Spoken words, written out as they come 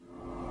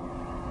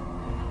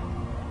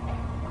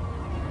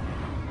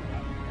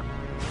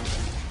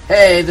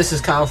Hey, this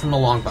is Kyle from the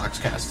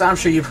Longbox Cast. I'm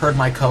sure you've heard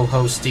my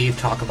co-host Steve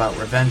talk about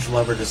Revenge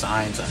Lover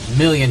designs a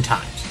million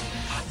times.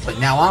 But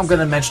now I'm going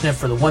to mention it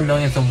for the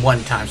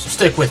 1,000,001th time, so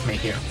stick with me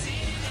here.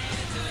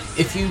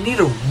 If you need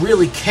a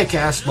really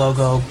kick-ass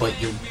logo,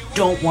 but you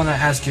don't want to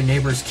ask your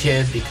neighbor's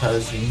kid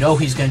because you know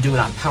he's going to do it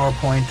on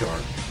PowerPoint or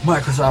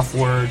Microsoft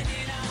Word,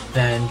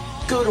 then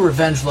go to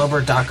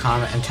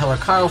RevengeLover.com and tell her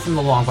Kyle from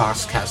the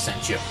Longbox Cast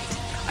sent you.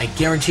 I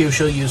guarantee you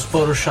she'll use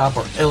Photoshop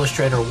or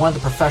Illustrator, or one of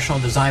the professional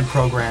design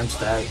programs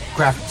that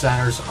graphic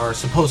designers are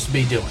supposed to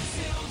be doing.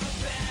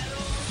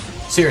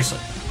 Seriously,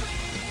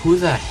 who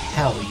the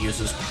hell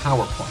uses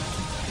PowerPoint?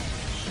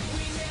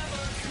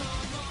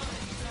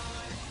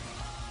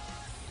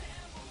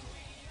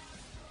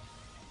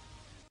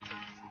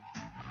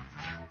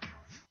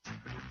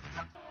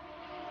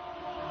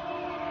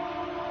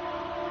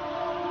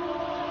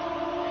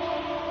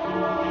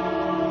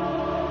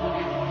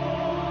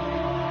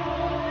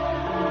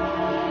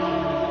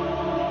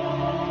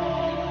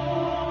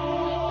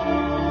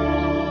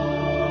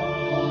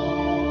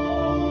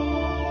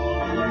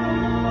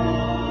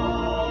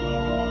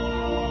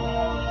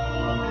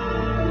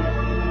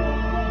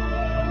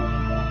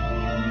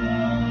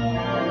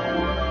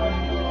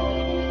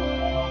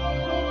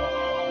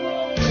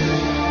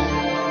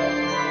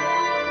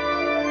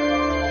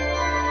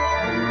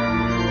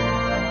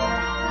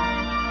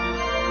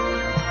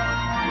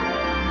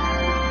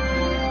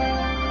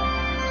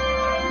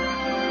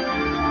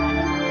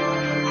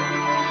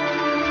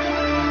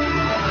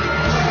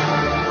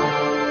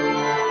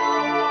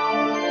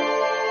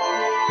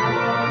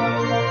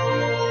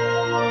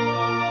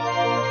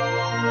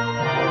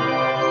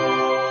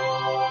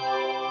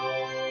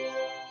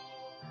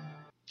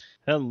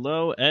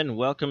 Hello and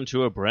welcome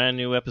to a brand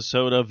new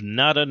episode of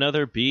Not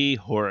Another B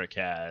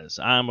Horrorcast.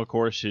 I'm, of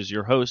course,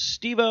 your host,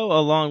 Steve-O,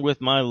 along with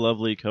my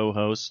lovely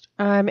co-host.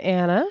 I'm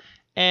Anna.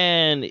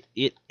 And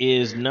it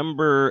is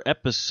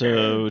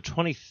episode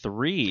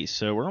 23,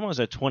 so we're almost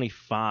at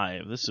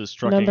 25. This is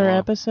trucking Number along.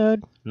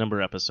 episode?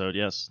 Number episode,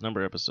 yes.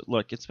 Number episode.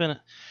 Look, it's been...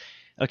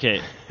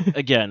 Okay,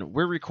 again,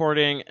 we're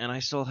recording, and I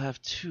still have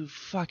 2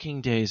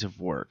 fucking days of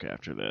work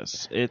after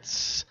this.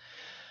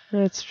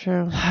 It's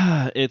true.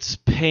 It's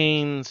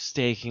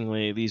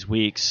painstakingly these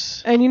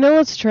weeks. And you know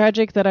what's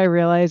tragic that I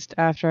realized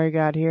after I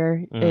got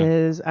here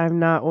is I'm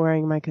not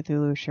wearing my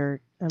Cthulhu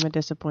shirt. I'm a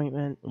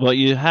disappointment. Well,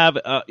 you have,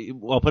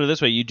 well, put it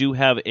this way, you do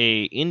have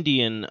a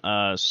Indian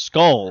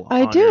skull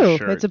I on do. your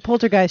shirt. It's a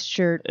poltergeist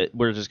shirt.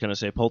 We're just going to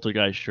say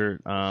poltergeist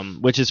shirt,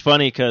 which is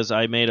funny because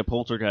I made a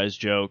poltergeist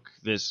joke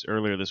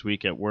earlier this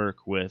week at work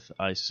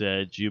I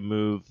said, you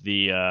move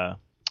the,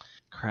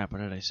 crap,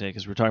 what did I say?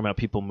 Because we're talking about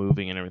people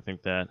moving and everything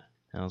like that.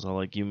 And I was all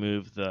like, you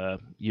move the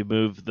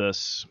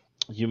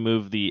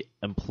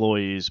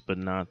employees, but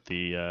not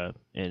the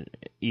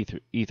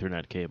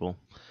Ethernet cable,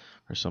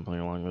 or something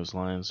along those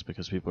lines,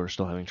 because people are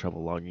still having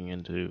trouble logging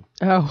into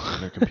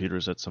their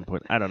computers at some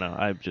point. I don't know.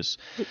 I've just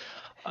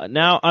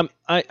now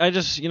I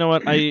just, you know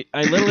what, I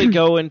literally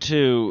go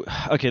into,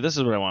 okay, this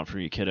is what I want for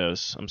you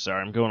kiddos. I'm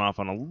sorry, I'm going off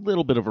on a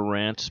little bit of a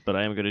rant, but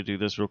I am going to do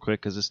this real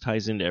quick because this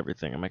ties into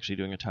everything. I'm actually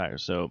doing a tire.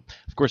 So,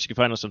 of course, you can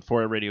find us on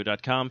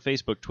 4radio.com,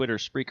 Facebook, Twitter,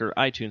 Spreaker,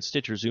 iTunes,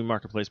 Stitcher, Zoom,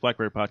 Marketplace,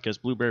 BlackBerry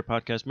Podcast, Blueberry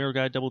Podcast, Mirror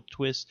Guide, Double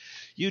Twist,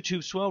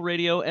 YouTube, Swell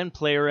Radio, and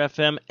Player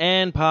FM,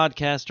 and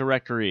Podcast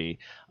Directory.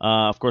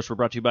 Of course, we're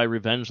brought to you by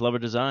Revenge Lover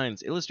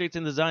Designs. Illustrates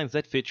and designs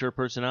that fit your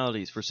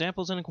personalities. For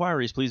samples and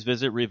inquiries, please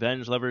visit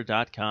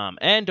RevengeLover.com.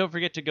 And don't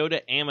forget to go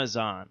to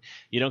Amazon.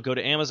 You don't go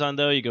to Amazon,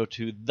 though. You go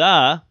to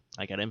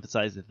I got to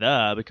emphasize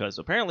the, because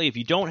apparently if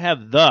you don't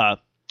have the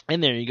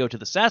in there, you go to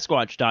the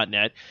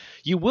Sasquatch.net,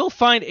 you will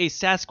find a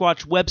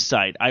Sasquatch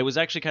website. I was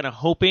actually kind of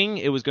hoping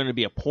it was going to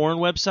be a porn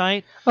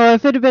website. Oh,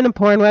 if it had been a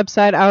porn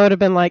website, I would have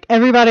been like,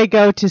 everybody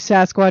go to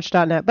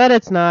Sasquatch.net. But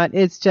it's not.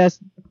 It's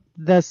just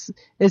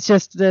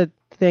the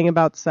thing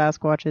about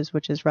Sasquatches,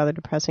 which is rather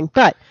depressing.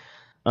 But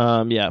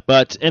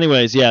but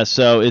anyways,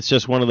 so it's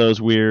just one of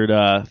those weird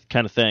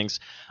kind of things.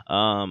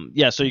 So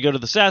you go to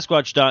the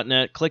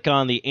Sasquatch.net, click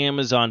on the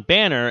Amazon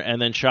banner,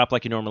 and then shop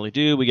like you normally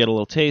do. We get a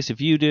little taste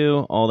if you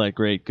do, all that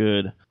great,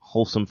 good,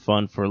 wholesome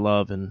fun for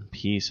love and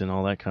peace and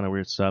all that kind of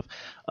weird stuff.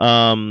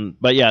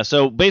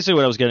 So basically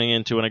what I was getting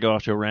into when I go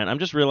off to a rant, I'm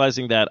just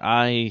realizing that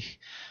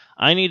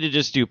I need to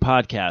just do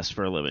podcasts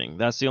for a living.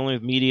 That's the only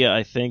media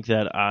I think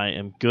that I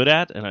am good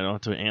at, and I don't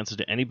have to answer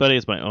to anybody.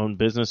 It's my own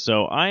business,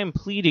 so I am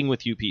pleading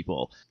with you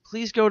people.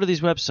 Please go to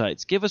these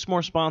websites. Give us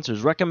more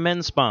sponsors.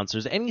 Recommend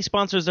sponsors. Any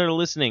sponsors that are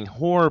listening,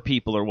 horror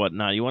people or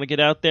whatnot. You want to get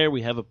out there?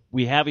 We have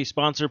a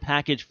sponsor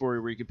package for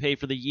you where you can pay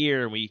for the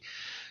year, and we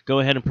go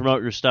ahead and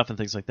promote your stuff and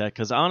things like that.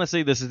 Because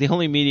honestly, this is the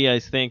only media I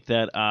think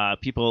that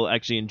people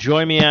actually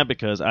enjoy me at,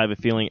 because I have a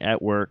feeling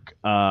at work,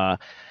 I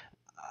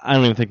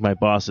don't even think my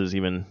bosses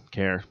even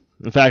care.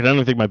 In fact, I don't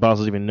even think my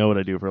bosses even know what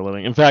I do for a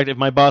living. In fact, if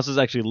my bosses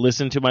actually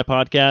listen to my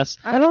podcast,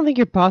 I don't think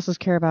your bosses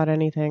care about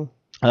anything.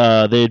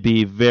 They'd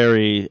be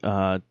very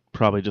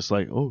probably just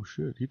like, oh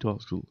shit, he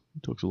talks a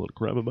lot of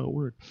crap about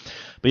work.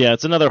 But yeah,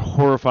 it's another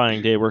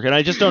horrifying day at work, and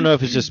I just don't know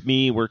if it's just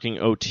me working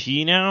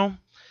OT now,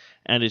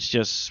 and it's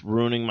just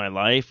ruining my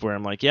life, where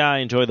I'm like, yeah, I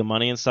enjoy the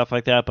money and stuff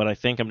like that, but I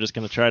think I'm just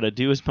going to try to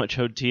do as much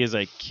OT as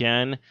I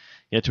can,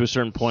 get to a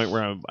certain point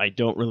where I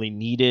don't really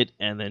need it,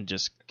 and then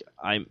just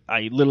I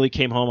literally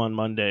came home on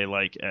Monday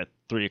like at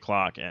 3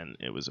 o'clock, and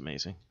it was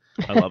amazing.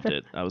 I loved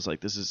it. I was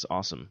like, this is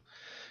awesome.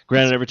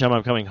 Granted, every time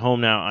I'm coming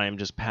home now, I am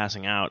just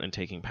passing out and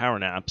taking power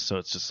naps, so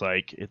it's just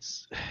like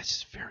it's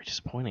just very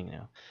disappointing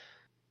now.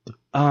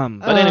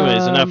 But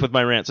anyways, enough with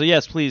my rant. So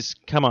yes, please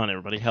come on,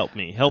 everybody, help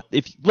me.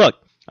 Look,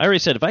 I already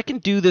said if I can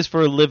do this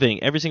for a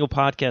living, every single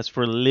podcast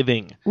for a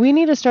living, we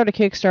need to start a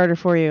Kickstarter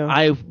for you.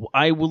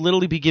 I will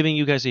literally be giving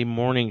you guys a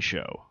morning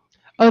show.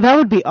 Oh, that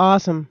would be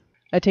awesome.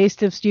 A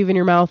taste of Steve in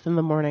your mouth in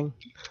the morning.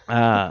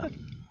 A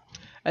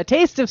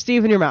taste of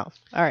Steve in your mouth.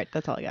 All right,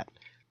 that's all I got.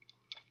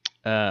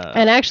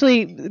 And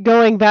actually,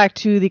 going back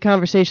to the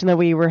conversation that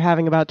we were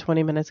having about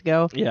 20 minutes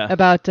ago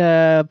about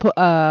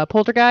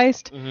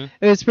Poltergeist,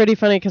 it was pretty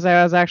funny because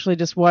I was actually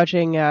just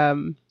watching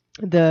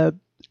the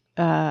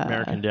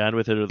American Dad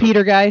with it, or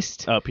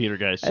Petergeist. Oh,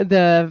 Petergeist.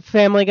 The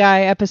Family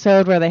Guy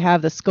episode where they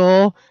have the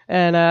skull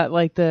and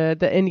like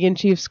the Indian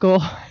chief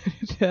skull.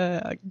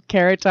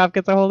 Carrot Top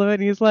gets a hold of it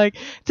and he's like,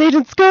 "It's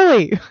Agent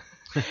Scully,"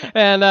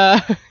 and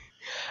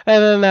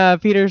then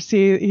Peter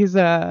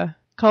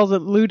calls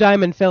it Lou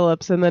Diamond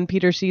Phillips, and then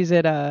Peter sees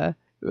it,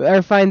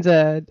 or finds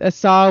a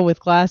saw with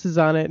glasses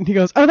on it, and he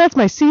goes, "Oh, that's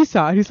my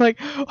seesaw." And he's like,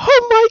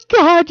 "Oh my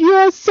God, you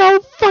are so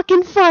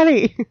fucking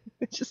funny."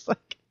 It's just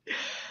like,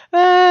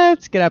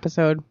 it's a good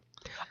episode.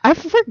 I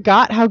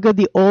forgot how good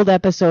the old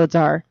episodes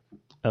are.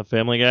 Of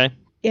Family Guy?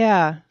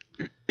 Yeah.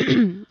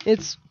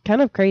 It's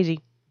kind of crazy.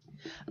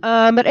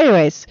 But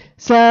anyways,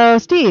 so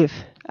Steve,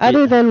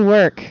 other than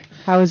work,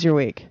 how was your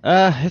week?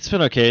 It's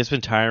been okay. It's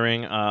been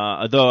tiring.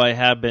 Though I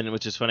have been,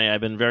 which is funny,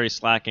 I've been very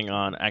slacking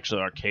on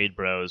actually Arcade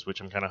Bros, which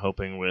I'm kind of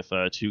hoping with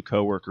 2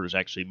 coworkers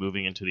actually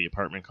moving into the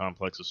apartment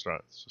complex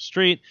across the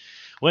street.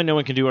 When no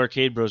one can do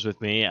Arcade Bros with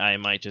me, I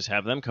might just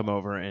have them come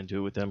over and do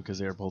it with them because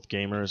they're both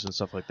gamers and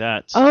stuff like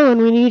that. Oh, and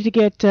we need to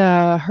get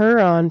her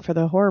on for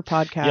the horror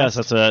podcast. Yes,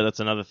 that's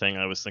another thing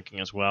I was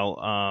thinking as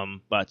well.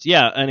 But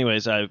yeah,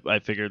 anyways, I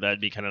figured that'd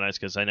be kind of nice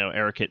because I know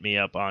Eric hit me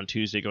up on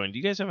Tuesday going, "Do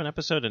you guys have an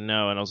episode?" And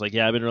no, and I was like,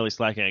 "Yeah, I've been really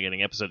slacking on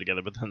getting an episode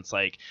together." But then it's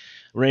like,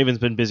 Raven's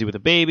been busy with a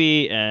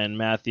baby, and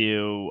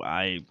Matthew,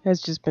 has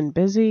just been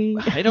busy.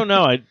 I don't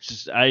know.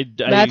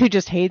 Matthew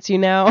just hates you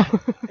now.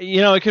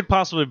 It could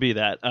possibly be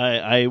that.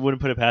 I wouldn't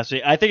put it past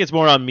me. I think it's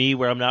more on me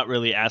where I'm not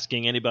really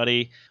asking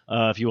anybody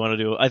if you want to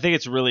do it. I think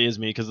it really is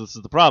me because this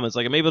is the problem. It's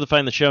like I'm able to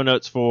find the show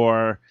notes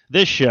for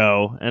this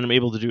show, and I'm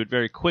able to do it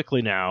very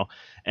quickly now.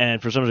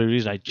 And for some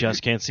reason, I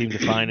just can't seem to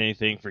find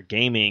anything for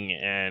gaming.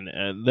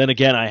 And then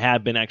again, I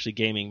have been actually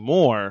gaming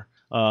more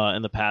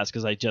in the past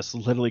because I just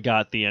literally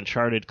got the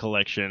Uncharted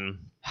collection.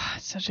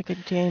 It's such a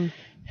good game.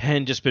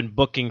 And just been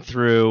booking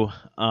through.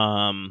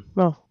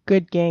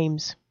 Good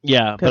games.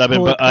 Yeah,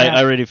 but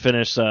I already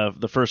finished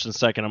the first and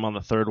second. I'm on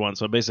the third one,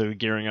 so I'm basically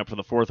gearing up for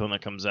the fourth one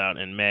that comes out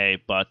in May.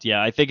 But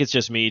yeah, I think it's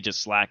just me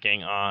just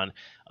slacking on.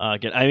 I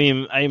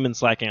haven't been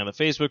slacking on the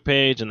Facebook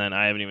page, and then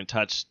I haven't even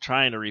touched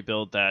trying to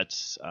rebuild that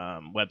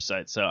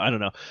website. So I don't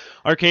know.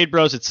 Arcade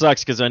Bros, it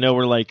sucks because I know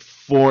we're like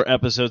 4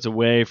 episodes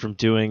away from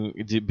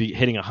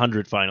hitting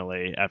 100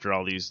 finally after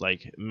all these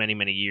like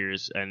many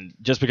years, and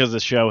just because the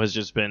show has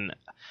just been,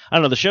 I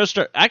don't know. The show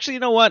actually, you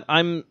know what?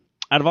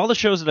 Out of all the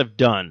shows that I've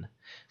done,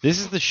 this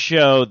is the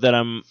show that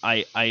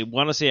I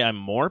want to say I'm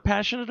more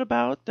passionate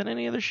about than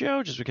any other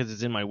show, just because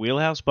it's in my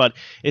wheelhouse. But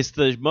it's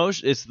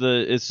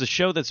the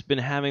show that's been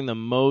having the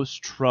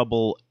most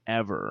trouble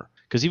ever.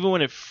 Because even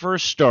when it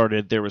first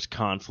started, there was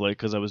conflict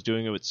because I was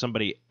doing it with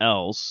somebody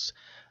else,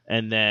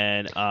 and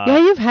then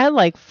you've had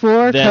like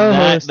 4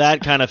 co-hosts. That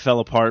kind of fell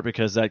apart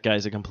because that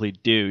guy's a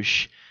complete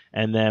douche.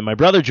 And then my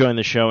brother joined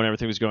the show, and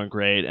everything was going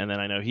great. And then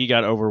I know he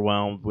got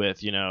overwhelmed with,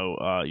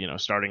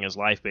 starting his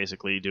life,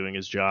 basically doing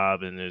his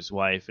job and his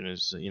wife and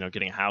his,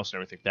 getting a house and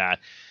everything like that.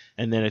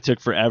 And then it took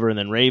forever. And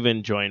then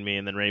Raven joined me,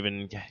 and then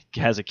Raven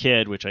has a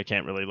kid, which I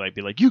can't really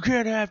be like, you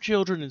can't have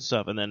children and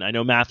stuff. And then I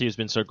know Matthew's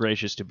been so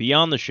gracious to be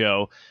on the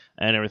show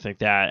and everything like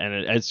that. And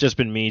it's just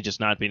been me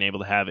just not being able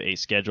to have a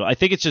schedule. I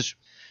think it's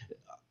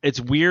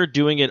weird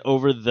doing it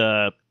over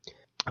the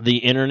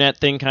internet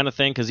thing kind of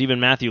thing, because even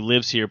Matthew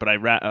lives here, but I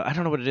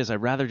don't know what it is.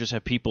 I'd rather just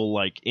have people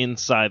like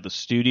inside the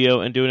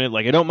studio and doing it.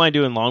 Like, I don't mind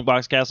doing long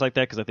box casts like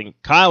that because I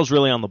think Kyle's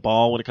really on the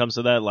ball when it comes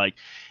to that. Like,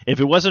 if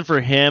it wasn't for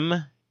him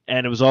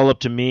and it was all up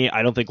to me,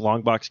 I don't think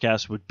long box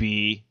cast would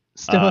be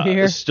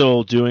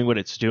still doing what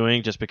it's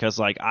doing, just because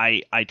like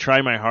I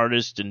try my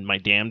hardest and my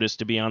damnedest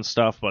to be on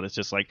stuff, but it's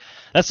just like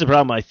that's the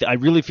problem. I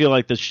really feel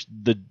like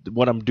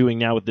what I'm doing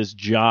now with this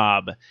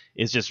job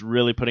is just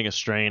really putting a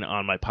strain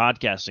on my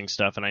podcasting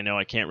stuff, and I know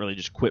I can't really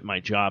just quit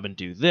my job and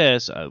do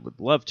this. I would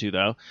love to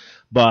though,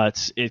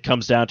 but it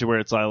comes down to where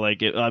it's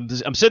like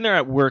I'm sitting there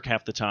at work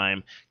half the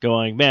time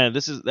going, man,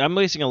 I'm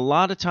wasting a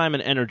lot of time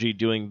and energy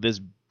doing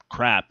this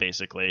crap,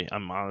 basically.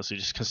 I'm honestly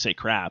just going to say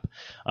crap.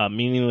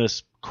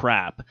 Meaningless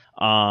crap.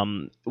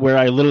 Where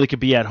I literally could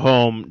be at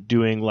home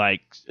doing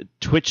like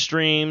Twitch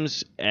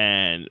streams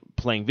and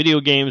playing video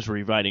games,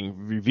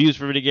 writing reviews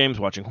for video games,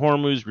 watching horror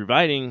movies,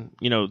 rewriting,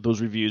 those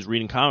reviews,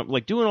 reading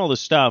like doing all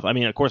this stuff. I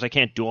mean, of course I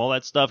can't do all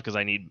that stuff because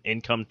I need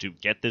income to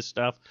get this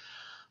stuff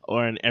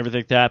and everything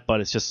like that,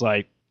 but it's just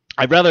like,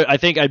 I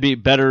think I'd be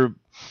better.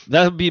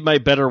 That would be my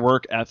better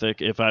work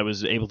ethic if I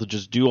was able to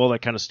just do all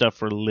that kind of stuff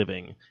for a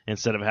living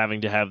instead of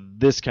having to have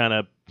this kind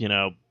of,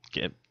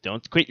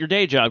 don't quit your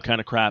day job kind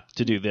of crap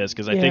to do this,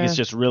 because I think it's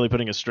just really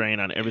putting a strain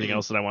on everything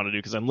else that I want to do,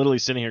 because I'm literally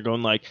sitting here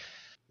going like,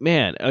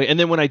 man. And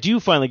then when I do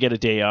finally get a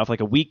day off,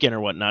 like a weekend or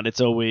whatnot,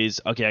 it's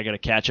always, okay, I got to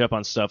catch up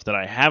on stuff that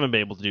I haven't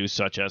been able to do,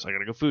 such as I got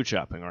to go food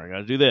shopping, or I got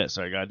to do this,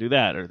 or I got to do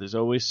that, or there's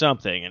always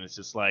something. And it's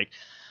just like,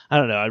 I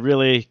don't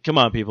know. Come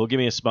on, people, give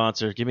me a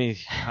sponsor. Give me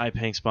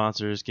high-paying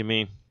sponsors. Give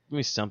me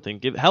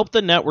something. Help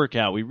the network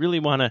out. We really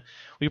want to.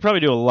 We could probably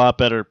do a lot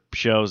better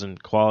shows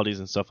and qualities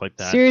and stuff like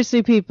that.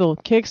 Seriously, people,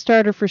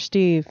 Kickstarter for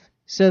Steve.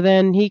 So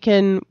then he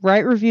can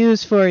write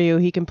reviews for you.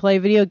 He can play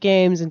video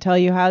games and tell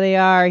you how they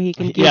are. He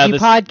can give you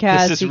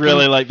podcasts. This is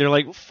really like, they're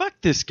like, well, fuck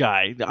this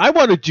guy. I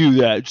want to do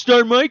that.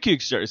 Start my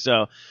Kickstarter.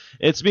 So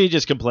it's me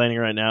just complaining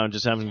right now and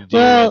just having to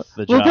deal with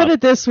the job. We'll put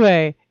it this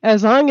way.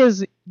 As long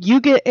as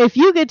if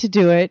you get to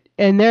do it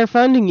and they're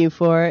funding you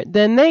for it,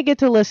 then they get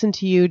to listen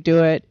to you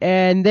do it,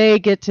 and they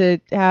get to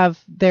have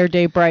their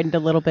day brightened a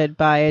little bit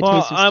by a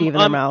taste of Steve in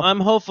their mouth.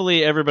 I'm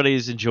hopefully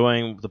everybody's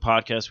enjoying the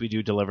podcast we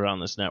do deliver on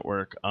this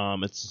network.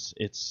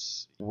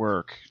 It's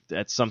work.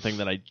 That's something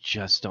that I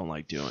just don't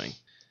like doing.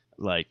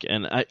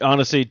 And I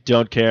honestly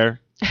don't care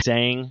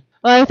saying.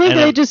 Well, I think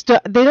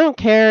they don't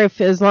care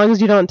as long as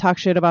you don't talk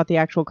shit about the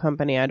actual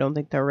company. I don't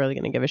think they're really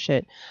going to give a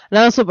shit. And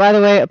also, by the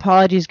way,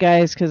 apologies,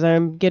 guys, because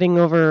I'm getting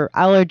over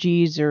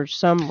allergies or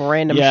some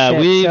random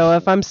shit. So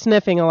if I'm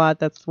sniffing a lot,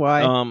 that's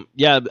why.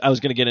 I was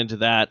going to get into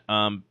that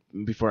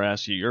before I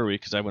asked you your week,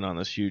 because I went on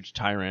this huge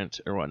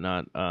tyrant or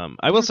whatnot.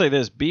 I will say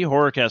this: B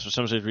Horrorcast, for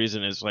some strange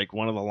reason, is like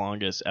one of the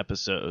longest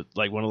episodes,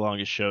 like one of the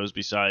longest shows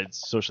besides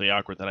Socially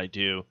Awkward that I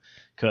do.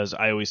 Because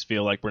I always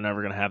feel like we're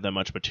never going to have that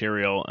much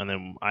material, and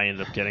then I end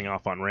up getting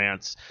off on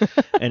rants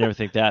and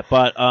everything like that.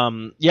 But,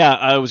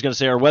 I was going to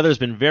say our weather's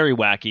been very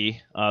wacky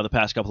the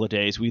past couple of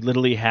days. We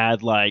literally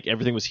had,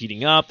 everything was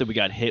heating up, then we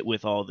got hit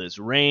with all this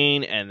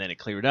rain, and then it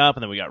cleared up,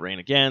 and then we got rain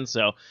again.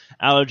 So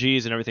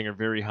allergies and everything are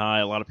very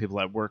high. A lot of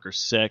people at work are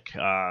sick.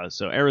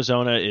 So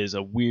Arizona is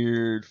a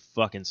weird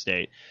fucking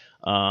state.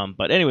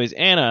 But anyways,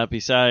 Anna,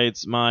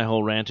 besides my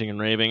whole ranting and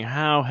raving,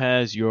 how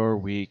has your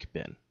week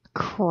been?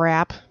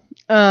 Crap.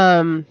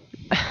 I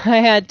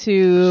had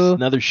to...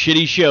 Another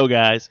shitty show,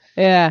 guys.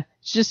 Yeah,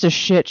 it's just a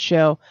shit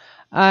show.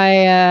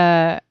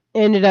 I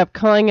ended up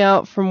calling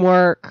out from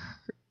work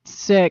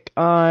sick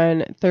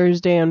on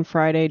Thursday and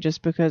Friday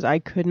just because I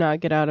could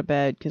not get out of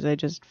bed because I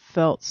just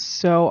felt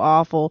so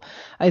awful.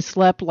 I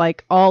slept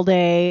all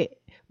day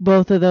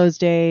both of those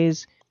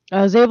days.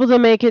 I was able to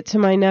make it to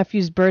my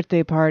nephew's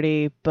birthday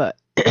party, but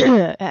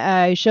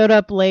I showed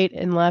up late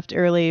and left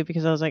early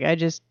because I was like, I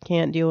just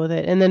can't deal with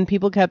it. And then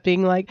people kept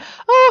being like,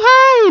 oh,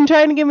 hi, and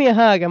trying to give me a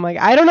hug. I'm like,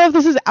 I don't know if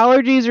this is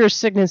allergies or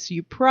sickness, so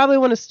you probably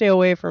want to stay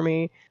away from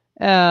me.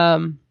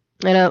 And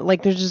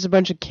there's just a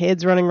bunch of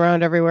kids running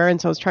around everywhere, and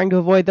so I was trying to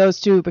avoid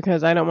those two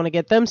because I don't want to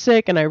get them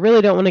sick, and I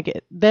really don't want to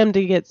get them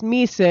to get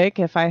me sick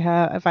if I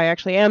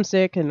actually am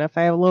sick, and if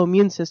I have a low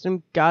immune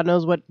system, God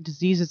knows what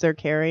diseases they're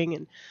carrying,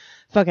 and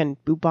fucking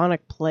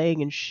bubonic plague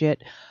and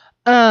shit.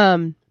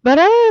 But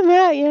other than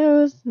that, it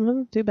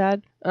wasn't too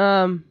bad.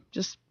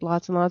 Just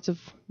lots and lots of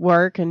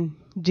work and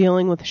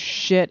dealing with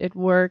shit at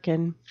work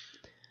and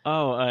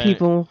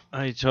people.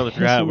 I totally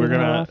forgot. We're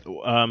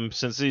gonna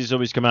since these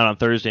always come out on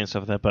Thursday and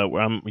stuff like that. But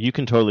you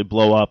can totally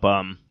blow up.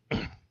 I'm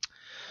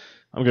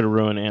gonna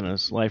ruin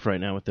Anna's life right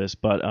now with this.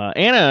 But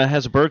Anna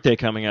has a birthday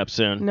coming up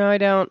soon. No, I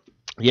don't.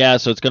 Yeah,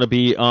 so it's gonna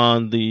be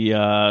on the.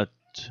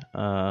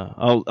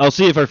 I'll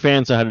see if our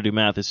fans know how to do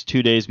math. It's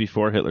 2 days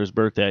before Hitler's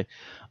birthday.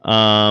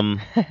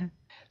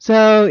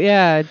 So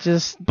yeah,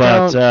 just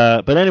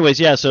but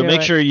anyways, yeah. So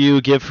make sure you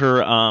give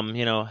her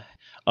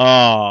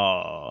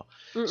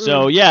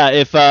So yeah,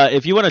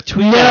 if you want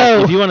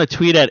to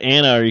tweet at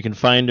Anna, or you can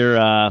find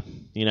her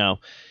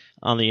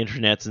on the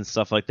internets and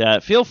stuff like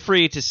that, feel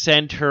free to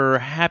send her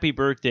happy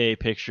birthday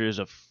pictures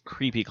of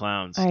creepy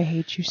clowns. I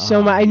hate you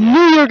so much. I knew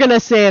you were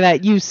gonna say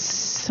that. You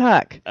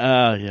suck.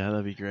 Oh yeah,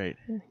 that'd be great.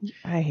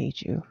 I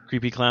hate you.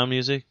 Creepy clown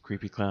music.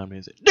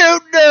 No.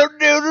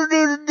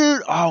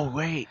 Oh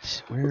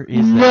wait, where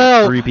is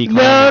that creepy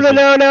clown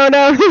music?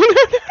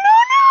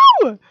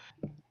 No.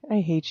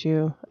 I hate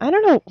you. I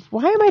don't know.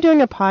 Why am I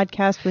doing a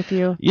podcast with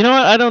you? You know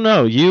what? I don't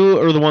know. You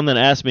are the one that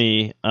asked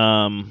me.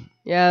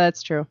 Yeah,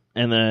 that's true.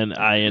 And then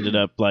I ended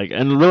up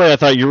and really I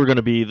thought you were going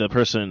to be the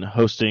person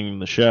hosting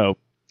the show.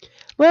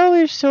 Well,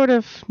 we're sort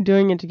of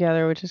doing it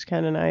together, which is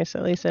kind of nice.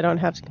 At least I don't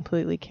have to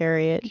completely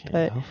carry it. Okay,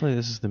 but hopefully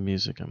this is the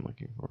music I'm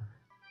looking for.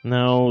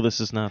 No,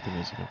 this is not the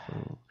music I'm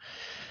looking for.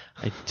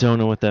 I don't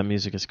know what that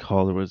music is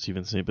called or what it's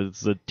even saying, but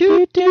it's the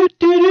do do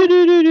do do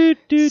do do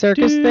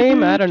Circus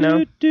theme? I don't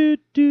know.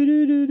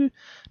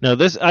 No,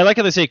 this I like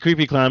how they say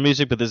creepy clown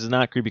music, but this is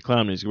not creepy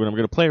clown music. What I'm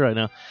going to play right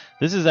now,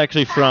 this is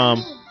actually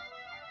from.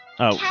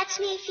 Oh. Catch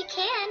me if you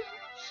can.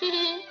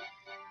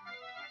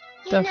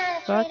 You're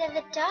not afraid of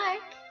the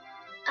dark,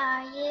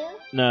 are you?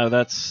 No,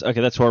 that's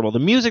horrible. The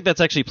music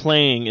that's actually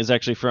playing is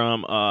actually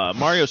from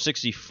Mario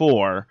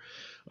 64.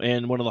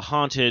 In one of the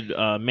Haunted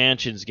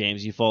Mansions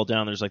games, you fall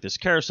down, there's like this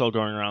carousel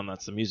going around,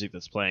 that's the music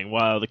that's playing.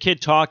 While the kid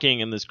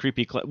talking and this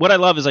creepy... what I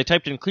love is I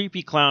typed in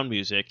creepy clown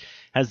music,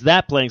 has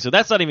that playing, so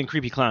that's not even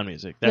creepy clown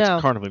music.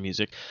 That's carnival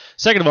music.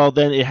 Second of all,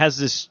 then it has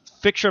this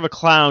picture of a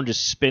clown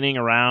just spinning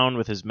around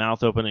with his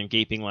mouth open and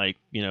gaping like,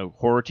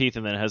 horror teeth,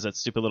 and then it has that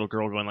stupid little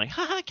girl going like,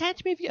 haha,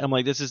 catch me if you... I'm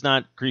like, this is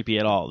not creepy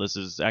at all. This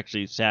is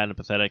actually sad and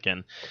pathetic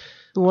and...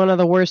 one of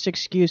the worst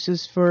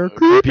excuses for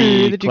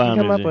creepy that you can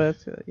come up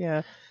with.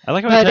 Yeah. I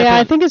like how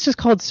I think it's just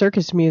called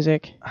circus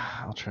music.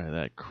 I'll try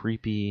that.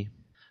 Creepy.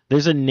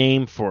 There's a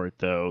name for it,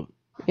 though.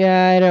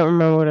 Yeah, I don't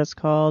remember what it's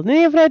called. And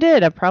if I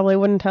did, I probably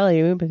wouldn't tell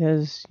you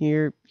because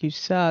you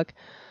suck.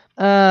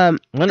 1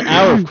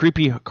 hour of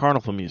creepy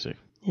carnival music.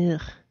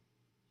 Ugh.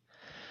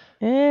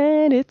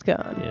 And it's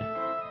gone. Yeah.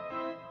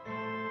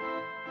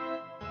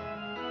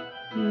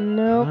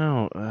 Nope.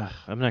 No,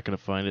 I'm not going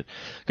to find it.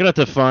 Gonna have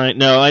to find...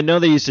 No, I know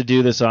they used to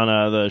do this on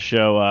the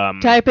show...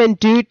 Type in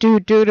do.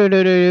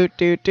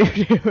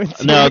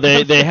 No,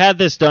 they had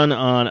this done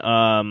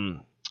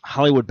on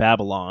Hollywood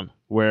Babylon,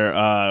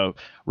 where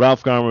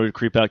Ralph Garman would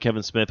creep out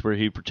Kevin Smith, where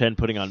he'd pretend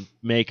putting on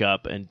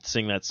makeup and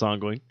sing that song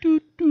going...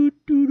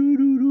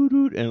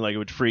 and like it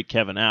would freak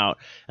Kevin out,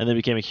 and then it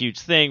became a huge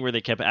thing where they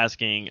kept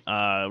asking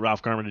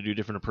Ralph Garman to do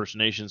different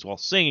impersonations while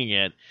singing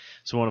it.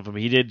 So one of them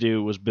he did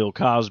do was Bill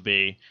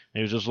Cosby, and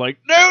he was just like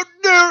zip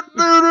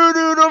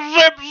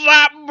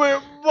zap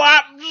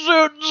bop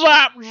zoot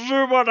zap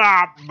zoop.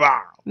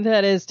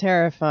 That is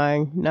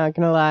terrifying, not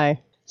gonna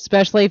lie,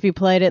 especially if you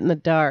played it in the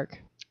dark.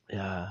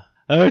 Yeah.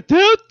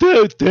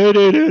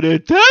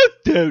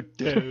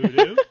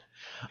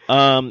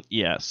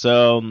 Yeah,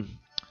 so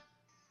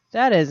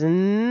that is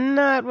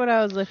not what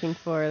I was looking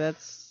for.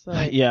 That's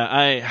like, yeah,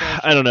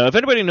 I don't know. If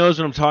anybody knows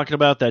what I'm talking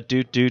about, that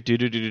do.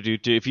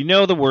 If you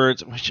know the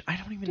words, which I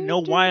don't even know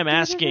why I'm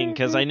asking,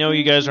 because I know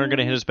you guys aren't going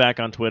to hit us back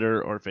on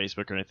Twitter or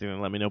Facebook or anything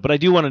and let me know. But I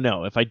do want to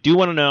know. If I do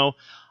want to know,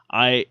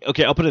 I'll put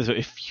it this way.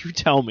 If you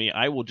tell me,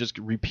 I will just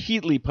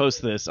repeatedly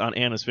post this on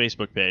Anna's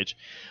Facebook page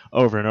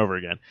over and over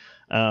again.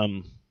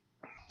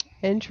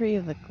 Entry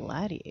of the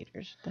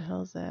Gladiators. What the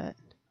hell is that?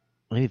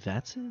 Wait,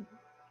 that's it?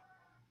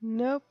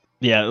 Nope.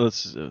 Yeah,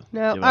 let's...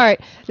 no, all right.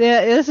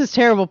 Yeah, this is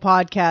terrible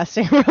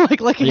podcasting. We're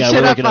like looking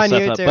shit up on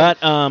YouTube. But,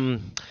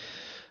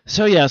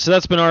 so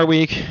that's been our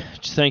week.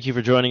 Just thank you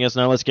for joining us.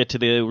 Now let's get to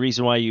the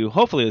reason why you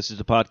hopefully listen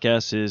to the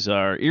podcast is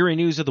our Eerie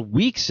News of the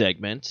Week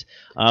segment.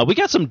 We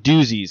got some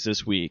doozies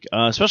this week,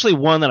 especially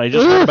one that I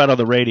just heard about on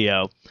the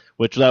radio,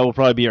 which that will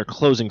probably be our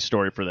closing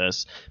story for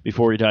this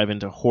before we dive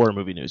into horror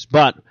movie news.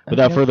 But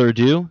without further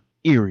ado,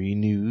 Eerie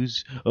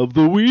News of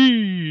the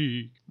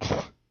Week.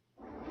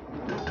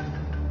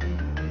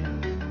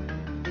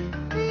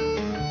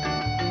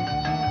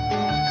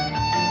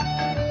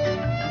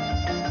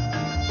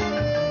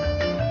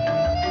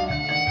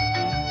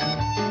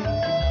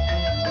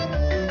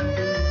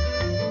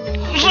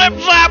 Zip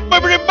zap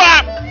bibbidi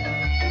bop.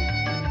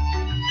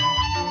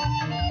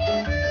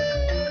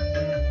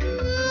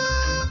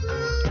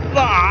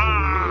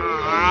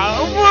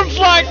 Looks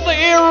like the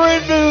eerie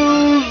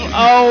news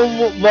of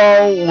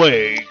the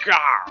week.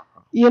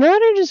 You know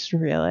what I just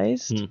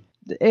realized?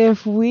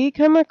 If we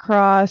come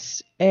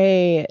across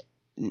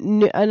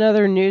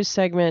another news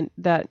segment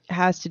that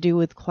has to do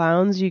with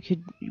clowns,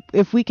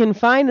 if we can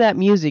find that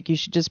music, you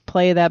should just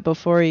play that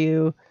before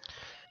you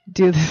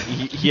do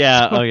this.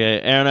 Yeah,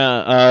 okay.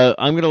 Anna,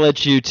 I'm going to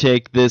let you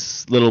take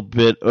this little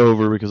bit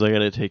over because I got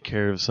to take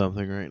care of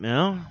something right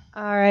now.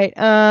 All right.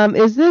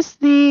 Is this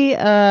the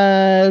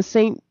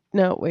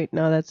No, wait,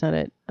 no, that's not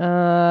it.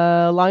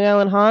 Long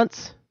Island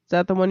Haunts? Is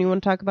that the one you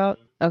want to talk about?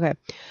 Okay.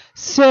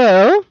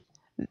 So,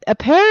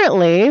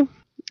 apparently,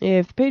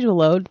 if the page will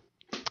load,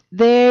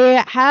 they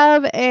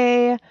have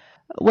a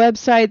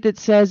website that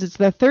says it's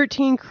the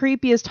 13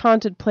 creepiest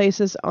haunted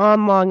places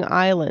on Long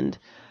Island.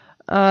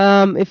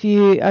 I'm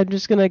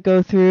just going to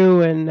go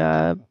through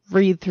and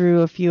read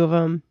through a few of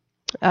them.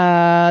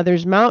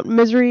 There's Mount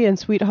Misery and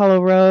Sweet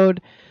Hollow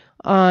Road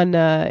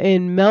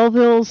in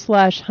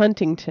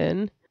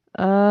Melville/Huntington.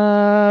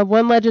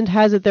 One legend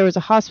has it there was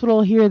a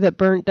hospital here that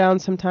burnt down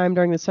sometime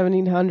during the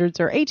 1700s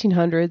or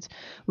 1800s,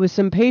 with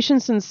some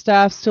patients and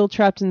staff still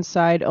trapped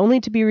inside, only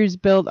to be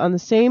rebuilt on the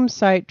same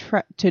site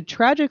to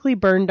tragically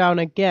burn down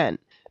again.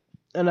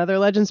 Another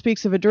legend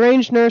speaks of a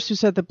deranged nurse who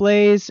set the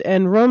blaze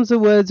and roams the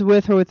woods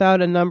with or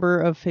without a number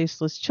of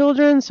faceless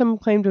children. Some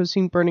claim to have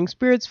seen burning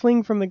spirits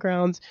fleeing from the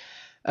grounds,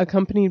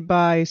 accompanied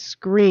by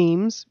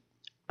screams.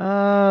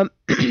 There's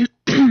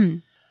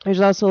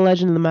also a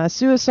legend of the mass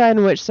suicide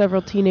in which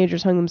several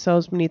teenagers hung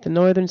themselves beneath the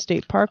Northern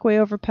State Parkway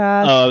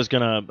overpass. Oh, I was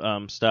going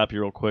to stop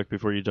you real quick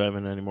before you dive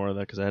into any more of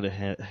that because I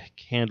had to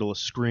handle a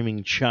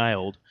screaming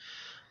child.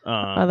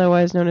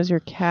 Otherwise known as your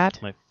cat.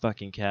 My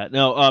fucking cat.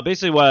 No,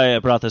 basically why I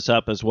brought this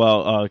up as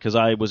well, because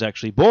I was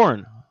actually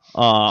born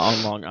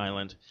on Long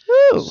Island.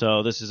 Woo!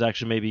 So this is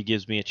actually maybe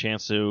gives me a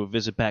chance to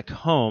visit back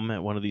home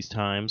at one of these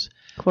times.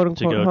 Quote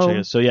unquote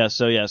home.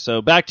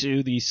 So back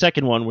to the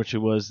second one, which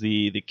was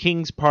the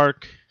Kings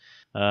Park.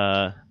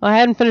 Well, I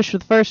hadn't finished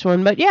with the first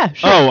one, but yeah,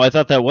 sure. Oh, I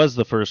thought that was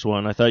the first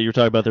one. I thought you were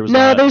talking about there's a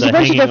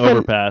bunch of different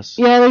overpass.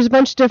 Yeah, there's a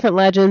bunch of different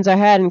legends. I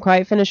hadn't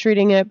quite finished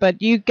reading it,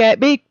 but you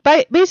get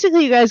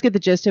basically you guys get the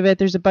gist of it.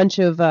 There's a bunch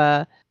of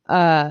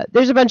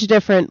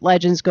different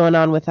legends going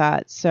on with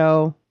that.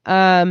 So,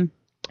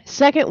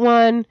 second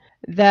one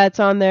that's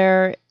on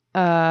there.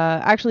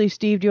 Actually,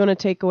 Steve, do you want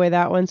to take away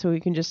that one so we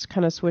can just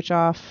kind of switch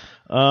off?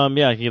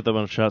 Yeah, I can give that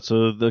one a shot.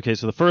 So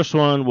the first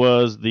one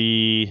was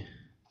the.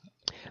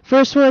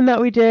 First one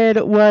that we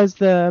did was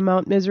the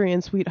Mount Misery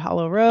and Sweet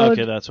Hollow Road.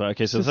 Okay, that's right.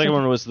 Okay, so the second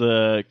one was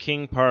the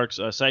King Park's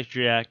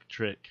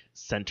Psychiatric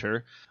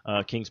Center,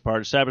 Kings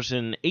Park, established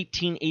in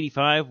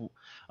 1885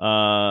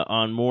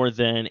 on more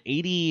than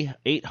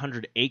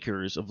 8,800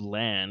 acres of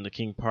land. The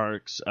King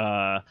Park's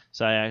I'm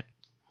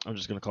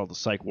just going to call it the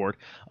Psych Ward,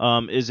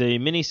 is a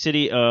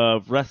mini-city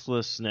of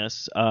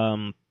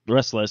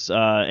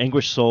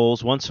anguished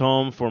souls, once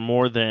home for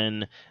more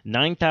than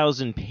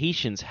 9,000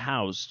 patients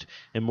housed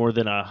in more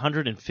than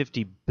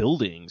 150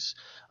 buildings.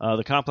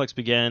 The complex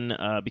became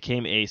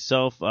a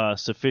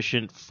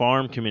self-sufficient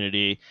farm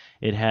community.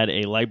 It had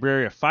a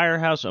library, a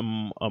firehouse, a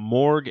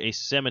morgue, a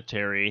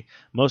cemetery.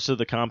 Most of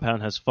the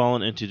compound has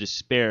fallen into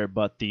despair,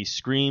 but the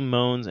scream,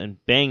 moans,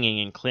 and banging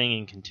and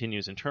clanging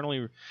continues.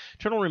 Internal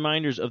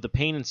reminders of the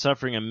pain and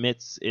suffering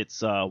amidst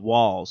its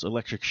walls.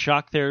 Electric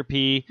shock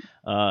therapy,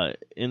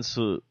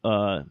 insulin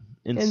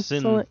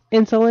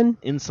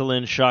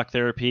shock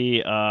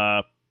therapy,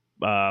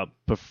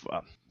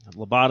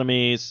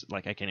 lobotomies.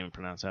 Like, I can't even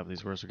pronounce half of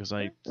these words because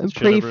I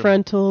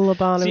prefrontal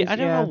lobotomies. See, I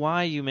don't know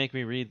why you make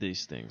me read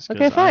these things.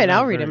 Okay, fine,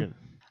 I'll read them.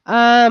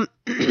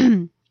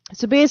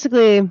 So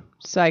basically,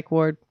 Psych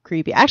Ward,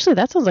 creepy. Actually,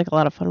 that sounds like a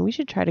lot of fun. We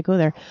should try to go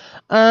there.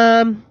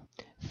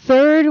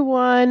 Third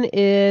one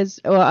is,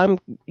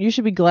 you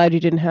should be glad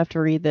you didn't have to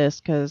read this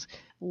because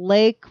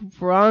Lake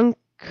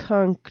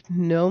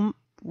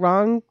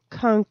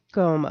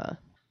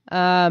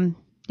Ronkonkoma.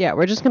 Yeah,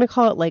 we're just going to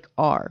call it Lake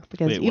R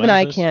because even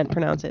I can't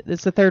pronounce it.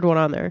 It's the third one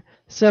on there.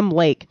 Some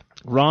lake.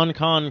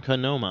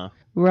 Ronkonkoma.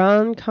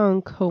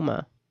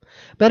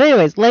 But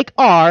anyways, Lake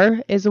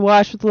R is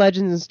awash with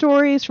legends and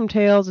stories from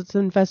tales. It's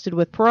infested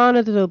with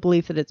piranha to the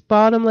belief that it's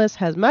bottomless,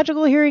 has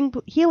magical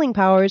healing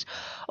powers,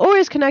 or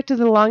is connected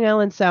to the Long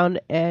Island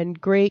Sound and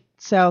Great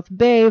South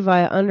Bay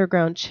via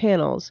underground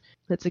channels.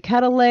 It's a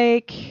kettle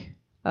lake.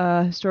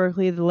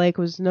 Historically, the lake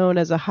was known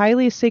as a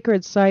highly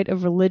sacred site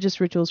of religious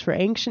rituals for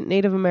ancient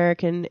Native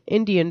American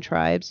Indian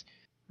tribes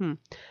who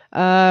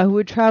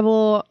would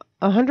travel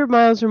 100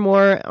 miles or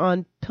more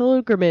on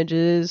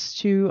pilgrimages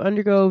to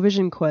undergo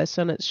vision quests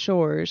on its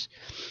shores.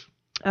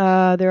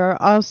 There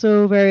are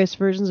also various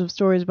versions of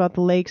stories about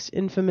the lake's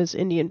infamous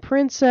Indian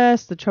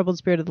princess, the troubled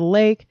spirit of the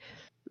lake.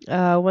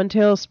 One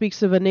tale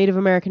speaks of a Native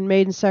American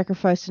maiden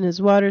sacrificed in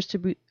his waters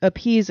to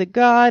appease a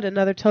god.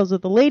 Another tells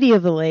of the Lady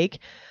of the Lake,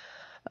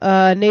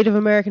 Native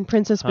American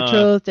princess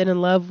betrothed and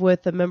in love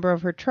with a member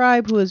of her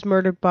tribe who was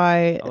murdered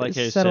by a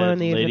settler in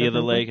the Lady of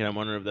the Lake, and I'm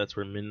wondering if that's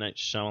where Midnight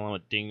Shyamalan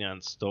with Ding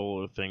Dong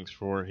stole things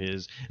for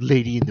his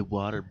Lady in the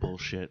Water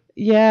bullshit.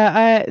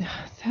 Yeah,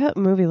 that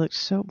movie looks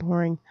so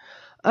boring.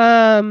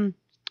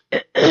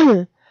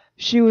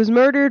 She was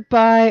murdered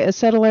by a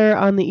settler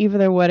on the eve of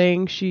their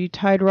wedding. She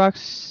tied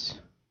rocks...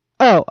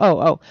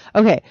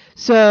 Okay.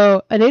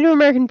 So, a Native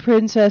American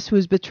princess who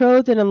was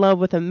betrothed and in love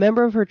with a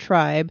member of her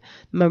tribe.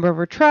 The member of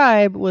her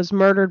tribe was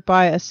murdered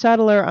by a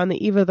settler on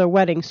the eve of their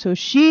wedding. So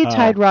she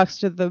tied rocks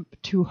to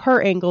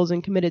her ankles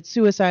and committed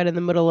suicide in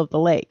the middle of the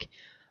lake.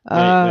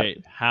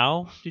 Wait.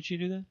 How did she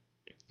do that?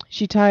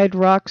 She tied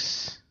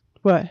rocks...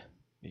 What?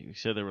 You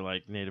said there were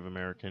like Native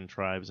American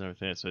tribes and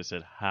everything, so I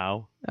said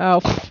how?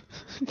 Oh,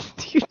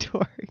 you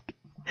dork.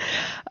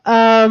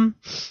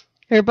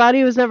 Her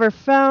body was never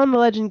found, the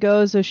legend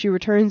goes, though she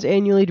returns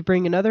annually to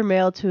bring another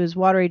male to his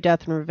watery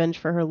death in revenge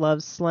for her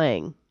love's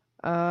slaying.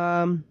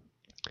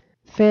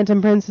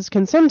 Phantom Princess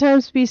can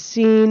sometimes be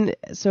seen,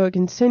 so it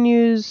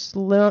continues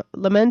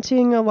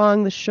lamenting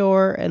along the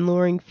shore and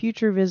luring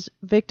future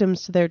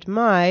victims to their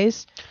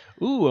demise.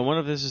 Ooh, and one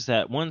of this is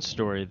that one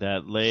story,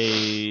 that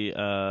lay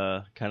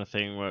kind of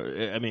thing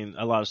where, I mean,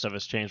 a lot of stuff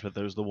has changed, but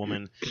there's the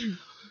woman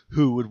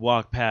who would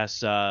walk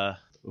past...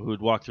 who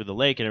would walk through the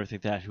lake and everything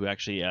like that, who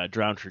actually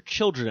drowned her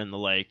children in the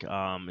lake.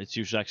 It's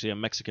usually actually a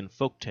Mexican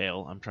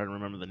folktale. I'm trying to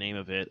remember the name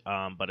of it,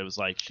 but it was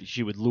like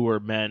she would lure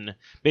men,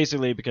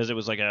 basically because it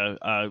was like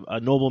a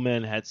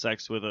nobleman had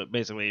sex with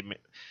basically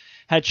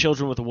had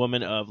children with a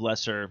woman of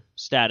lesser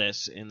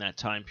status in that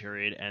time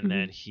period, and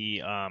then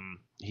he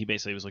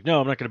basically was like, no,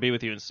 I'm not going to be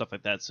with you and stuff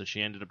like that. So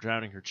she ended up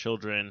drowning her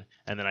children,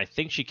 and then I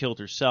think she killed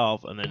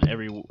herself, and then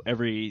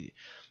every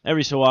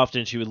every so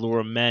often she would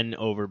lure men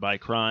over by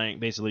crying.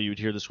 Basically, you would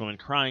hear this woman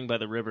crying by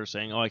the river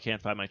saying, "Oh, I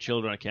can't find my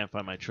children, I can't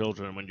find my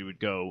children." And when you would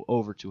go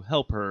over to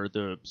help her,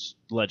 the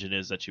legend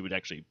is that she would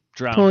actually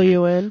pull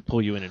you in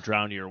and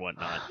drown you or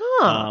whatnot.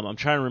 I'm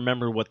trying to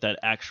remember what that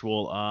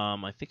actual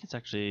I think it's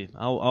actually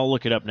I'll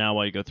look it up now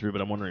while you go through,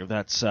 but I'm wondering if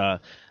that's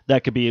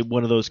that could be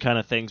one of those kind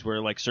of things where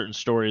like certain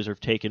stories are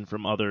taken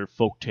from other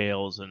folk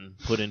tales and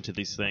put into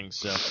these things.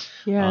 So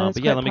yeah,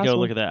 but yeah, let me go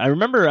look at that. I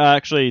remember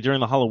actually during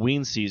the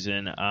Halloween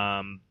season,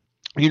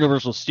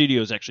 Universal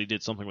Studios actually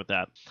did something with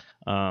that.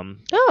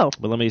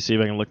 But let me see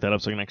if I can look that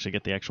up so I can actually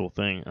get the actual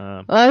thing.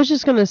 I was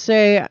just gonna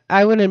say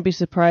I wouldn't be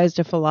surprised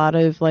if a lot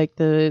of like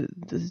the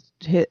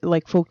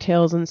like folk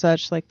tales and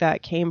such like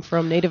that came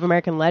from Native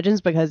American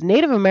legends, because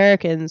Native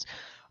Americans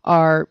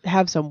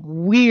have some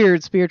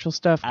weird spiritual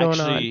stuff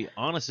going on. Actually,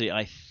 honestly,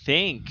 I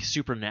think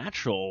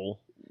Supernatural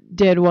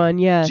did one,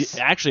 yes.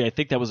 Actually, I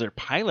think that was their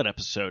pilot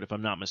episode, if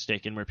I'm not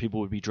mistaken, where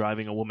people would be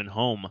driving a woman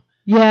home.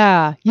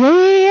 Yeah.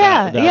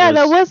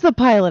 That was the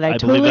pilot. I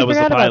totally believe that was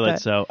the forgot pilot.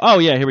 about that. So,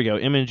 yeah, here we go.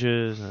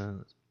 Images.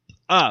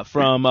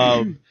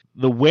 From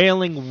The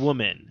Wailing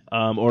Woman,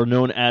 or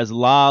known as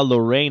La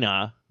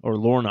Llorona, or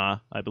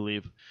Lorna, I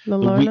believe.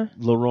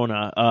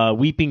 Llorona.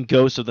 Weeping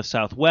Ghost of the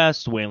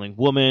Southwest, Wailing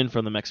Woman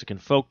from the Mexican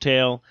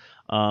folktale.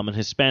 An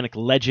Hispanic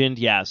legend,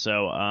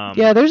 so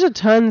there's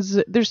tons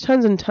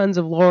and tons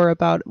of lore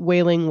about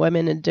wailing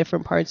women in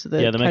different parts of the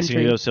country. The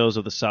Mexican Ghost tales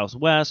of the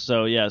Southwest.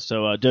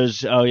 Lorena,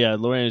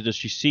 does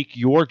she seek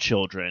your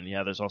children?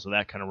 Yeah, there's also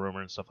that kind of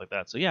rumor and stuff like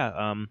that. So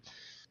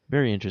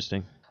very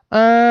interesting.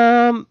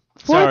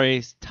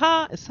 Sorry,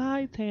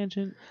 side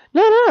tangent.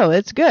 No,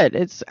 it's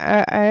good.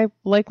 I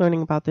like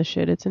learning about this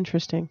shit. It's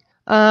interesting.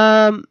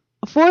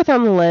 Fourth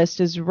on the list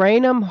is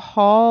Raynham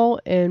Hall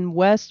in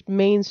West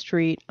Main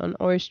Street on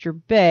Oyster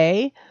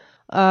Bay,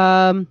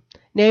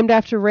 named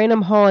after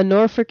Raynham Hall in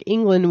Norfolk,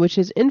 England, which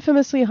is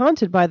infamously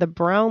haunted by the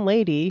Brown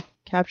Lady,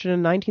 captured in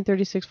a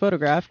 1936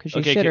 photograph because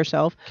she shit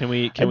herself. Can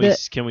we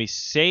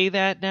say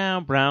that now,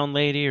 Brown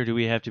Lady, or do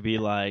we have to be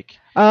like?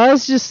 I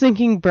was just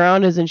thinking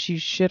brown as in she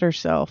shit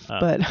herself,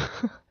 but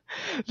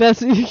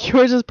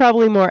yours is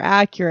probably more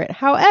accurate.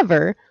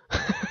 However.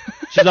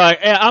 She's like,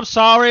 I'm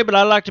sorry, but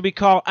I'd like to be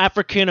called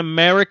African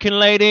American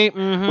lady.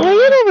 Mm-hmm. Well,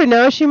 you never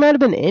know. She might have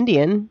been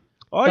Indian.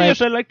 Oh, yes,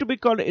 I'd like to be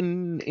called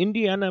an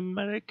Indian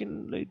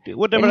American lady.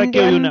 Whatever, I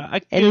kill you now. I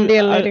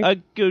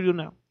kill you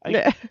now.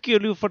 I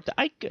kill you for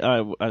I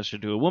should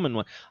do a woman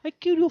one. I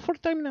kill you for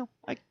time now.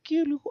 I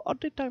kill you all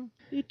the time.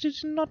 It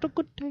is not a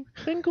good time.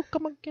 Then you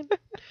come again.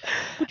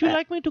 Would you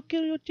like me to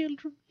kill your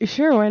children?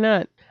 Sure, why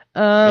not?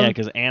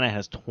 Because Anna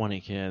has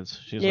 20 kids.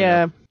 She's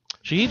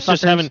she keeps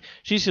just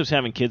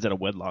having kids out of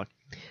wedlock.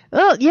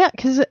 Well, yeah,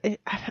 because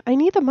I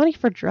need the money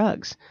for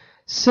drugs.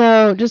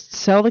 So just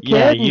sell the kid.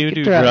 Yeah, you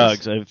do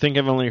drugs. I think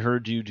I've only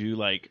heard you do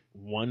like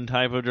one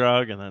type of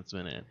drug, and that's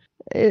been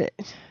it.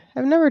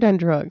 I've never done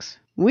drugs.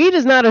 Weed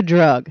is not a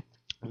drug.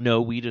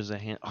 No, weed is a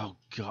hand. Oh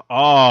god.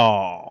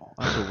 Oh,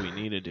 that's what we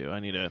need to do. I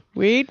need a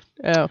weed.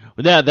 Oh,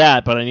 without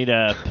that, but I need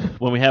a.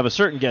 When we have a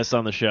certain guest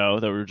on the show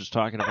that we were just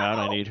talking about,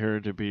 I need her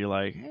to be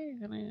like, "Hey,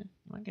 can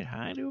I get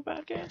high and do a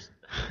podcast?"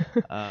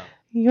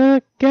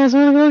 You guys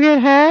want to go get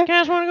high?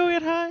 Guys want to go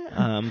get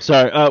high?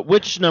 Sorry.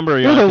 Which number are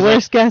you? You're the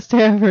worst guest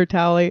ever,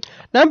 Tally.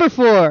 Number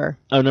 4.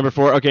 Oh, number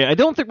 4. Okay, I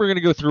don't think we're gonna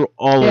go through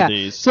all of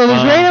these. So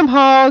there's Raynham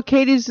Hall,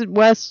 Katie's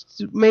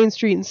West Main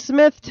Street in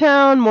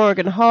Smithtown,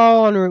 Morgan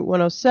Hall on Route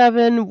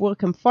 107,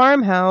 Wickham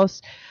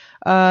Farmhouse,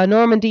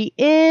 Normandy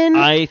Inn.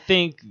 I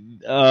think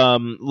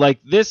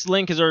this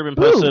link has already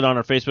been posted on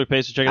our Facebook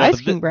page, so check it out.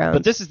 Ice King Browns.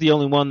 But this is the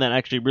only one that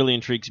actually really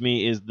intrigues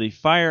me, is the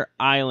Fire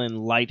Island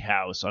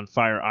Lighthouse on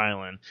Fire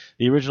Island.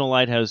 The original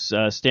lighthouse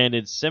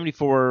standed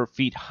 74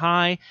 feet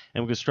high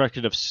and was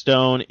constructed of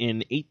stone in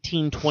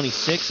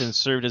 1826 and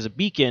served as a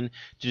beacon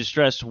to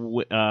distress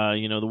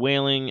the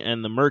whaling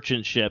and the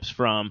merchant ships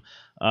for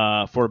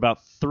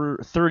about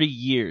 30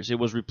 years. It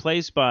was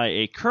replaced by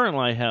a current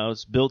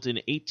lighthouse built in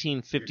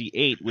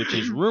 1858, which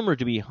is rumored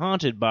to be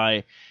haunted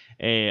by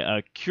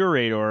a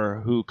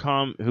curator who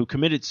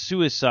committed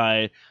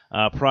suicide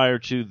prior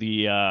to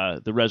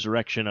the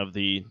resurrection of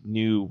the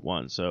new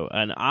one. So,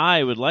 and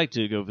I would like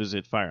to go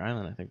visit Fire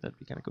Island. I think that'd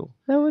be kind of cool.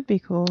 That would be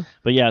cool.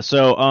 But yeah,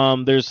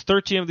 so there's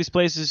 13 of these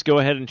places. Go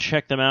ahead and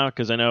check them out,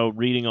 because I know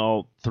reading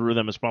all through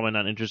them is probably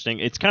not interesting.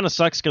 It kind of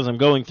sucks because I'm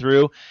going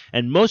through,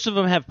 and most of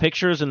them have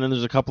pictures, and then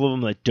there's a couple of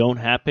them that don't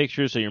have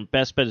pictures. So your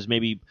best bet is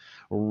maybe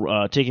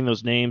taking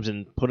those names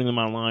and putting them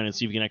online and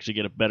see if you can actually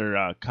get a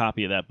better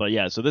copy of that. But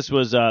yeah, so this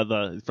was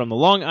from the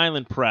Long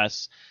Island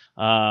Press.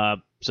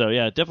 So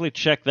yeah, definitely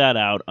check that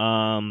out.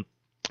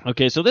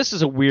 Okay, so this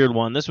is a weird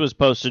one. This was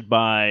posted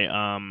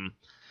by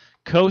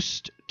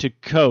Coast to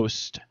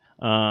Coast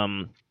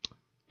AM.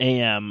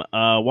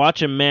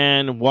 Watch a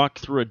man walk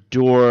through a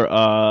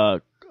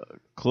door.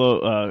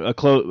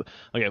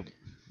 Okay.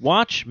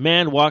 Watch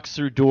man walks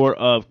through door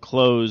of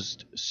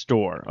closed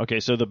store. Okay,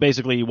 so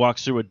basically he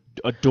walks through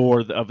a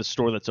door of a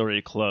store that's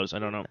already closed. I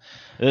don't know.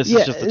 This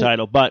is just the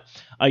title. But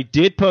I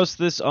did post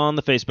this on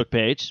the Facebook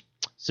page.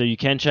 So you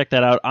can check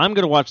that out. I'm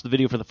going to watch the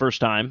video for the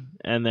first time.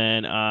 And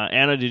then,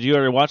 Anna, did you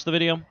already watch the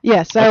video?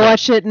 Yes, I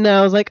watched it, and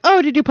I was like,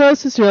 oh, did you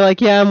post this? And you're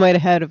like, yeah, I'm way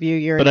ahead of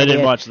you. But I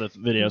didn't watch the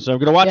video. So I'm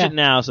going to watch it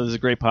now, so this is a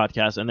great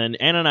podcast. And then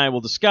Anna and I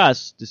will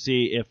discuss to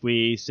see if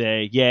we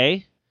say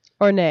yay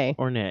or nay.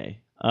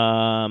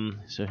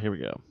 So here we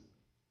go.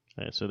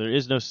 Okay, so there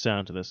is no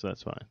sound to this, so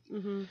that's fine.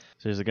 Mm-hmm. So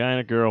there's a guy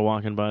and a girl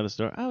walking by the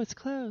store. Oh, it's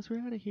closed.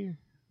 We're out of here.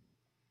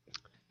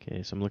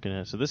 Okay, so I'm looking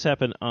at it. So this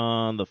happened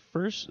on the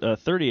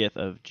 30th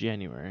of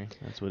January.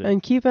 That's what it is.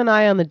 And keep an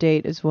eye on the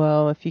date as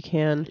well, if you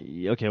can.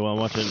 Okay, well, I'm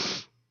watching.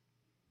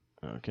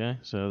 Okay,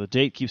 so the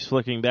date keeps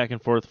flicking back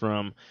and forth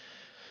from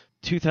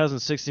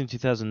 2016 to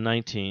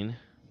 2019.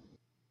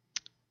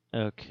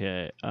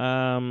 Okay,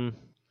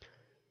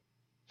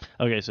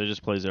 okay, so it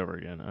just plays over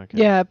again. Okay.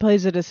 Yeah, it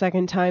plays it a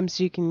second time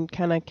so you can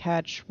kind of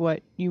catch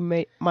what you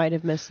might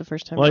have missed the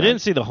first time. Well, I didn't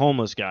see the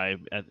homeless guy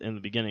in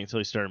the beginning until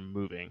he started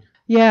moving.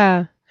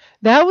 Yeah.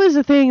 That was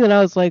the thing that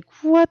I was like,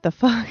 what the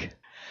fuck?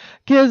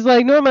 Because,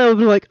 like, normally I would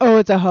be like, oh,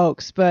 it's a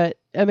hoax. But,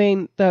 I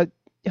mean, the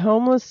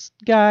homeless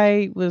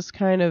guy was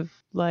kind of,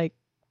 like,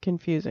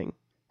 confusing.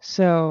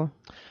 So.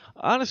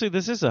 Honestly,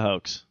 this is a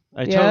hoax.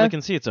 I totally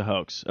can see it's a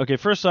hoax. Okay,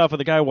 first off, when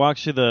the guy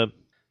walks through the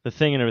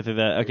thing and everything,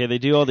 they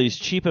do all these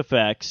cheap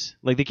effects.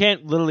 Like, they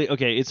can't literally,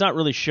 it's not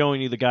really showing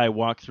you the guy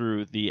walk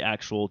through the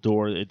actual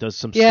door. It does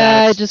some static.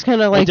 Yeah, it just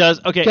kind of, like. It does,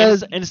 okay,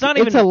 and it's not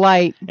even. It's a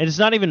light. And it's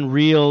not even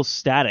real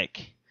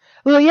static.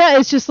 Well, yeah,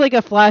 it's just like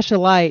a flash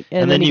of light,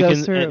 and then he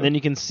goes through. And then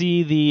you can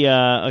see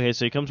the,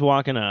 so he comes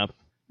walking up,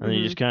 and then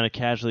he just kind of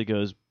casually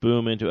goes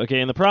boom into it. Okay,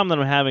 and the problem that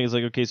I'm having is,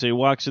 like, okay, so he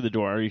walks through the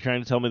door. Are you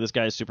trying to tell me this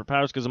guy has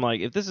superpowers? Because I'm like,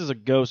 if this is a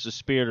ghost, a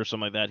spirit, or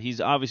something like that,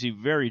 he's obviously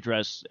very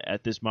dressed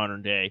at this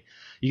modern day.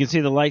 You can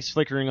see the lights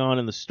flickering on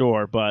in the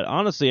store, but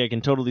honestly, I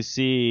can totally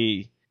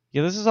see,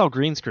 this is all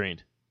green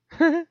screened.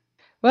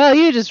 Well,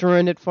 you just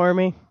ruined it for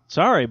me.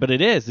 Sorry, but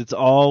it is. It's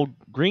all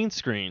green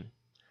screen.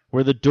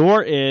 Where the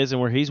door is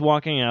and where he's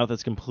walking out,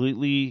 that's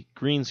completely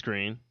green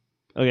screen.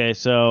 Okay,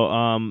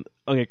 so,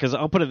 because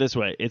I'll put it this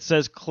way. It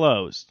says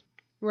closed.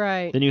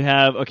 Right. Then you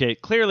have,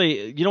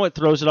 clearly, you know what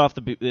throws it off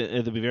at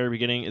the very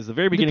beginning? Is the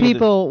very beginning the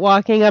people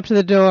walking up to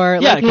the door,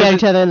 looking at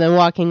each other, and then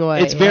walking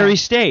away. It's very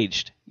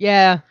staged.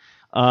 Yeah.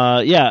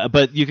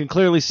 But you can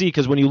clearly see,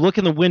 because when you look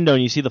in the window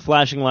and you see the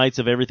flashing lights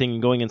of everything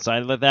going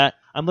inside like that,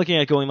 I'm looking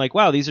at it going like,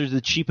 wow, these are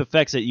the cheap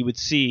effects that you would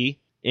see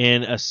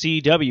in a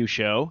CW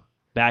show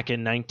back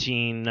in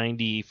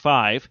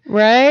 1995.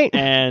 Right.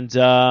 And,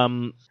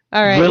 all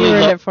right, really you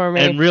ruined it for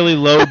me. And really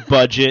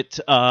low-budget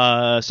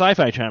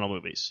Sci-Fi Channel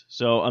movies.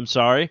 So I'm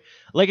sorry.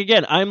 Like,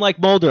 again, I'm like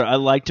Mulder. I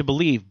like to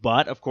believe,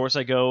 but of course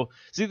I go.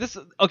 See this.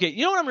 Okay,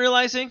 you know what I'm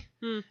realizing?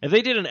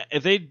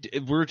 If they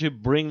were to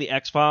bring the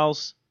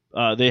X-Files,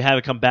 they have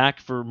it come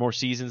back for more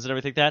seasons and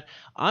everything like that.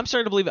 I'm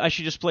starting to believe I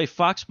should just play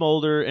Fox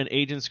Mulder and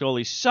Agent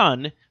Scully's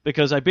son,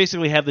 because I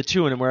basically have the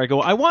two in them where I go,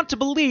 I want to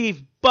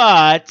believe,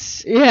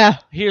 but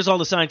here's all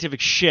the scientific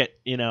shit,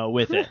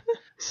 with it.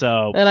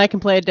 So and I can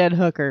play a dead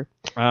hooker.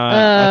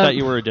 I thought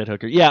you were a dead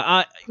hooker.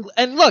 Yeah,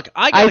 and look,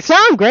 I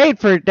sound great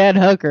for a dead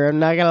hooker. I'm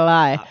not gonna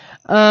lie.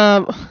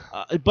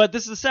 But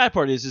this is the sad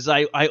part is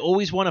I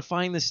always want to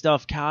find this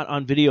stuff caught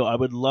on video. I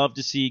would love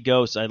to see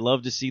ghosts. I'd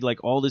love to see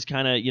like all this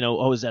kind of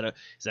is that a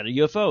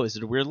UFO? Is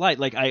it a weird light?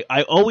 Like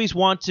I always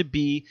want to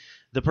be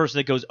the person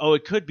that goes, oh,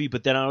 it could be,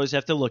 but then I always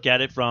have to look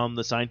at it from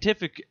the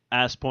scientific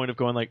point of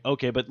going like,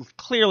 okay, but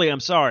clearly,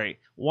 I'm sorry.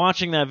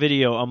 Watching that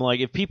video, I'm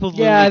like, if people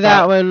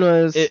that one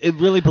was it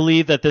really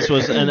believed that this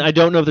was, and I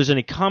don't know if there's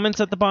any comments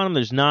at the bottom.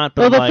 There's not.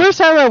 But well, the first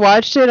time I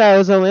watched it, I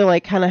was only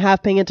like kind of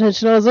half paying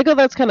attention. I was like, oh,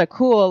 that's kind of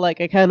cool. Like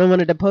I kind of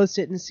wanted to post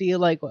it and see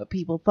like what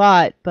people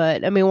thought.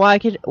 But I mean,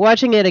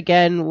 watching it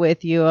again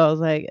with you, I was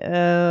like,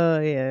 oh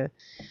yeah.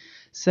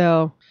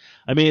 So.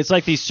 I mean, it's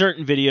like these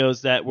certain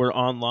videos that were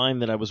online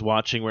that I was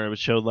watching where it would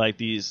show like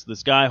this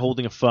guy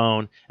holding a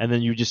phone, and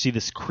then you just see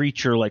this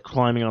creature like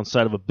climbing on the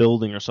side of a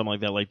building or something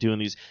like that, like doing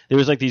these. There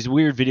was like these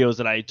weird videos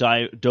that I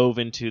dove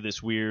into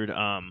this weird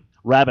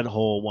rabbit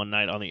hole one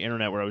night on the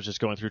internet where I was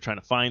just going through trying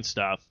to find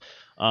stuff.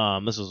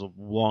 This was a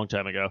long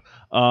time ago.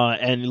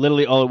 And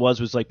literally all it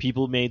was like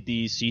people made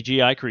these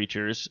CGI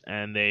creatures,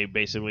 and they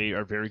basically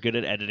are very good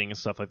at editing and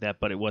stuff like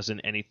that, but it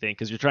wasn't anything,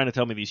 because you're trying to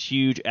tell me these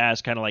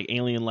huge-ass kind of like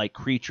alien-like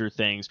creature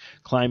things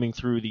climbing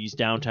through these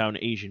downtown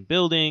Asian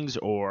buildings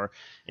or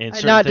in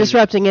certain not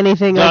disrupting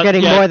anything or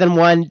getting more than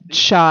one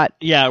shot.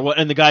 Yeah, well,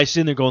 and the guy's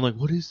sitting there going like,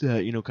 what is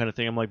that? Kind of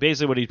thing. I'm like,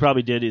 basically what he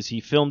probably did is he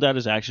filmed out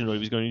his actions, what he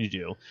was going to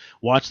do,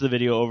 watched the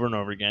video over and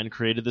over again,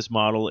 created this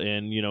model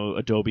in,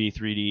 Adobe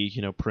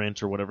 3D,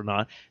 print or whatever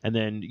not, and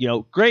then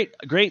great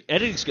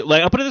editing skills.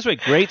 Like I'll put it this way,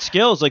 great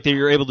skills. Like that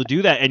you're able to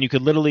do that, and you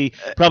could literally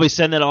probably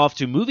send that off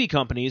to movie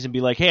companies and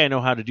be like, hey, I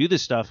know how to do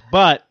this stuff.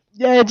 But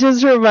yeah, it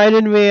just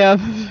reminded me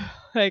of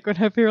like when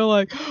people are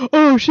like,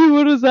 oh shit,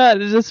 what is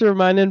that? It just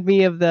reminded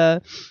me of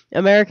the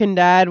American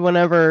Dad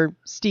whenever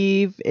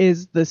Steve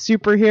is the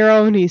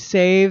superhero and he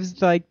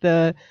saves like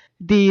the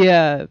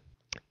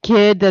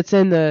kid that's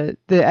in the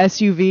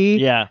SUV.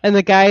 Yeah. And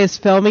the guy is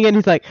filming it and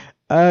he's like,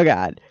 oh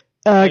god,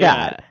 oh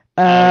god.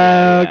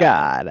 Oh,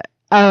 God.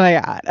 Oh my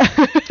god.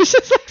 It's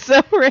just like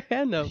so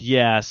random.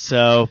 Yeah,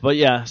 so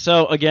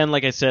again,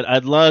 like I said,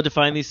 I'd love to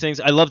find these things.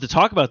 I love to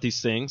talk about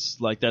these things.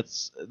 Like,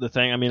 that's the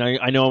thing. I mean,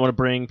 I know I want to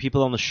bring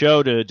people on the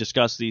show to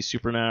discuss these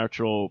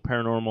supernatural,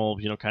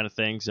 paranormal, kind of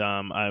things.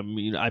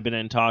 I've been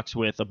in talks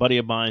with a buddy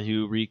of mine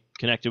who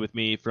reconnected with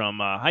me from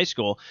high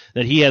school,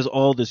 that he has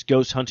all this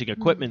ghost hunting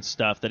equipment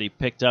stuff that he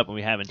picked up and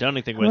we haven't done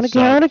anything with.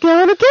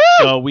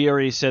 So we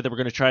already said that we're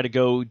going to try to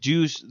go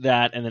do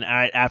that, and then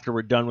after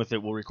we're done with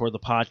it, we'll record the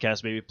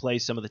podcast, maybe play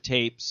some of the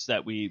tapes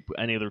that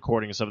any of the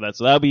recording and stuff of that.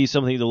 So that'll be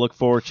something to look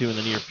forward to in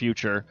the near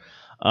future.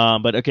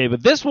 But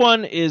this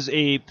one is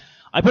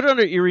I put it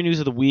under Eerie News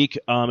of the Week.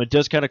 It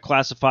does kind of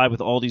classify with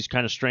all these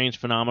kind of strange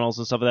phenomenals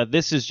and stuff like that.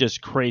 This is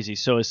just crazy.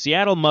 So a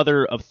Seattle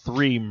mother of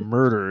 3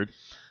 murdered,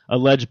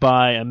 alleged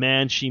by a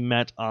man she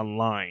met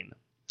online.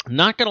 I'm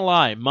not going to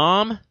lie,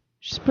 Mom,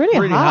 she's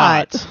pretty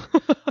hot.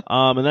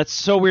 And that's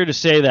so weird to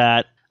say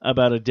that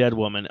about a dead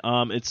woman.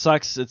 It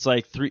sucks. It's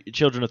like 3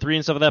 children of 3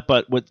 and stuff like that.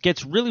 But what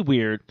gets really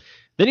weird,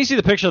 then you see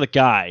the picture of the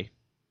guy.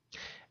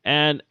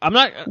 And I'm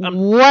not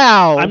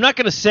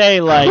going to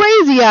say like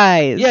crazy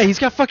eyes. Yeah, he's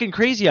got fucking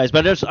crazy eyes.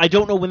 But I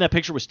don't know when that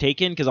picture was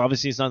taken, because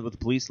obviously it's not with the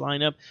police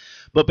lineup.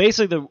 But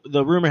basically,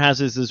 the rumor has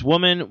is this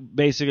woman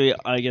basically,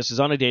 I guess, is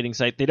on a dating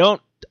site.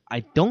 I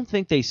don't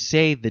think they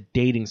say the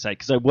dating site,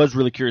 because I was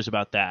really curious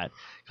about that.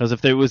 Because if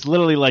there was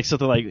literally like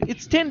something like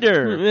it's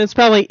Tinder, it's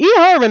probably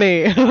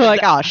eHarmony.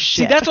 Like, oh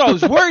shit. See, that's what I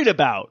was worried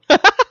about.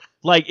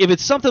 Like, if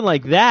it's something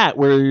like that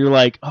where you're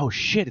like, oh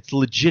shit, it's a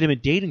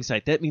legitimate dating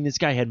site, that means this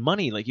guy had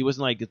money. Like, he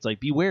wasn't like, it's like,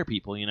 beware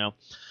people,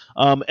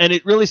 And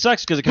it really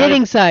sucks because it kind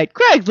dating site,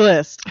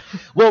 Craigslist.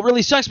 Well, it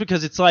really sucks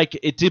because it's like,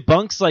 it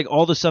debunks like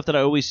all the stuff that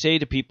I always say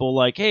to people,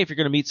 like, hey, if you're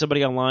going to meet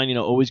somebody online,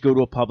 always go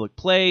to a public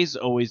place,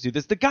 always do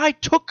this. The guy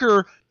took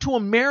her to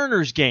a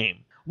Mariners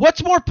game.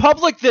 What's more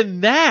public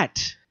than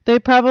that? They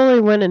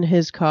probably went in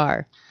his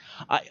car.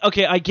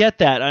 I get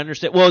that. I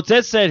understand. Well,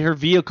 it said her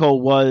vehicle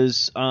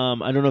was,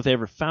 I don't know if they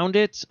ever found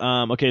it.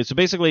 So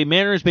basically,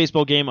 Mariners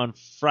baseball game on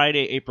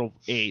Friday, April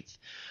 8th.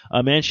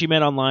 A man she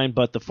met online,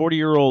 but the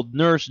 40-year-old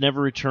nurse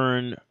never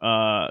returned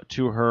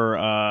to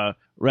her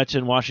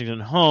Renton,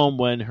 Washington home.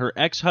 When her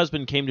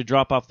ex-husband came to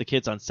drop off the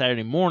kids on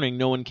Saturday morning,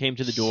 no one came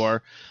to the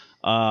door.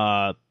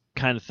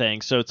 Kind of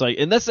thing. So it's like,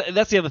 and that's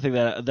the other thing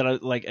that I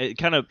like.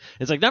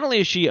 It's like, not only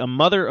is she a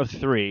mother of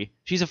 3,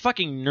 she's a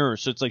fucking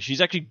nurse. So it's like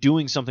she's actually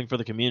doing something for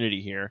the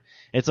community here.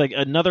 It's like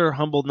another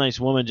humble, nice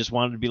woman just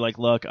wanted to be like,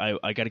 look,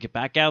 I got to get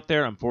back out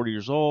there. I'm 40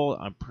 years old.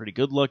 I'm pretty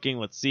good looking.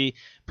 Let's see.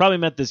 Probably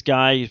met this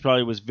guy. He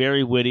probably was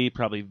very witty,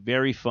 probably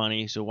very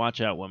funny. So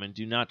watch out, women.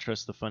 Do not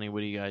trust the funny,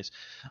 witty guys.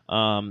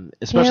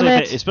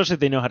 Especially if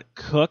they know how to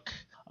cook.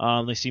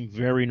 They seem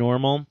very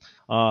normal.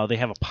 They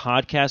have a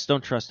podcast.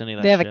 Don't trust any of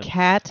that shit. They have a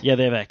cat? Yeah,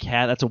 they have a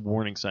cat. That's a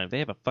warning sign. If they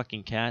have a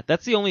fucking cat,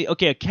 that's the only...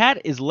 Okay, a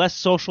cat is less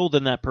social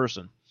than that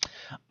person.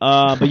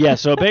 But yeah,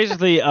 so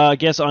basically, I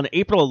guess on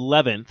April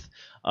 11th,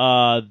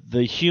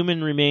 the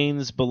human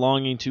remains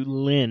belonging to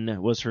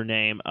Lynn was her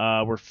name,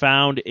 were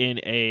found in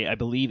I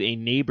believe a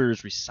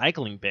neighbor's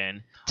recycling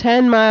bin.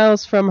 10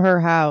 miles from her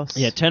house.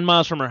 Yeah, 10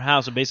 miles from her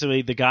house. And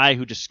basically, the guy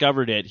who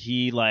discovered it,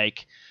 he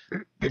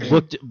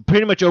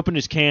pretty much opened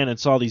his can and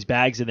saw these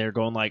bags in there,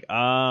 going like,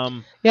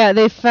 yeah,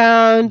 they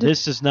found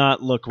this does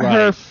not look right.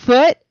 Her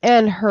foot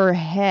and her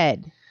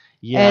head.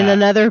 Yeah. And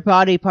another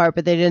body part,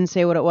 but they didn't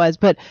say what it was.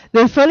 But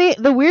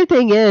the weird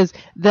thing is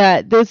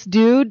that this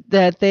dude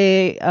that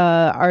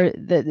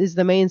that is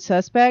the main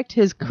suspect,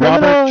 his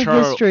criminal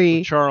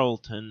history,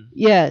 Charlton.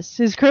 Yes,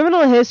 his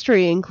criminal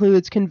history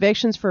includes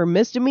convictions for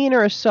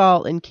misdemeanor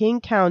assault in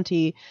King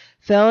County,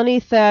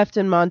 felony theft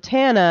in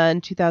Montana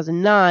in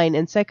 2009,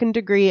 and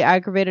second-degree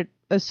aggravated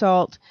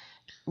assault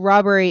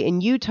robbery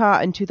in Utah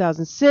in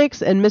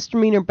 2006, and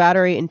misdemeanor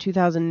battery in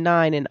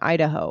 2009 in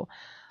Idaho.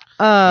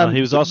 He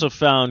was also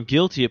found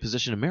guilty of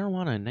possession of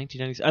marijuana in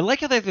 1996. I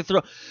like how they have to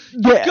throw...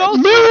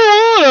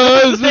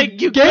 marijuana is a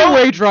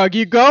gateway drug.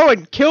 You go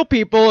and kill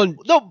people and...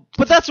 No,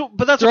 but that's what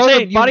I'm saying. Throw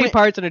the body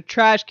parts in a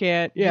trash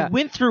can. Yeah. You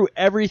went through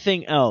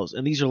everything else,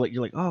 and these are like...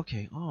 You're like, oh,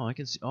 okay. Oh, I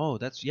can see... Oh,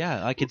 that's...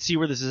 Yeah, I can see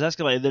where this is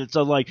escalated. Then it's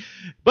like...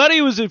 But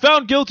he was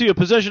found guilty of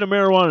possession of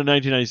marijuana in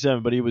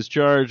 1997, but he was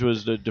charged,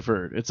 was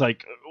deferred. It's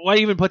like, why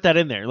even put that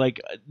in there? Like,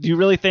 do you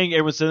really think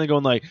everyone's sitting there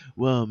going like,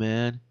 whoa,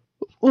 man...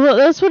 Well,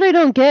 that's what I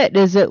don't get,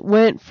 is it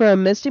went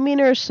from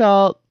misdemeanor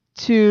assault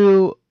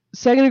to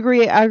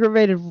second-degree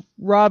aggravated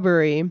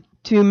robbery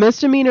to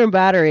misdemeanor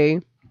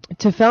battery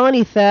to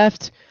felony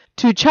theft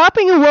to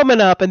chopping a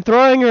woman up and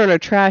throwing her in a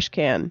trash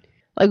can.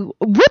 Like,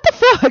 what the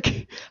fuck?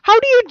 How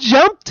do you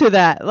jump to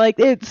that? Like,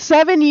 it's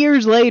 7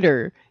 years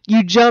later,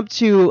 you jump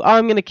to,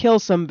 I'm going to kill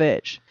some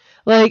bitch.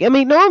 Like, I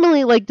mean,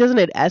 normally, like, doesn't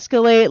it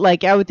escalate?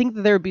 Like, I would think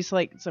that there would be,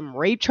 like, some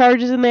rape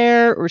charges in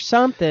there or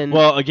something.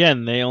 Well,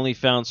 again, they only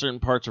found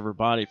certain parts of her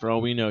body. For all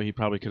we know, he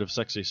probably could have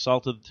sexually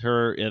assaulted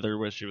her, either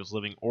where she was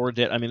living or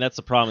dead. I mean, that's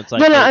the problem. It's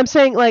like... No, I'm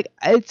saying, like,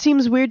 it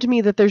seems weird to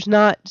me that there's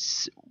not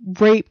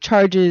rape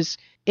charges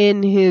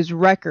in his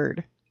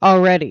record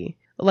already.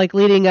 like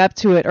leading up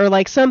to it, or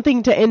like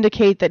something to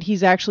indicate that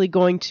he's actually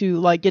going to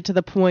like get to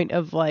the point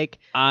of like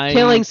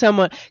killing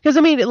someone. Because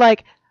I mean,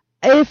 like,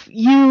 if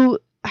you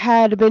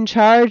had been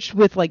charged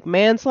with like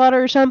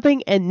manslaughter or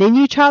something and then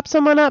you chop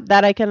someone up,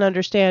 that I can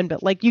understand,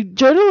 but like you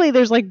generally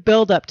there's like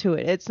build up to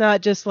it. It's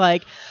not just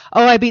like,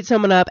 oh, I beat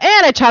someone up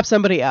and I chop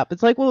somebody up.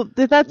 It's like, well,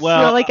 that's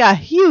like a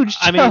huge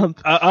jump. I mean,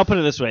 I'll put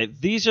it this way.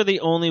 These are the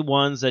only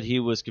ones that he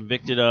was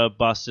convicted of,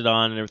 busted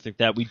on, and everything like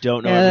that. We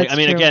don't know. Yeah, I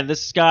mean, true. Again,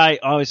 this guy,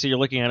 obviously you're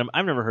looking at him.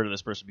 I've never heard of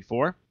this person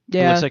before.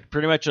 Yeah. He looks like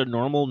pretty much a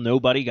normal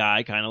nobody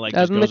guy, kind of like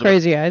Other than the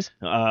crazy eyes.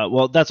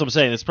 Well, that's what I'm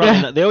saying. It's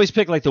probably not, they always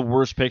pick like the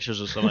worst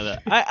pictures or something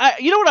like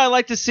that. You know what I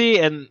like to see,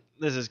 and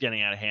this is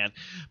getting out of hand,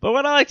 but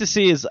what I like to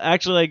see is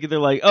actually like they're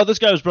like, oh, this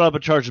guy was brought up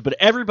on charges, but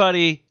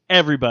everybody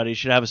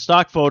should have a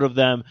stock photo of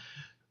them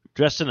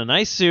dressed in a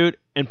nice suit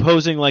and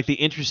posing like the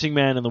interesting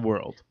man in the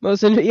world.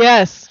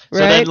 Yes,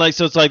 right. So then,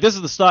 so it's like this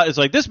is the start. It's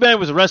like this man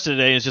was arrested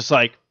today. And it's just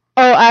like.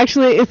 Oh,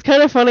 actually, it's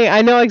kind of funny.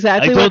 I know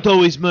exactly. I don't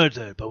always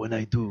murder, but when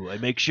I do, I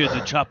make sure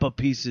to chop up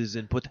pieces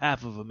and put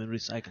half of them in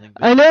recycling bins.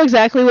 I know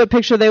exactly what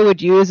picture they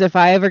would use if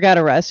I ever got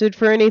arrested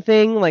for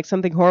anything, like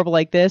something horrible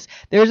like this.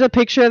 There's a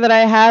picture that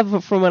I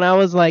have from when I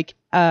was like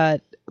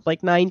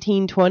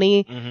 19,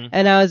 20,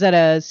 and I was at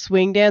a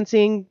swing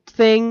dancing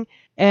thing.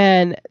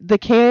 And the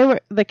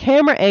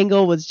camera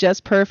angle was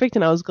just perfect,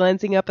 and I was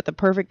glancing up at the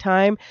perfect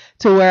time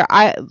to where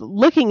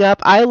looking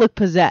up, I look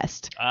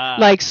possessed,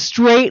 like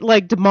straight,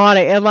 like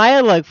demonic, and I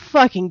am like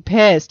fucking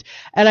pissed.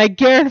 And I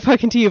guarantee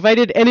fucking to you, if I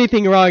did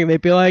anything wrong,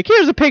 they'd be like,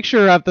 "Here's a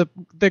picture of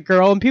the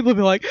girl," and people would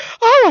be like,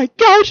 "Oh my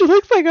gosh, she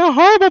looks like a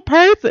horrible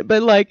person."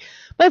 But like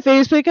my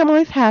Facebook, I'm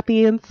always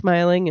happy and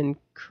smiling and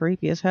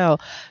creepy as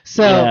hell.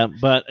 So yeah,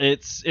 but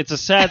it's a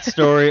sad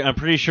story. I'm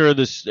pretty sure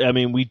this. I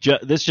mean,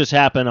 this just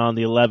happened on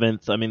the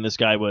 11th. I mean, this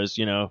guy was,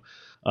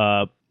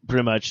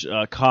 pretty much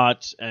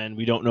caught, and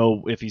we don't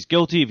know if he's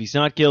guilty, if he's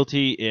not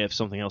guilty, if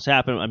something else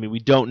happened. I mean, we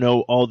don't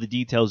know all the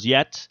details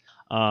yet.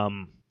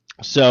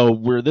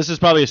 So this is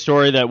probably a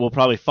story that will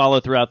probably follow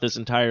throughout this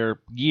entire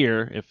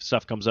year if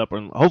stuff comes up,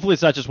 and hopefully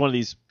it's not just one of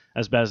these,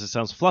 as bad as it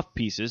sounds, fluff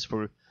pieces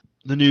for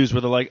the news where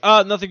they're like,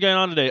 oh, nothing going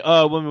on today.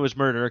 Oh, a woman was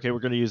murdered. Okay,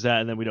 we're going to use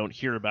that, and then we don't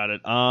hear about it.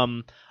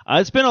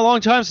 It's been a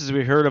long time since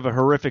we heard of a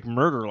horrific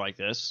murder like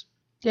this.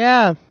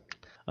 Yeah.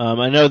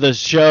 I know the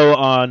show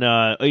on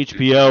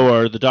HBO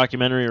or the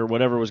documentary or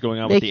whatever was going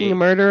on Making a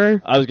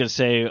Murderer. I was going to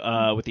say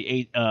with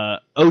the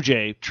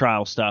OJ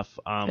trial stuff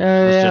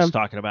was just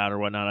talking about or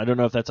whatnot. I don't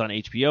know if that's on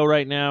HBO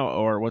right now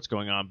or what's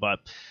going on,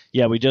 but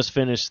yeah, we just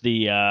finished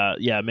the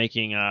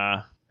Making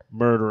a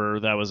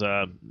Murderer. That was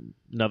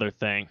another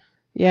thing.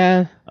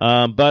 Yeah.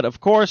 But of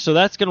course, so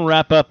that's going to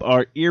wrap up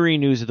our eerie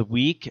news of the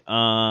week.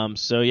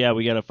 So yeah,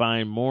 we got to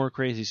find more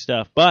crazy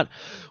stuff. But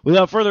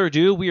without further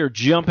ado, we are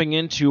jumping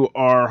into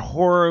our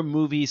horror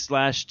movie /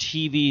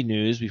 TV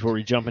news before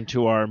we jump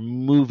into our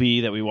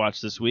movie that we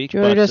watched this week. Do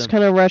you want to just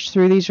kind of rush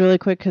through these really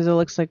quick? Because it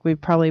looks like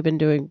we've probably been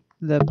doing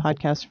the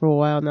podcast for a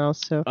while now.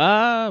 So.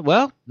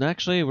 Well,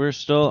 actually, we're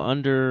still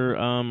under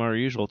our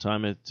usual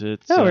time. It's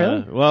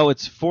really? Well,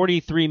 it's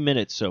 43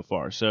 minutes so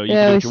far. So you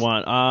can do what you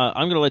want.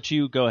 I'm going to let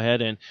you go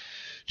ahead and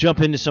jump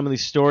into some of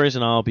these stories,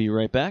 and I'll be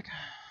right back.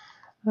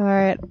 All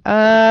right.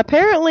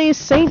 Apparently,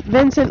 St.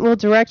 Vincent will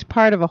direct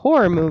part of a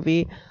horror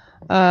movie.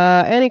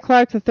 Annie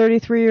Clark, the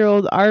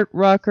 33-year-old art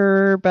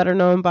rocker, better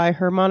known by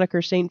her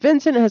moniker St.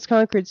 Vincent, has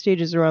conquered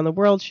stages around the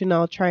world. She'll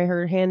now try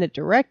her hand at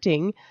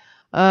directing.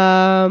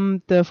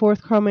 The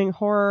forthcoming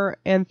horror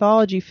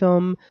anthology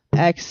film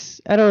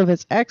X, I don't know if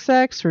it's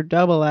XX or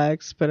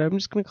XX, but I'm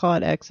just going to call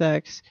it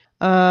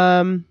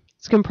XX.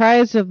 It's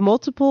comprised of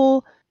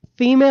multiple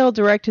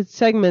female-directed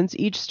segments,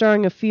 each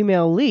starring a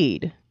female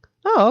lead.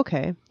 Oh,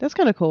 okay. That's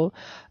kind of cool.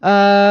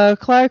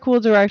 Clark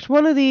will direct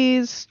one of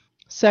these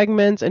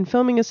segments, and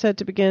filming is set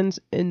to begin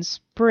in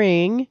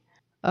spring.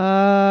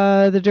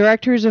 The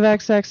directors of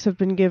XX have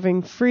been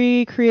given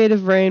free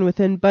creative reign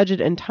within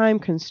budget and time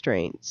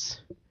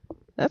constraints.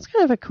 That's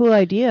kind of a cool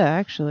idea,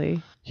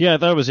 actually. Yeah, I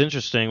thought it was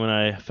interesting when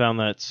I found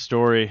that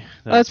story.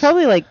 It's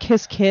probably like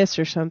Kiss Kiss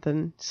or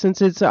something,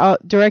 since it's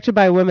directed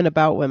by women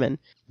about women.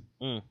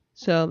 Mm.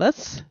 So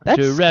that's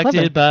directed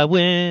clever. by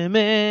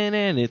women,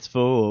 and it's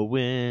for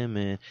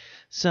women.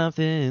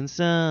 Something,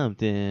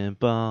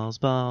 balls,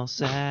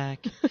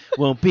 sack.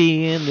 Won't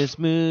be in this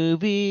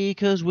movie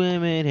because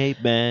women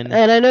hate men.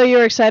 And I know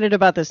you're excited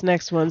about this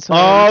next one, so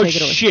take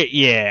it away. Shit,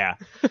 yeah.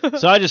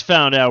 So I just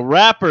found out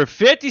rapper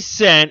 50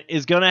 Cent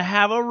is going to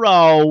have a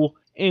role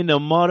in the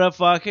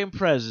motherfucking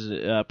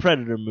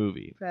Predator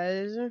movie.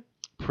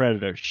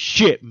 Predator.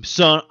 Shit,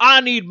 son, I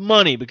need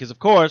money because, of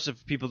course,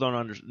 if people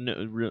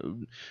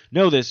don't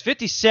know this,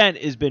 50 Cent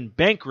has been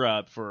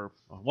bankrupt for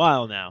a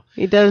while now.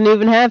 He doesn't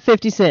even have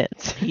 50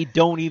 cents. He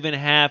don't even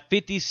have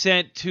 50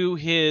 Cent to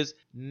his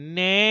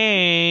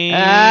name.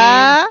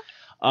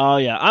 Oh,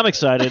 yeah, I'm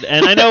excited.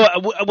 And I know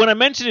when I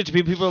mention it to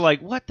people, people are like,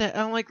 what the?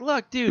 I'm like,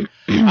 look, dude,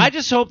 I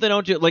just hope they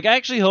don't do it. Like, I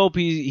actually hope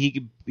he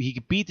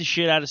could beat the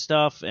shit out of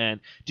stuff and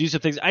do some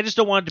things. I just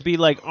don't want it to be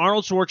like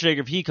Arnold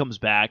Schwarzenegger if he comes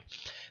back.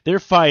 They're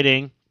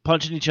fighting.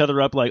 punching each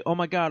other up like, oh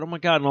my god, and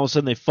all of a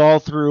sudden they fall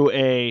through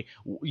a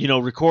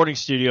recording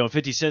studio, and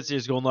 50 Cent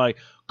is going like,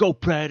 go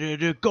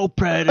Predator, go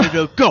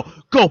Predator,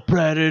 go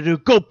Predator,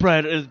 go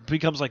Predator. It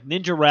becomes like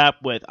ninja rap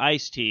with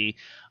Ice-T.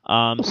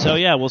 So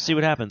yeah, we'll see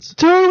what happens.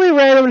 Totally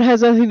random and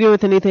has nothing to do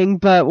with anything,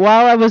 but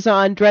while I was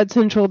on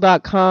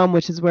dreadcentral.com,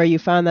 which is where you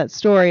found that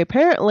story,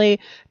 apparently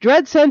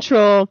Dread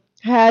Central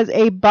has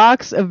a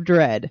box of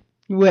Dread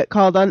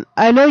called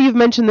I know you've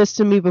mentioned this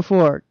to me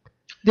before.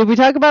 Did we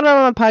talk about it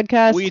on a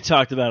podcast? We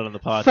talked about it on the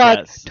podcast.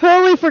 Fuck,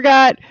 totally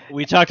forgot.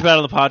 We talked about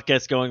it on the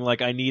podcast going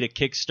like, I need a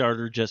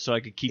Kickstarter just so I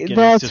could keep getting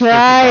That's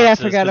right, I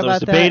forgot about that. I was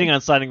debating on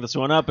signing this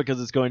one up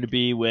because it's going to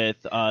be with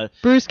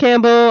Bruce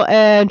Campbell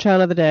and Shaun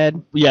of the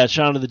Dead. Yeah,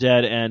 Shaun of the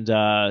Dead and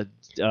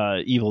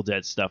Evil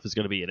Dead stuff is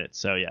going to be in it,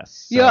 so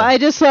yes. Yo, I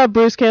just saw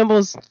Bruce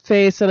Campbell's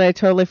face and I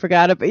totally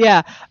forgot it, but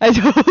yeah, I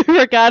totally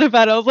forgot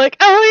about it. I was like,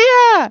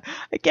 oh yeah!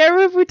 I can't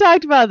remember if we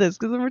talked about this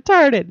because I'm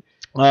retarded.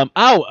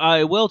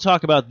 I will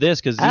talk about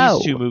this because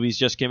these two movies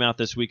just came out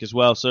this week as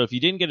well. So if you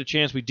didn't get a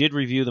chance, we did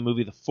review the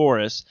movie The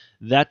Forest.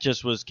 That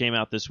just came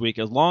out this week,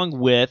 along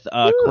with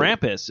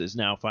Krampus is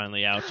now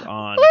finally out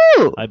on.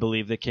 I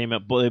believe they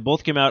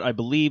both came out, I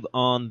believe,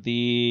 on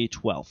the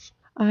 12th.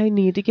 I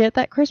need to get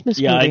that Christmas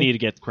movie. Yeah, I need to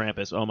get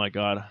Krampus. Oh my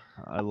god,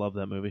 I love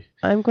that movie.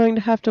 I'm going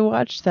to have to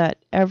watch that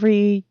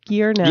every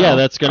year now. Yeah,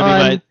 that's going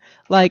to be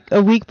like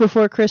a week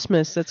before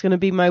Christmas. That's going to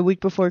be my week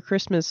before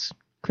Christmas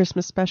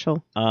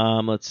special.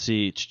 Let's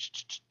see.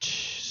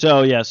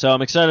 So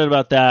I'm excited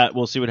about that.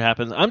 We'll see what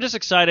happens. I'm just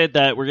excited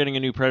that we're getting a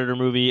new Predator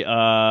movie.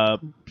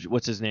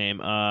 What's his name?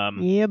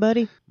 Yeah,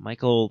 buddy.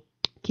 Michael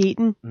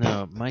Keaton?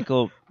 No,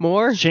 Michael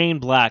Moore? Shane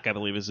Black, I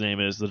believe his name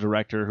is, the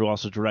director who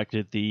also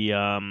directed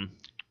the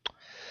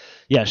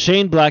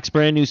Shane Black's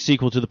brand new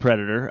sequel to The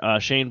Predator.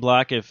 Shane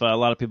Black, if a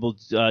lot of people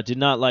did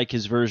not like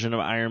his version of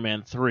Iron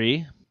Man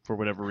 3, for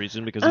whatever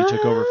reason, because he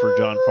took over for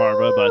John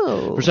Farva,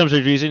 but for some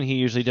strange reason, he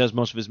usually does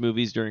most of his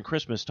movies during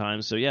Christmas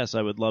time, so yes,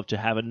 I would love to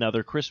have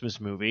another Christmas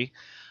movie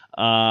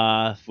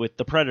with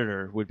The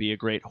Predator. Would be a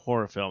great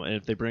horror film, and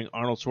if they bring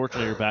Arnold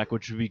Schwarzenegger back,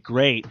 which would be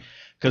great,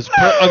 because,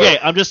 okay,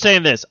 I'm just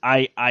saying this,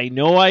 I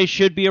know I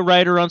should be a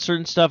writer on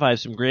certain stuff, I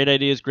have some great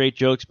ideas, great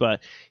jokes, but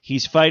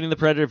he's fighting the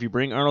Predator. If you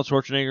bring Arnold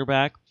Schwarzenegger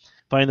back,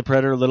 find the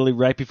Predator literally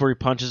right before he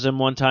punches him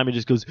one time. He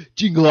just goes,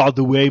 "Jingle all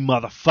the way,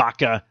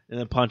 motherfucker," and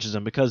then punches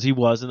him because he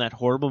was in that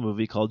horrible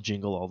movie called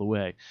Jingle All the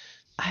Way.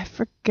 I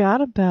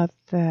forgot about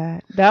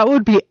that. That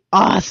would be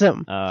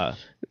awesome.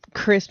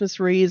 Christmas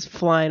wreaths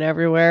flying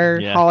everywhere.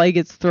 Yeah. Holly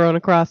gets thrown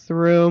across the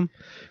room.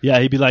 Yeah,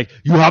 he'd be like,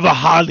 "You have a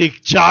holly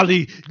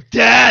jolly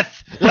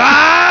death!"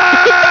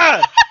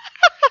 Ah!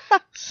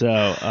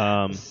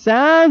 So,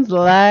 sounds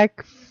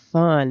like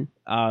fun.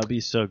 It'd be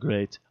so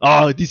great.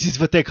 Oh, this is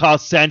what they call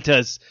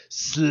Santa's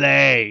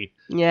sleigh.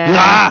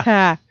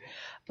 Yeah.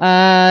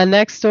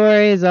 Next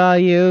story is all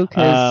you,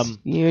 because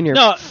you and your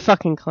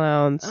fucking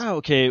clowns. Oh,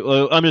 okay.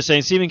 Well, I'm just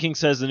saying, Stephen King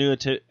says the new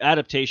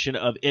adaptation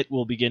of It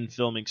will begin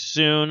filming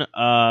soon.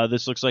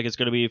 This looks like it's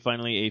going to be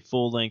finally a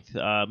full-length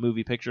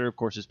movie picture. Of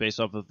course, it's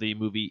based off of the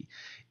movie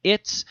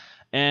It,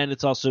 and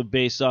it's also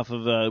based off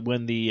of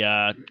when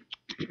the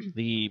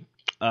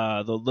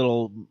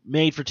little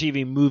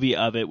made-for-TV movie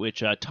of it,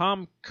 which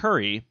Tom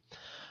Curry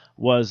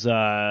was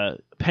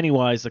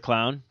Pennywise the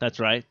Clown. That's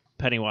right,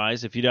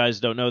 Pennywise. If you guys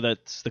don't know,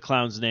 that's the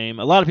clown's name.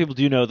 A lot of people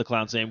do know the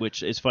clown's name,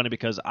 which is funny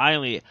because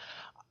I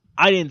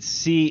didn't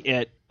see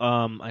it.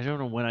 I don't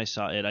know when I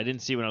saw it. I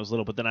didn't see it when I was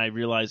little, but then I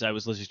realized I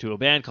was listening to a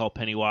band called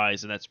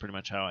Pennywise, and that's pretty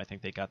much how I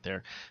think they got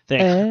their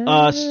thing.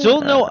 Still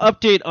no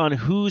update on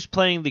who's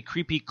playing the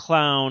creepy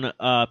clown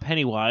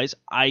Pennywise.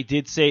 I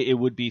did say it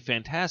would be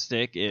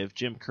fantastic if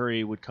Jim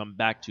Curry would come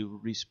back to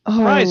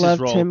reprise his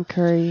role Jim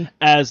Curry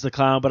as the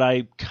clown, but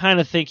I kind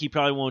of think he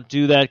probably won't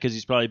do that because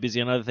he's probably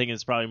busy on other things.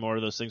 It's probably more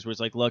of those things where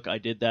it's like, look, I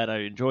did that.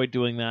 I enjoyed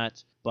doing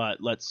that.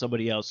 But let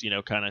somebody else,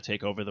 kind of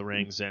take over the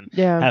rings and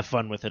have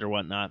fun with it or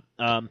whatnot.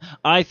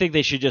 I think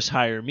they should just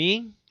hire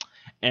me,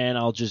 and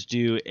I'll just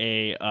do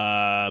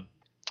a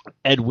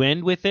Ed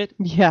Wynn with it.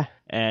 Yeah.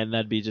 And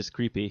that'd be just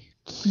creepy.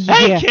 Yeah.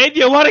 Hey, kid,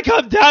 you want to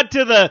come down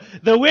to the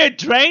weird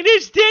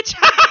drainage ditch?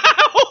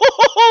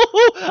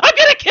 I'm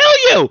going to kill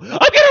you! I'm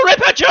going to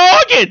rip out your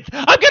organs!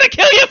 I'm going to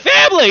kill your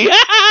family!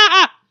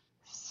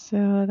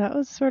 So that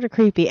was sort of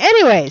creepy.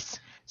 Anyways...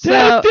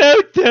 So, these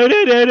kids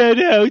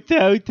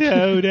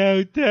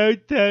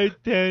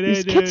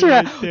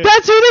are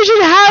that's who they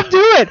should have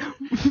do it.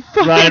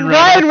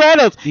 Ryan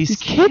Reynolds. These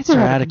kids are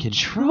out of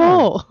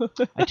control.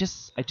 I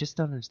just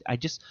don't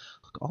understand.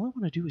 Look, all I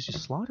want to do is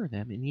just slaughter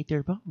them and eat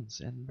their bones.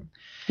 And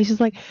he's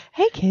just like,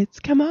 hey kids,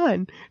 come on.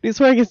 And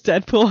he's wearing his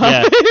Deadpool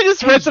outfit. He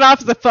just rips it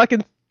off as a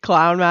fucking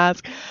clown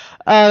mask.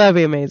 That'd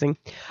be amazing.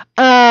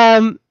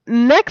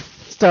 Next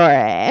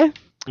story.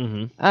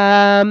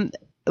 Mm-hmm.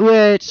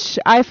 Which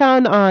I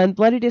found on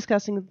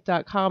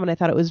bloodydisgusting.com, and I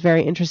thought it was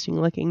very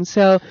interesting looking.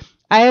 So,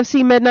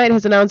 IFC Midnight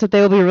has announced that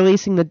they will be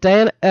releasing the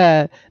Danish.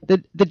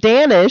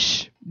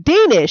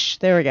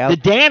 There we go. The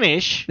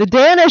Danish.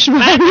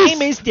 My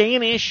name is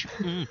Danish.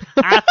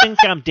 I think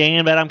I'm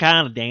Dan, but I'm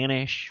kind of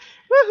Danish.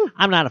 Woo-hoo.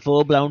 I'm not a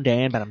full-blown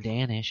Dan, but I'm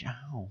Danish.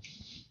 Oh,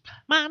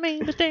 my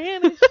name is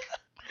Danish.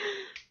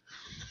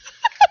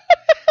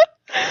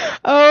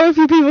 Oh, if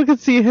you people could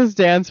see his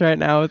dance right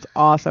now, it's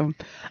awesome.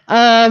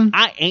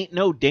 I ain't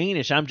no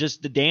Danish. I'm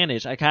just the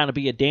Danish. I kind of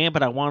be a Dan,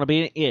 but I want to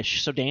be an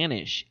ish. So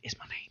Danish is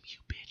my name, you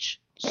bitch.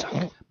 Suck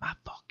my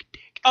fucking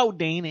dick. Oh,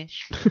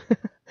 Danish.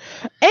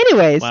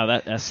 Anyways, Wow,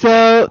 that's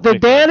so the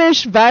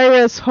Danish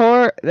virus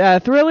horror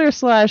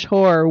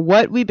thriller/horror,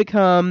 What We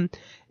Become,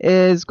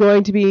 is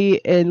going to be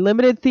in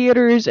limited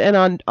theaters and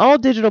on all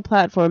digital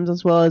platforms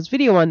as well as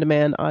video on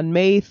demand on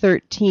May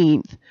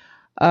 13th.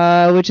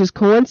 Which is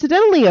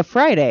coincidentally a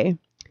Friday.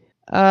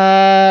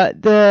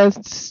 The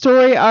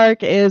story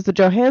arc is the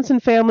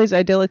Johansson family's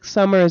idyllic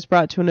summer is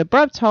brought to an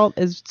abrupt halt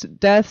as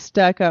deaths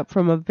stack up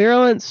from a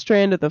virulent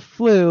strand of the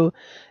flu.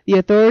 The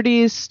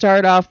authorities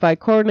start off by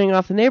cordoning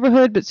off the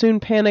neighborhood, but soon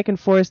panic and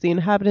force the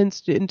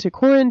inhabitants into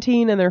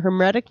quarantine in their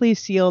hermetically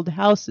sealed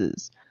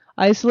houses.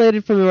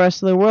 Isolated from the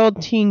rest of the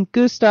world, teen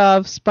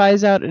Gustav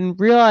spies out and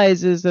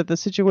realizes that the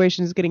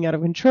situation is getting out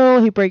of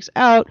control. He breaks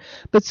out,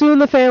 but soon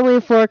the family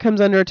of four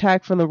comes under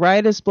attack from the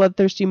riotous,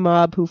 bloodthirsty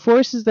mob who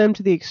forces them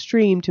to the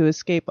extreme to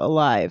escape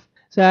alive.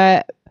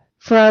 So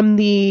from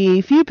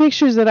the few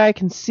pictures that I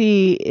can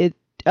see,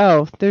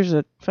 there's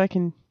a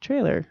fucking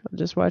trailer. I'll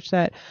just watch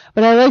that.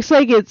 But it looks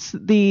like it's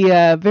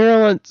the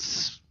virulent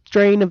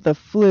strain of the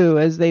flu,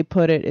 as they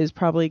put it, is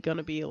probably going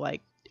to be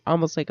like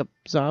almost like a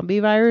zombie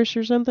virus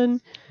or something.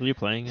 Are you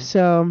playing it?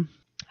 So,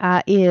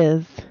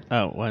 is.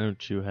 Oh, why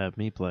don't you have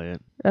me play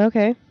it?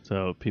 Okay.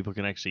 So people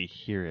can actually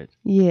hear it.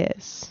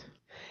 Yes.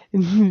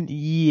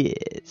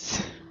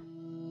 Yes.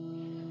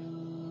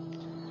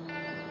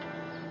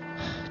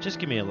 Just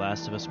give me a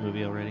Last of Us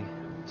movie already.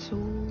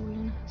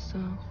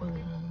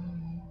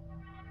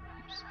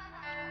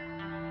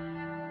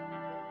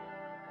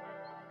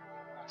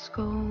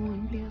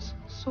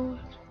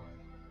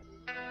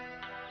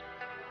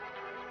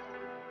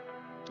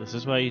 This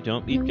is why you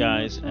don't meet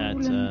guys at,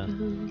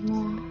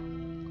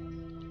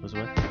 what's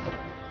what?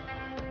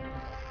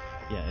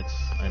 Yeah,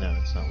 I know,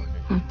 it's not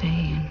working.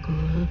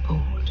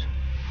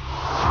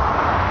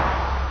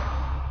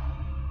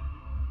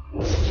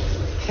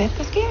 Hvad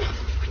der sker?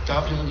 Der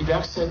er blevet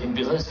iværksat en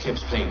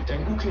beredskabsplan, da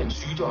en ukendt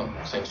sygdom,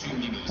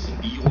 sandsynligvis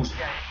en virus.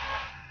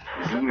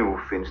 Lige nu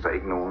findes der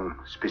ikke nogen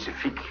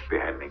specifik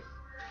behandling.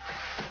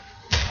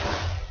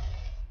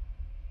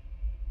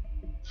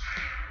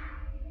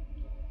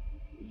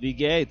 Wie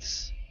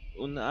geht's?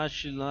 Und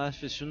Arschilach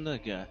für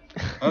Sundager.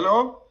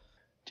 Hallo?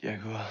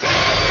 Jaguar.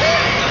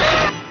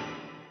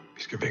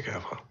 Vi skal væk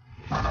herfra.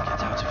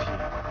 Get out of here.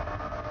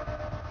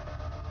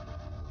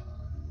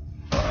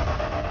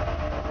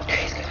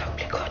 Det skal nok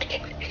blive godt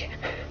igen.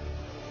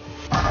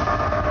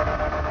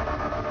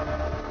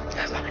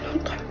 Jeg har bare en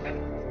drøm.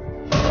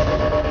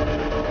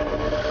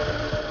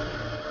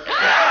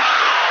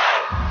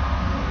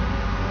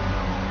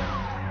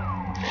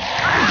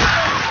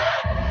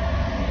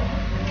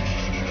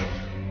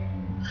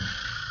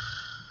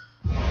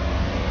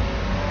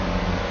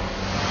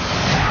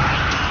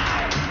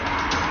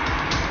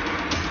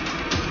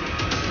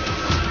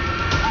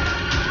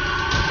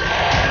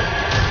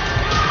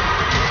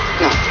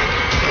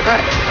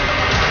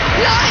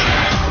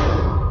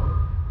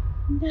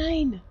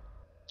 Nein.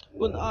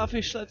 Und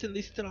Aufschlag in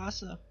die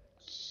Straße.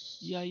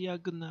 Ja,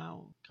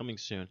 genau. Coming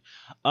soon.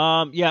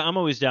 Yeah, I'm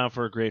always down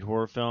for a great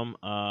horror film,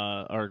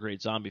 or a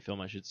great zombie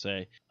film, I should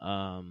say.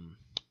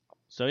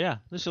 So yeah,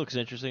 this looks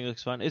interesting. It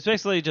looks fun. It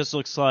basically just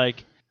looks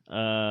like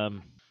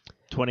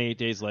 28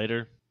 Days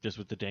Later, just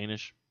with the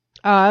Danish.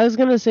 I was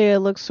gonna say it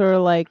looks sort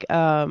of like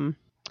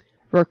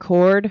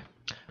Record.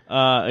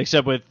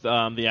 Except with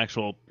the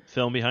actual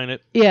film behind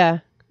it. Yeah,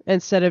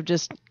 instead of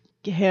just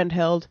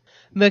handheld,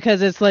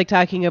 because it's like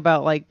talking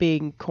about like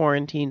being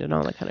quarantined and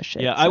all that kind of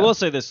shit. Yeah, so. I will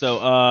say this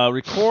though.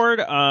 Record.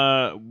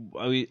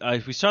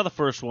 We saw the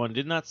first one,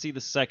 did not see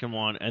the second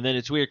one, and then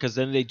it's weird because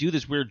then they do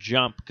this weird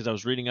jump. Because I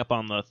was reading up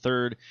on the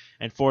third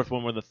and fourth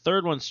one, where the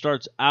third one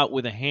starts out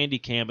with a handy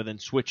cam and then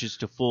switches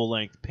to full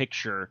length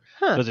picture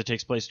because it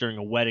takes place during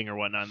a wedding or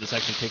whatnot. And this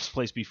actually takes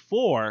place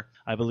before,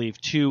 I believe,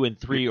 2 and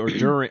 3, or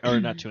during, or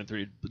not 2 and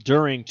 3,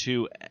 during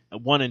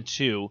 1 and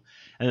 2.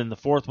 And then the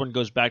fourth one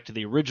goes back to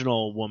the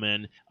original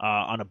woman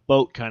on a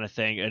boat kind of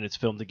thing, and it's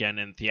filmed again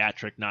in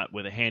theatric, not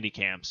with a handy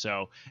cam.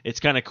 So it's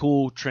kind of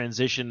cool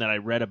transition that I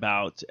read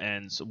about,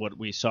 and what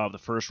we saw of the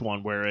first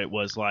one, where it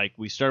was like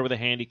we started with a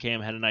handy cam,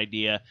 had an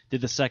idea,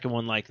 did the second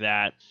one like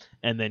that,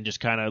 and then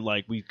just kind of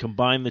like we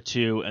combined the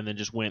two and then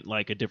just went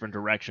like a different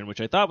direction,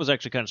 which I thought was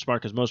actually kind of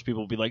smart because most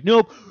people would be like,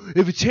 nope,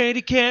 if it's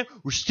handy cam,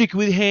 we're sticking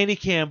with handy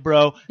cam,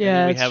 bro.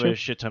 Yeah, and we have a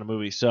shit ton of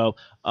movies. So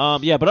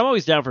yeah, but I'm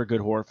always down for a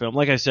good horror film.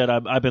 Like I said,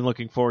 I've been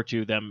looking forward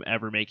to them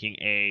ever making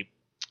a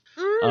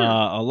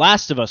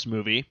Last of Us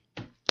movie.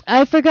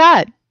 I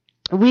forgot.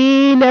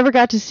 We never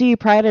got to see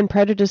Pride and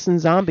Prejudice and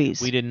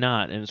Zombies. We did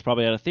not, and it's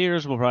probably out of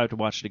theaters. We'll probably have to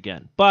watch it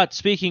again. But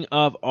speaking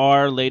of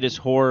our latest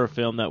horror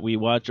film that we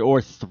watched,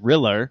 or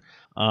thriller,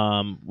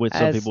 which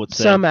some people would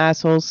say. Some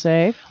assholes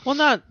say. Well,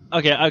 not...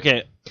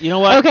 Okay. You know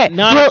what? Okay.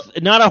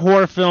 Not a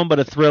horror film, but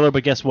a thriller.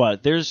 But guess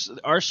what?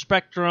 Our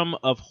spectrum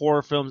of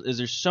horror films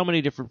there's so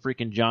many different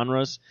freaking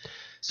genres.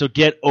 So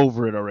get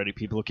over it already,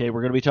 people, okay?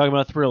 We're going to be talking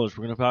about thrillers.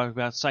 We're going to talk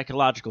about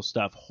psychological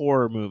stuff,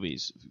 horror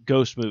movies,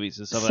 ghost movies,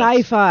 and stuff like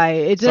that. Sci-fi.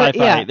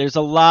 Yeah. There's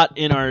a lot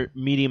in our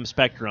medium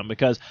spectrum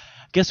because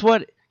guess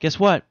what?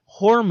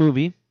 Horror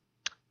movie,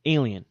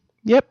 Alien.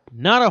 Yep.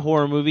 Not a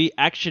horror movie,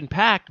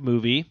 action-packed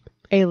movie,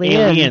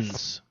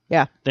 Aliens.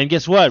 Yeah. Then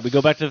guess what? We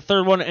go back to the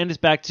third one and it's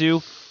back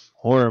to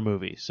horror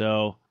movie.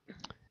 So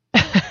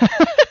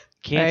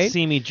can't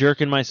see me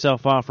jerking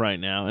myself off right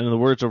now. In the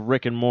words of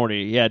Rick and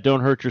Morty, yeah,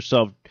 don't hurt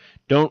yourself.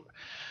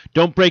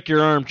 Don't break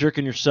your arm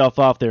jerking yourself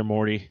off there,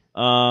 Morty.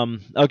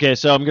 Okay,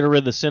 so I'm going to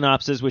read the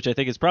synopsis, which I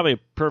think is probably a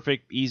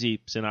perfect, easy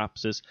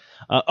synopsis.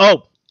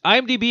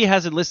 IMDb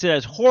has it listed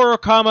as horror,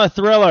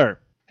 thriller.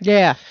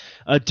 Yeah.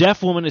 A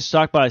deaf woman is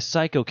stalked by a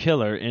psycho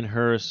killer in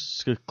her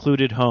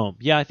secluded home.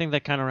 Yeah, I think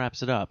that kind of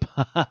wraps it up.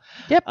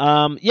 Yep.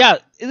 Yeah,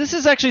 this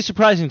is actually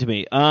surprising to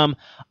me. I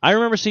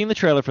remember seeing the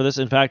trailer for this.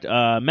 In fact,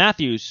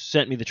 Matthew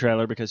sent me the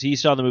trailer because he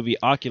saw the movie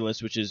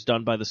Oculus, which is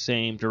done by the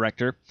same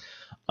director.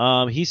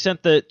 He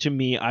sent that to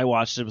me. I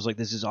watched it. Was like,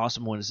 this is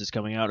awesome. When is this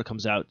coming out? It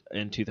comes out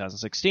in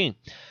 2016.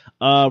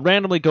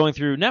 Randomly going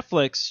through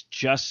Netflix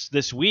just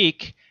this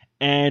week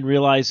and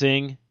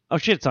realizing, oh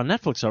shit, it's on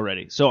Netflix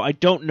already. So I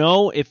don't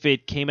know if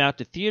it came out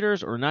to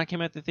theaters or not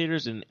came out to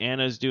theaters, and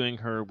Anna's doing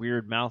her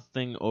weird mouth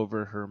thing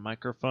over her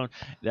microphone.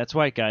 That's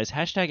right, guys.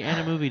 Hashtag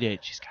Anna Movie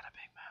Date. She's got a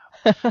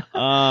big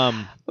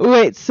mouth.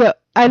 Wait, so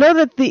I know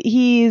that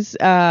he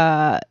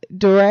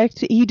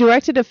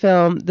directed a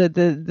film.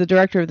 The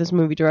director of this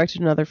movie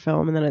directed another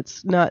film, and then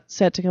it's not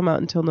set to come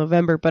out until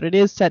November, but it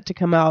is set to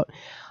come out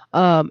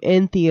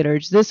in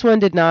theaters. This one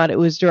did not. It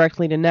was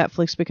directly to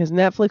Netflix because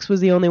Netflix was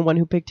the only one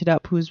who picked it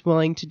up who was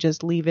willing to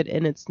just leave it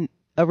in its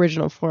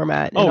original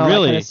format and all that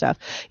kind of stuff.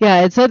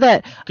 Yeah, it said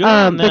that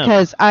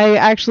because I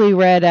actually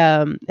read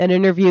an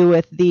interview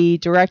with the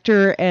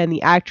director and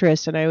the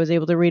actress, and I was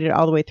able to read it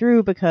all the way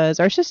through because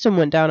our system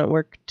went down at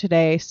work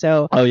today.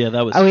 So that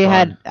was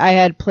fun. I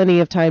had plenty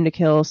of time to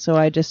kill, so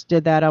I just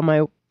did that on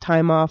my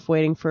time off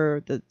waiting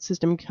for the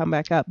system to come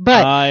back up.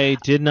 But I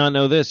did not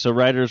know this. So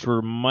writers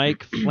were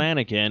Mike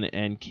Flanagan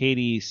and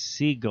Katie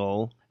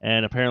Siegel,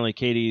 and apparently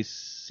Katie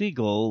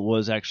Siegel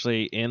was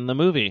actually in the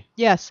movie.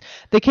 Yes,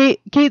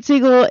 Kate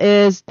Siegel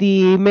is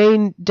the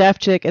main deaf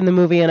chick in the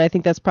movie, and I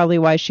think that's probably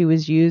why she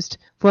was used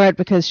for it,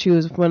 because she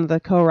was one of the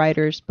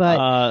co-writers.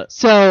 But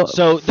so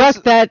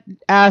fuck that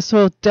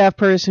asshole deaf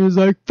person who's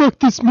like, fuck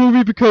this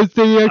movie because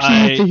they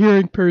actually use a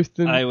hearing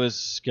person. I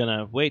was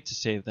gonna wait to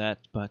say that,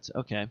 but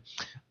okay.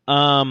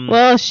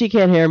 Well, she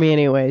can't hear me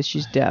anyways.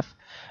 She's deaf.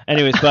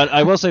 Anyways, but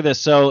I will say this.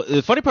 So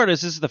the funny part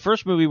is this is the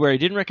first movie where I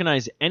didn't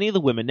recognize any of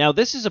the women. Now,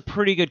 this is a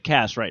pretty good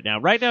cast right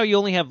now. Right now, you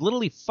only have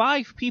literally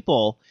 5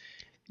 people.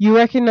 You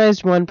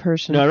recognized one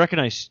person. No, I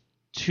recognized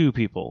 2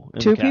 people in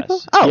the cast. 2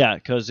 people? Oh. Yeah,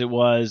 because it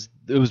was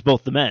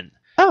both the men.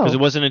 Oh. Because it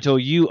wasn't until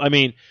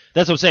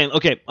that's what I'm saying.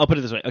 Okay, I'll put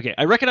it this way. Okay,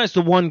 I recognized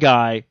the one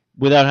guy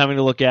without having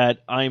to look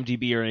at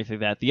IMDb or anything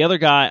like that. The other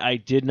guy I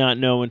did not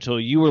know until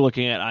you were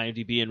looking at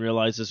IMDb and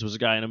realized this was a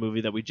guy in a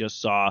movie that we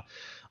just saw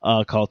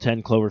called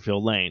 10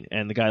 Cloverfield Lane.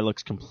 And the guy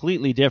looks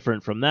completely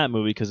different from that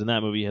movie because in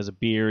that movie he has a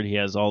beard, he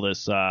has all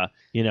this hair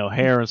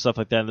and stuff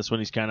like that. And this one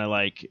he's kind of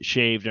like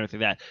shaved and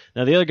everything like that.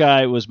 Now the other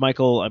guy was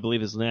Michael, I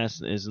believe his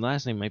last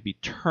name might be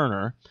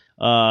Turner.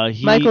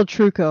 Michael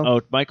Trucco.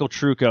 Oh, Michael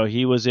Trucco.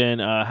 He was in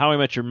How I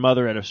Met Your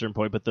Mother at a certain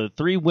point. But the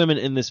 3 women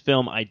in this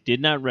film I did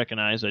not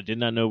recognize. I did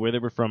not know where they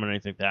were from or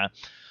anything like that.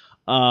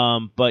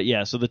 But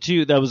yeah, so the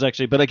 2, that was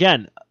actually, but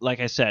again, like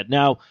I said,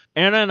 now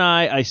Anna and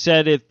I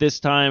said it this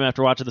time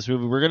after watching this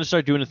movie, we're going to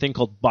start doing a thing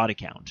called body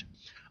count.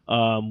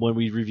 When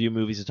we review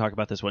movies and talk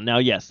about this one. Now,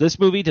 yes, this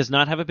movie does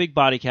not have a big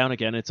body count.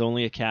 Again, it's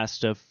only a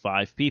cast of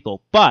 5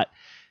 people, but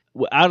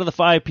out of the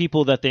 5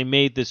 people that they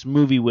made this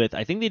movie with,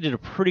 I think they did a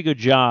pretty good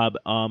job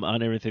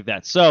on everything like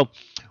that. So,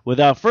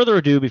 without further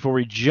ado, before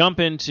we jump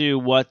into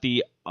what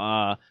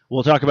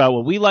we'll talk about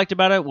what we liked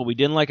about it, what we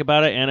didn't like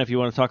about it, and if you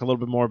want to talk a little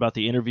bit more about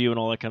the interview and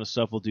all that kind of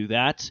stuff, we'll do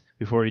that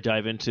before we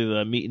dive into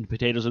the meat and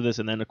potatoes of this.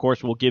 And then, of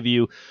course, we'll give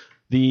you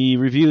the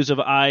reviews of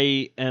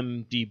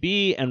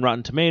IMDb and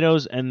Rotten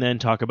Tomatoes, and then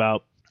talk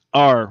about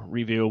our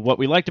review of what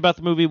we liked about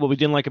the movie, what we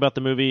didn't like about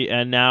the movie,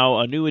 and now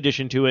a new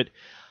addition to it,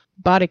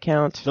 body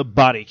count. The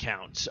body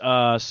count.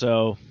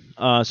 So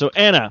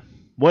Anna,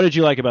 what did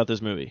you like about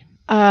this movie?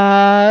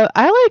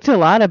 I liked a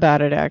lot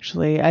about it,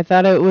 actually. I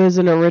thought it was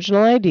an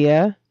original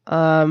idea.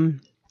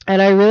 And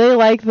I really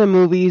like the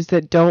movies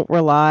that don't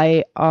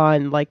rely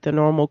on, like, the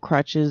normal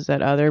crutches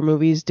that other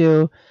movies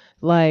do.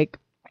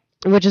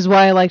 Which is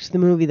why I liked the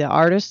movie The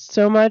Artist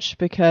so much,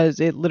 because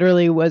it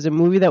literally was a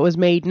movie that was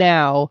made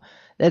now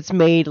that's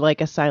made like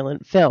a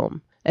silent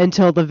film.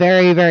 until the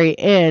very, very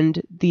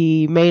end.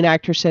 The main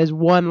actor says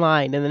one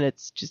line, and then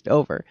it's just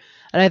over.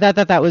 And I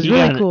thought that was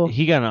really cool.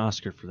 He got an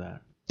Oscar for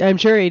that. I'm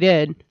sure he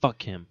did.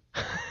 Fuck him.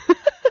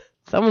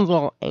 Someone's a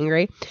little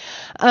angry.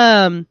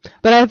 But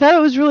I thought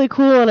it was really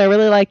cool, and I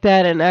really liked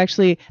that. And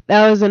actually,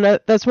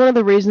 that's one of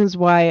the reasons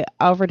why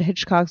Alfred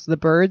Hitchcock's The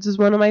Birds is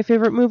one of my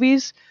favorite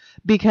movies,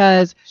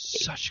 because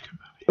such a good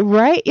movie.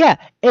 Right? Yeah.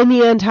 In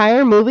the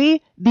entire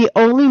movie, the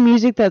only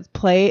music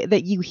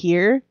that you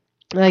hear,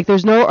 like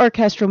there's no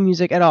orchestral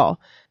music at all.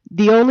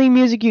 The only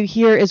music you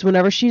hear is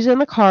whenever she's in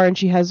the car and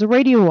she has the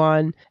radio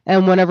on,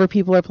 and whenever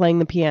people are playing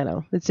the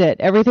piano. That's it.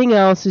 Everything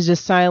else is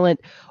just silent,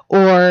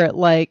 or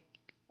like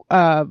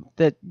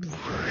the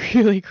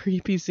really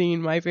creepy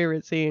scene, my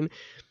favorite scene,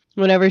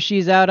 whenever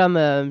she's out on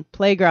the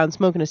playground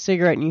smoking a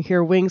cigarette and you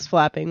hear wings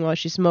flapping while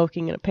she's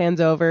smoking, and it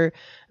pans over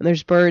and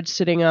there's birds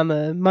sitting on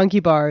the monkey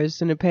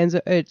bars, and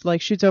it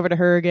like shoots over to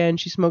her again,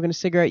 she's smoking a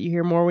cigarette, you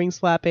hear more wings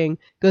flapping,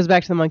 goes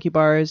back to the monkey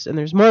bars, and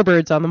there's more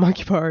birds on the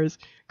monkey bars,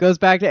 goes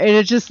back to, and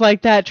it's just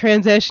like that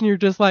transition, you're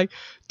just like,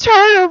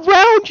 turn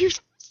around, you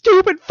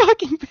stupid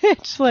fucking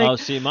bitch. Like, oh,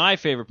 see, my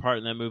favorite part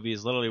in that movie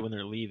is literally when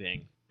they're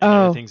leaving.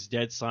 Everything's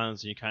dead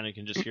silence, and you kind of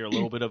can just hear a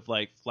little bit of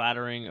like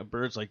flattering of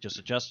birds, like just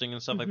adjusting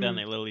and stuff like that. And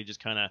they literally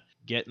just kind of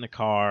get in the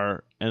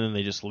car, and then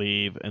they just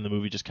leave, and the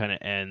movie just kind of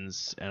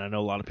ends. And I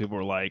know a lot of people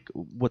were like,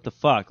 "What the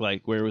fuck?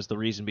 Like, where was the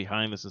reason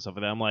behind this and stuff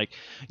like that?" I'm like,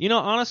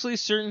 honestly,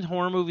 certain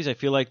horror movies, I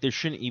feel like there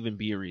shouldn't even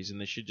be a reason.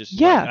 They should just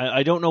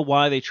I don't know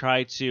why they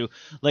try to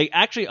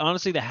actually,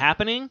 honestly, The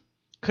Happening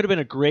could have been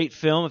a great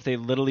film if they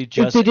literally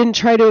just... If they didn't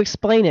try to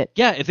explain it.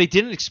 Yeah, if they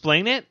didn't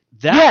explain it,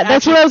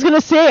 that's what I was going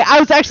to say. I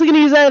was actually going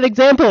to use that as an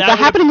example. The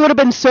Happening would have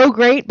been so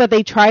great, but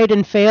they tried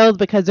and failed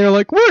because they're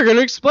like, we're going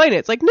to explain it.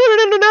 It's like,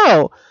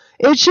 no.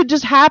 It should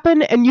just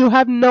happen, and you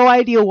have no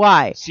idea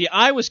why. See,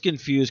 I was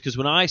confused, because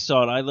when I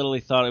saw it, I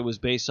literally thought it was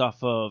based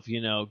off of,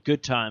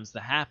 Good Times,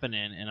 The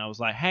Happening, and I was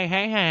like,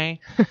 hey.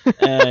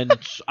 And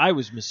I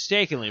was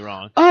mistakenly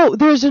wrong. Oh,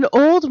 there's an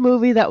old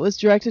movie that was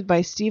directed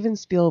by Steven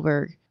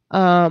Spielberg.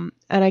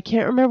 And I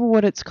can't remember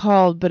what it's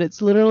called, but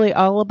it's literally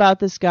all about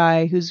this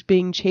guy who's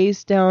being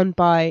chased down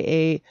by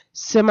a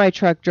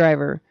semi-truck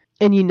driver.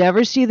 And you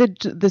never see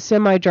the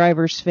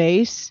semi-driver's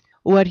face,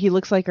 what he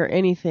looks like or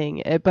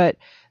anything. But,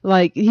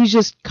 like, he's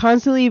just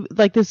constantly,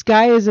 like, this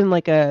guy is in,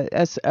 like, a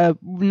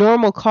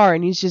normal car,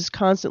 and he's just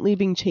constantly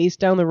being chased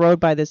down the road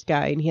by this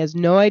guy. And he has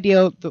no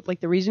idea,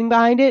 the reasoning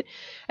behind it.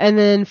 And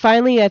then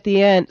finally at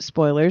the end,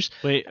 spoilers.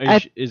 Wait,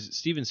 is it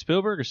Steven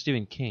Spielberg or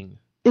Stephen King?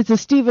 It's a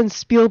Steven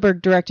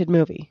Spielberg directed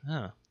movie.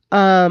 Oh.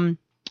 And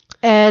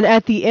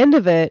at the end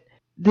of it,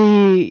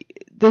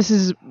 this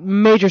is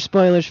major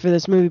spoilers for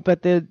this movie,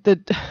 but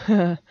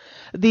the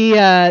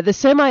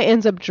semi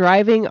ends up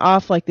driving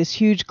off like this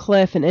huge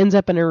cliff and ends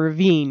up in a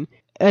ravine,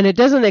 and it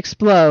doesn't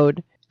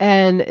explode,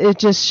 and it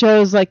just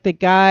shows like the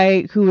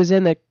guy who was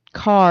in the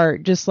car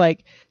just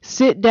like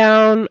sit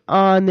down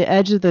on the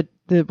edge of the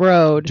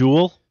road.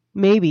 Duel?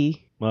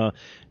 Maybe.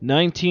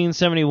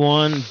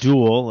 1971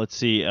 Duel. Let's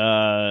see.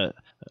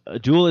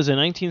 Duel is a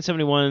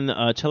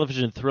 1971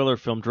 television thriller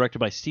film directed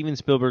by Steven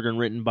Spielberg and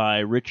written by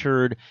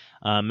Richard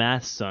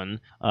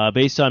Matheson,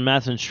 based on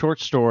Matheson's short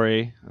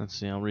story. Let's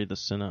see, I'll read the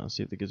synopsis. Let's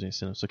see if it gives me a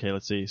synopsis. Okay,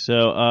 let's see.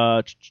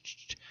 So,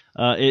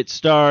 it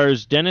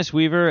stars Dennis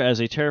Weaver as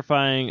a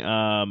terrifying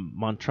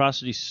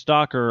monstrosity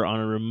stalker on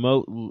a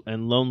remote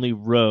and lonely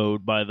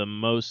road by the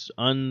most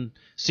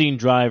unseen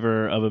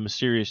driver of a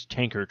mysterious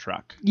tanker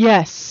truck.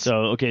 Yes.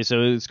 So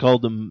it's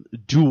called the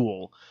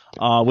Duel.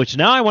 Which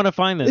now I want to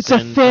find this.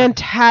 It's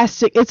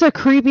fantastic. It's a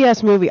creepy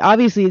ass movie.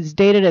 Obviously, it's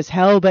dated as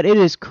hell, but it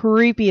is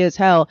creepy as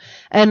hell.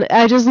 And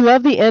I just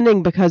love the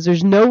ending because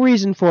there's no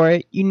reason for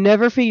it. You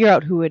never figure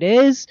out who it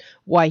is,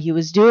 why he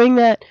was doing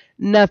that.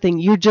 Nothing.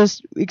 You're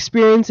just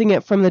experiencing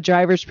it from the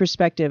driver's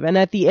perspective. And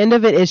at the end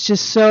of it, it's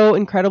just so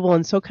incredible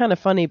and so kind of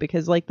funny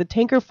because like the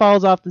tanker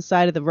falls off the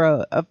side of the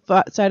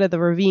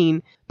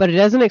ravine, but it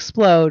doesn't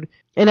explode.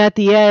 And at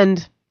the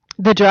end,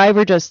 the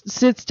driver just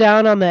sits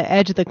down on the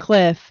edge of the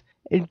cliff.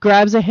 It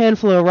grabs a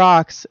handful of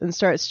rocks and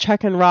starts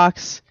chucking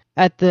rocks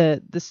at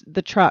the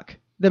truck,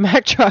 the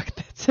Mack truck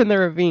that's in the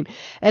ravine.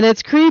 And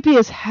it's creepy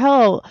as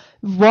hell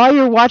while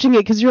you're watching it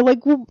because you're like,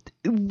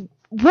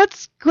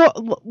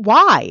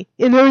 why?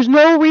 And there's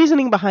no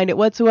reasoning behind it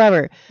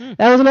whatsoever.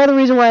 That was another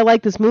reason why I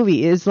like this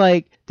movie is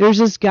like, there's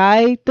this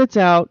guy that's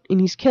out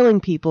and he's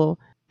killing people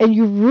and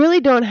you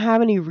really don't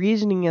have any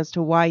reasoning as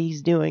to why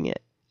he's doing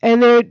it.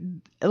 And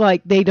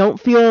they don't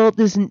feel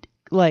this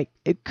like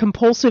a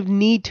compulsive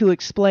need to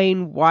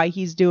explain why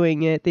he's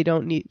doing it. They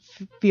don't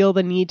feel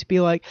the need to be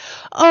like,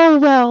 oh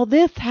well,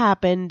 this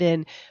happened,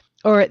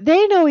 or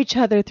they know each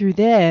other through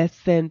this,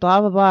 and blah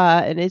blah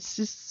blah. And it's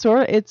just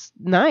it's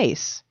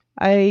nice.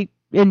 I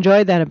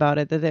enjoyed that about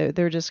it. That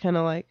they're just kind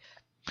of like.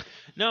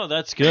 No,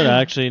 that's good.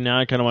 Actually, now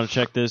I kind of want to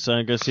check this.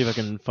 I'm going to see if I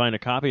can find a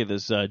copy of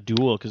this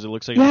Duel because it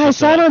looks like. Yeah, I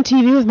saw it on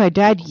TV with my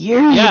dad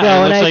years ago,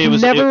 and I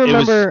never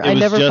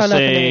found out the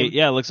name.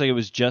 Yeah, it looks like it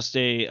was just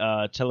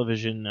a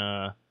television,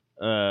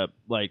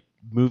 like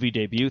movie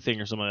debut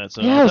thing or something like that.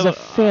 So Yeah, it was a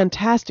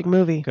fantastic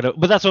movie. But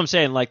that's what I'm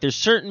saying. Like, there's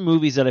certain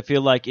movies that I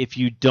feel like if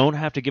you don't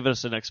have to give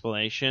us an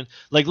explanation,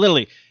 like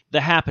literally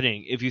The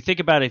Happening. If you think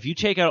about it, if you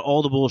take out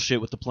all the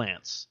bullshit with the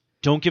plants,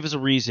 don't give us a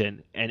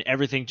reason, and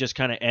everything just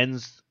kind of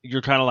ends.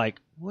 You're kind of like,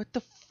 what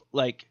the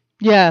like.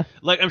 Yeah.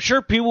 Like, I'm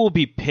sure people will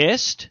be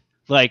pissed.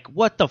 Like,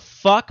 what the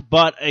fuck?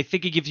 But I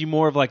think it gives you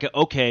more of like,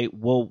 okay,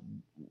 well,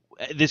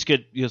 this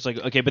could, it's like,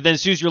 okay. But then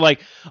as soon as you're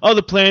like, oh,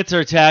 the plants are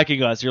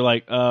attacking us, you're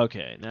like,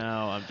 okay,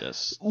 now I'm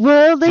just.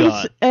 Well, they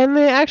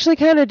actually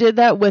kind of did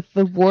that with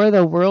the War of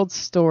the Worlds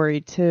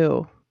story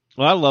too.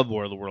 Well, I love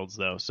War of the Worlds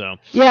though, so.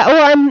 Yeah,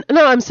 well,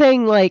 I'm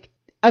saying like,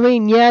 I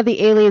mean, yeah,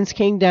 the aliens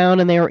came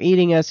down and they were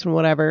eating us and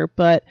whatever,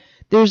 but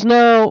there's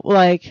no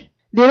like.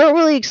 They don't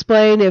really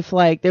explain if,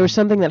 like, there was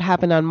something that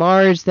happened on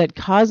Mars that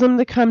caused them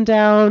to come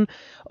down,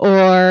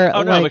 or...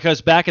 Oh, no,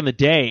 because back in the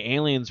day,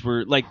 aliens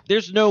were... Like,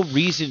 there's no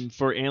reason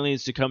for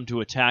aliens to come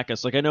to attack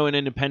us. Like, I know in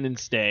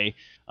Independence Day,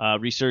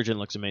 Resurgent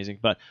looks amazing,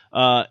 but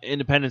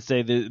Independence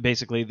Day,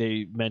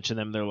 they mention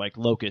them, they're like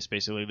locusts,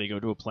 basically. They go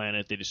to a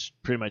planet, they just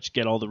pretty much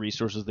get all the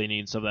resources they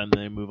need, some of them,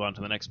 then they move on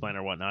to the next planet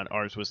or whatnot.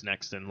 Ours was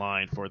next in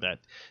line for that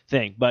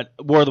thing. But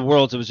War of the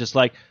Worlds, it was just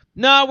like...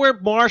 No, we're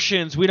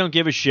Martians. We don't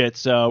give a shit,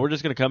 so we're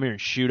just going to come here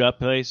and shoot up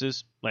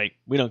places. Like,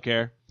 we don't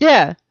care.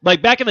 Yeah.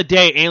 Like, back in the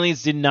day,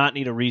 aliens did not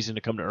need a reason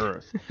to come to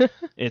Earth.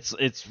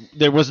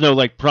 There was no,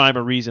 like, prime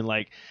or reason,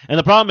 like... And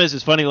the problem is,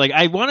 it's funny, like,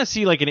 I want to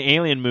see, like, an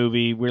alien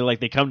movie where,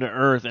 like, they come to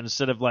Earth, and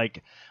instead of,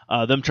 like,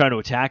 them trying to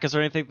attack us or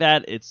anything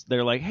like that,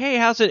 they're like, hey,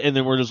 how's it? And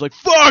then we're just like,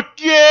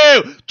 fuck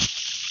you!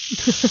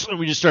 And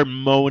we just start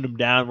mowing them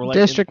down. We're like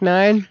District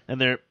 9?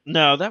 And we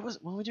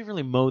didn't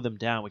really mow them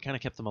down. We kind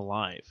of kept them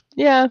alive.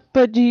 Yeah,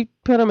 but you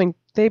put them in...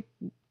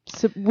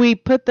 we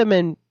put them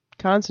in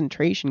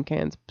concentration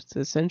camps,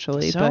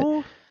 essentially.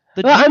 So?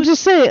 But, I'm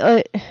just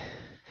saying...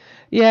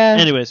 yeah.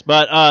 Anyways,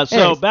 but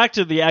back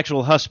to the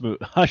actual Hush movie.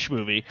 Hush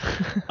movie.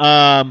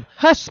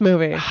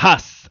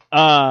 Huss.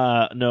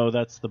 No,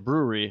 that's the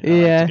brewery I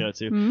like to go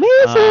to.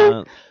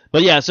 Amazing.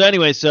 But yeah, so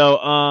anyway,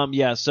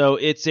 so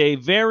it's a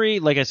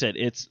very, like I said,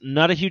 it's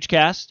not a huge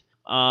cast.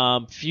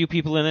 Few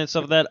people in it and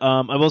stuff like that.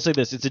 I will say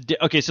this: so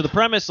the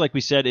premise, like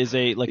we said, is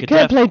you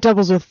can't play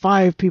doubles with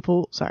 5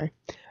 people. Sorry.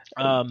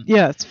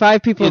 Yeah, it's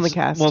 5 people in the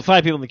cast. Well,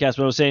 5 people in the cast.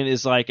 What I was saying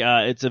is like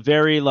it's a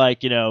very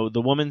like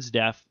the woman's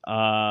deaf.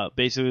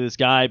 Basically, this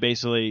guy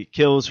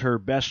kills her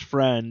best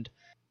friend,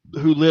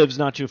 who lives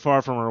not too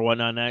far from her or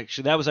whatnot. And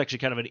actually, that was actually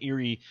kind of an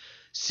eerie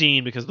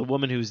scene because the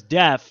woman who's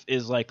deaf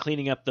is like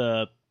cleaning up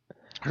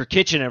her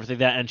kitchen and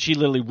everything and she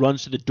literally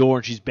runs to the door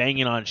and she's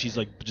banging on it and she's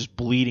like just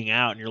bleeding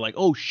out and you're like,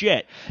 oh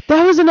shit.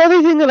 That was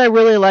another thing that I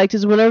really liked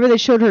is whenever they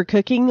showed her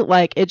cooking,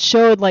 like it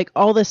showed like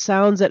all the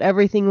sounds that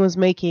everything was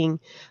making,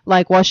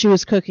 like while she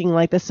was cooking,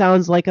 like the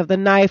sounds like of the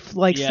knife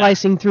like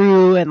slicing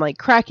through and like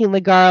cracking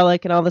the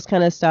garlic and all this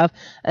kind of stuff.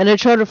 And it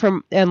showed it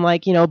from and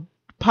like,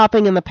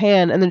 popping in the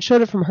pan and then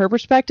showed it from her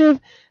perspective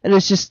and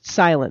it's just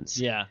silence.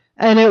 Yeah.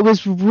 And it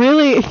was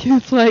really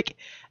it's like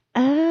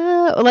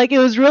it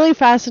was really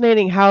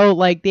fascinating how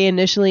like they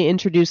initially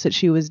introduced that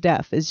she was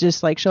deaf. It's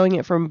just like showing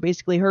it from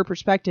basically her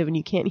perspective and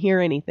you can't hear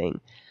anything.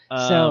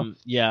 So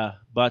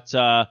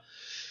overall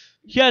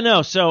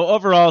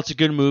it's a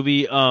good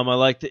movie. I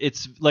liked it.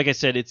 It's like I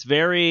said, it's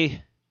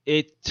very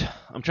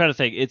I'm trying to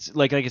think. It's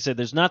like I said,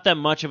 there's not that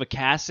much of a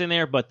cast in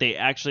there, but they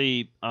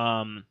actually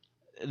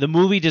the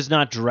movie does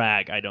not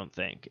drag, I don't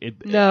think.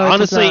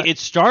 Honestly, it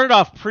started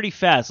off pretty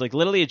fast. Like,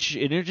 literally, it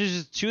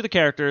introduces 2 of the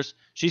characters.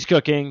 She's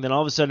cooking. Then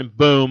all of a sudden,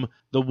 boom,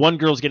 the one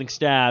girl's getting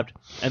stabbed.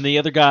 And the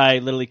other guy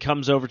literally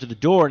comes over to the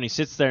door, and he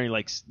sits there, and he,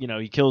 like,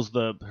 he kills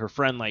her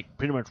friend, like,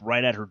 pretty much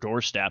right at her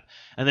doorstep.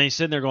 And then he's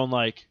sitting there going,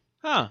 like,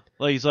 huh.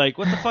 Like, he's like,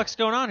 what the fuck's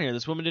going on here?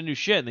 This woman didn't do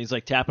shit. And he's,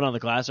 like, tapping on the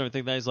glass and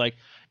everything. Then he's like,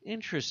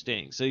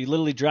 interesting. So he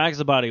literally drags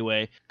the body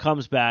away,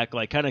 comes back,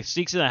 like kind of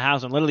sneaks in the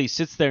house and literally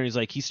sits there and he's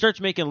like, he starts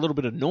making a little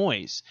bit of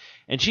noise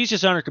and she's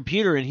just on her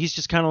computer and he's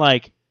just kind of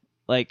like,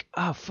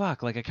 oh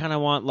fuck, like I kind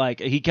of want like,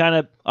 he kind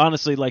of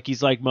honestly, like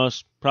he's like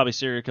most probably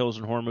serial killers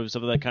and horror movies,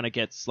 stuff like that kind of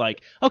gets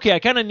like, okay, I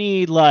kind of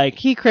need like.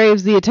 He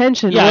craves the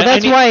attention. Yeah, well,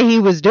 that's why he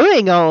was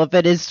doing all of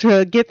it is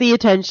to get the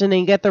attention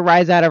and get the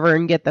rise out of her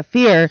and get the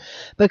fear,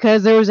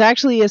 because there was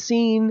actually a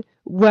scene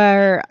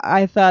where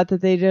I thought that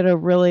they did a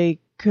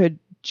really good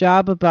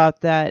job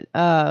about that.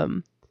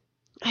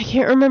 I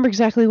can't remember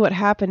exactly what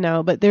happened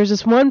now, but there's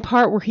this one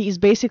part where he's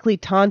basically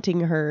taunting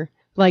her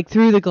like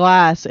through the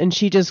glass and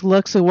she just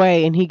looks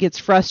away and he gets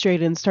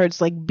frustrated and starts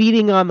like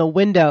beating on the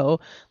window,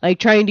 like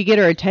trying to get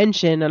her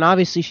attention, and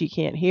obviously she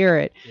can't hear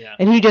it. Yeah.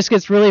 And he just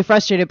gets really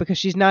frustrated because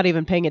she's not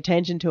even paying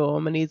attention to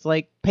him and he's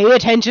like, pay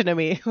attention to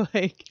me.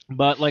 Like,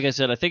 but like I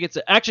said, I think it's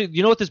actually,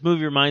 you know what this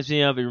movie reminds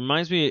me of? It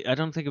reminds me, I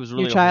don't think it was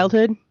really your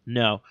childhood?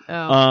 No.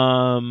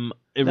 Oh.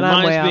 It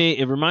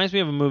reminds me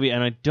of a movie,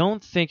 and I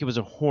don't think it was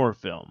a horror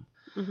film.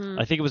 Mm-hmm.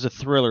 I think it was a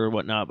thriller or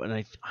whatnot, but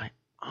I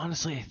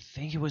honestly, I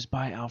think it was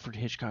by Alfred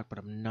Hitchcock, but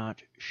I'm not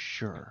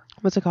sure.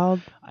 What's it called?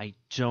 I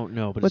don't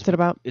know. But what's it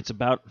about? It's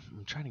about,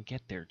 I'm trying to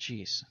get there,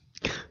 jeez.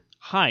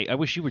 Hi, I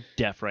wish you were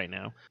deaf right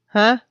now.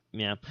 Huh?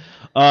 Yeah.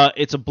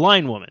 It's a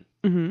blind woman.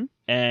 Mm-hmm.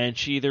 and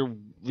she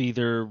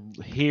either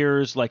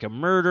hears like a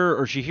murder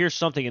or she hears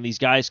something, and these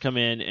guys come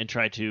in and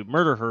try to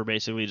murder her,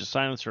 basically to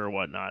silence her or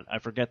whatnot. I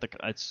forget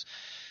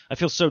I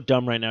feel so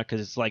dumb right now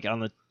because it's like on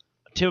the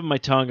tip of my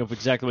tongue of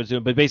exactly what it's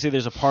doing. But basically,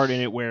 there's a part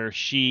in it where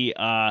she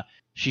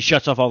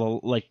shuts off all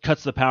the, like,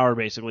 cuts the power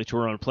basically to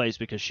her own place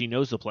because she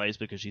knows the place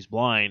because she's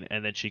blind,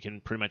 and then she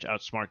can pretty much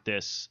outsmart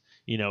this,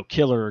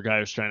 killer or guy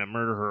who's trying to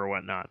murder her or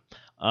whatnot.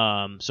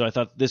 So I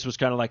thought this was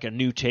kind of like a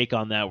new take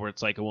on that, where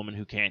it's like a woman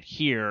who can't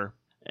hear,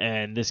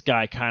 and this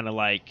guy kind of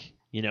like,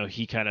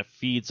 he kind of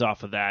feeds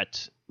off of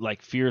that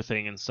like fear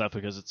thing and stuff,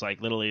 because it's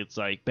like literally it's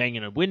like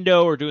banging a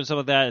window or doing stuff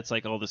like that. It's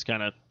like all this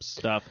kind of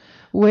stuff.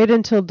 Wait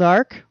Until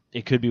Dark.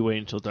 It could be Wait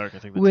Until Dark. I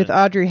think that's with it.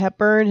 Audrey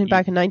Hepburn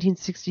back in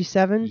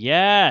 1967.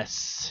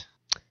 Yes.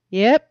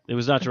 Yep. It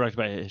was not directed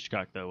by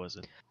Hitchcock though, was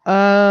it?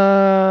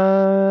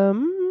 I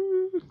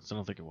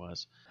don't think it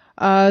was.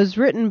 It was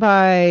written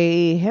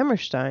by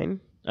Hammerstein.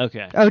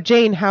 Okay. Oh,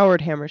 Jane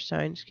Howard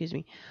Hammerstein. Excuse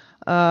me.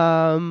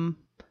 And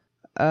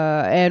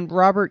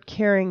Robert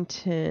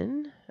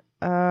Carrington.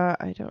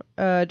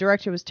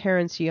 Director was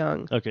Terrence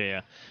Young. Okay,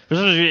 yeah. For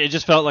some reason, it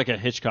just felt like a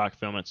Hitchcock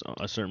film at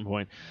a certain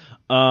point.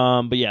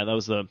 But yeah, that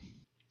was the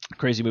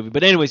crazy movie.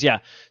 But anyways, yeah.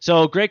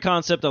 So great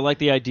concept. I like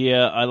the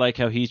idea. I like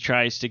how he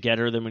tries to get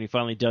her. Then when he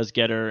finally does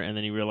get her, and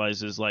then he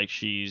realizes like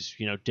she's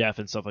deaf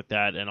and stuff like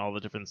that, and all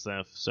the different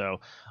stuff. So.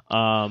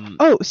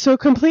 So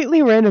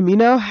completely random. You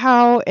know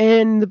how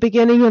in the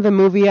beginning of the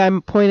movie I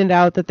pointed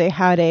out that they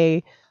had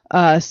a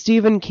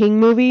Stephen King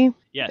movie?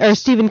 Yes. Or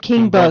Stephen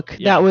King book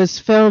yeah. that was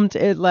filmed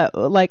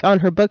like on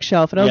her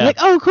bookshelf, and I was like,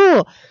 oh,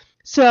 cool.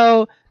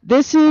 So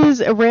this is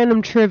a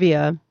random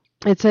trivia.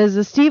 It says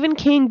the Stephen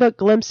King book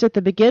glimpsed at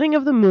the beginning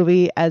of the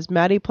movie as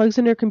Maddie plugs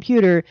in her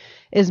computer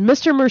is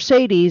Mr.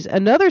 Mercedes,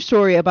 another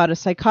story about a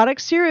psychotic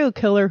serial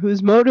killer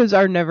whose motives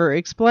are never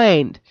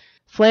explained.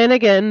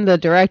 Flanagan, the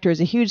director, is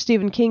a huge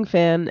Stephen King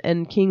fan,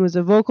 and King was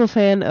a vocal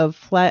fan of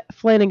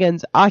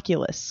Flanagan's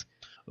Oculus.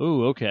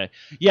 Ooh, okay.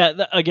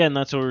 Yeah, again,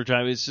 that's what we're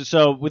trying.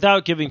 So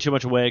without giving too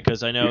much away,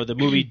 because I know the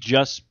movie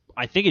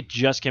I think it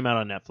just came out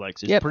on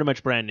Netflix. It's pretty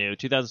much brand new,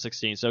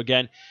 2016. So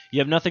again, you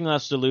have nothing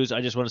else to lose.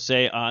 I just want to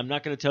say I'm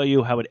not going to tell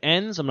you how it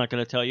ends. I'm not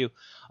going to tell you.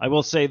 I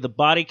will say the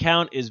body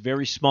count is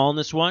very small in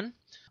this one.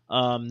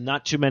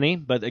 Not too many,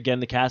 but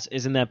again, the cast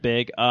isn't that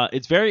big.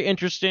 It's very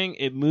interesting.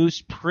 It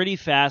moves pretty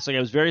fast. Like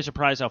I was very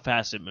surprised how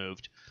fast it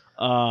moved.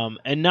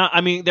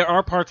 There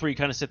are parts where you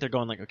kind of sit there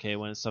going like, okay,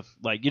 when stuff,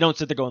 like, you don't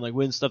sit there going like,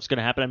 when stuff's going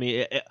to happen. I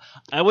mean,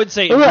 I wouldn't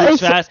say it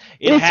moves fast.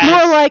 It's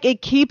more like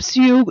it keeps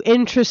you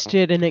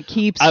interested and it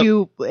keeps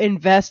you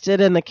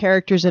invested in the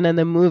characters and in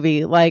the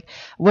movie. Like,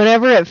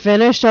 whenever it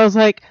finished, I was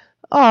like,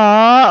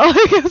 aw,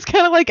 like, it was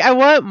kind of like, I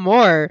want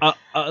more.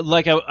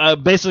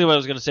 Basically what I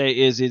was going to say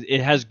is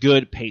it has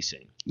good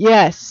pacing.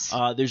 Yes.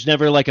 There's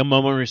never like a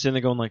moment where you're sitting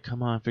there going like,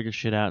 come on, figure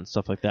shit out and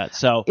stuff like that.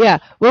 So yeah,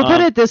 we'll put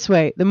it this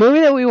way: the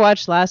movie that we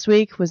watched last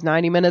week was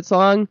 90 minutes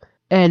long,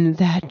 and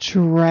that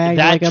dragged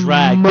like a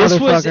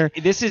motherfucker.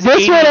 This one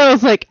I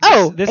was like,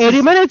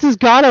 80 minutes is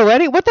gone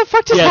already. What the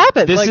fuck just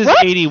happened? This like, is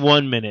what?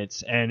 81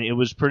 minutes, and it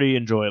was pretty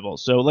enjoyable.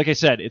 So like I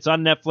said, it's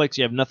on Netflix.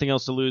 You have nothing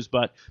else to lose.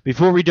 But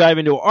before we dive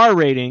into our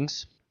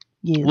ratings.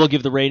 Yeah. We'll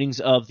give the ratings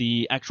of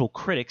the actual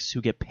critics who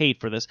get paid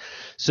for this.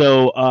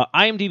 So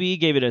IMDb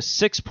gave it a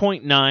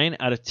 6.9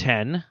 out of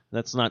 10.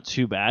 That's not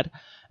too bad.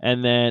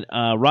 And then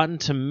Rotten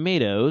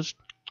Tomatoes,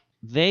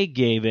 they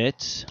gave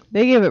it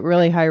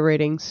really high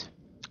ratings.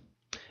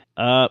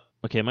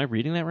 Okay, am I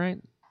reading that right?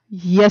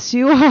 Yes,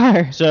 you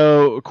are.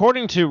 So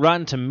according to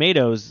Rotten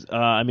Tomatoes,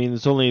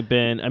 it's only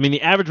been...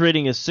 the average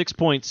rating is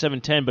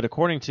 6.710, but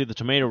according to the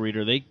Tomato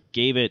Reader, they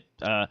gave it...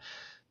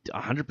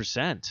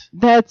 100%.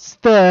 That's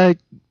the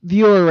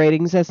viewer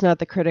ratings. That's not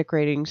the critic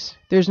ratings.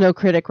 There's no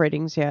critic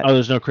ratings yet. Oh,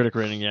 there's no critic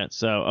rating yet.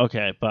 So,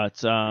 okay. But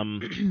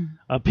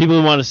people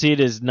who want to see it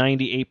is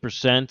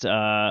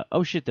 98%.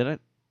 Oh, shit. That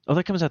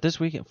comes out this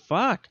weekend.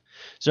 Fuck.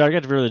 So I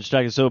got really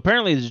distracted. So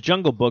apparently this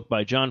Jungle Book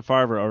by John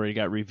Farver already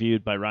got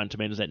reviewed by Rotten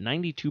Tomatoes at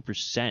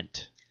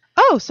 92%.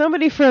 Oh,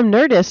 somebody from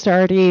Nerdist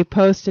already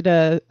posted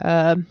a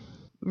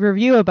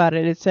review about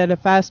it. It said a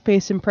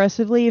fast-paced,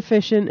 impressively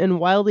efficient, and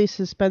wildly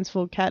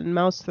suspenseful cat and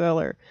mouse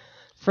thriller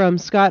from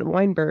Scott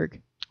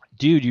Weinberg.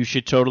 Dude, you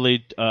should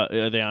totally...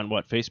 are they on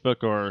what,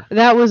 Facebook or...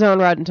 That was on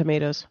Rotten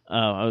Tomatoes. Oh,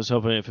 I was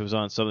hoping if it was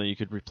on something you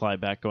could reply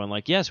back going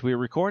like, yes, we're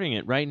recording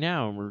it right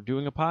now and we're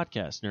doing a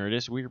podcast,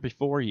 Nerdist. We're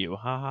before you.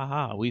 Ha ha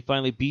ha. We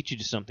finally beat you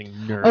to something,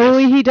 Nerdist. Oh,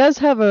 he does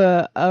have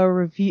a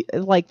review,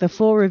 like the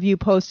full review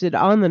posted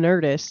on the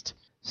Nerdist.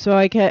 So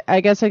I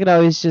guess I could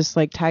always just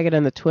like tag it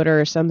on the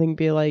Twitter or something,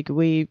 be like,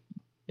 or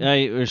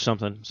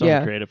something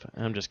creative.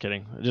 I'm just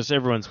kidding. Just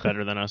everyone's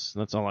better than us.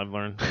 That's all I've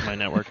learned with my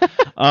network.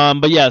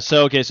 But yeah,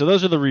 so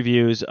those are the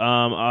reviews.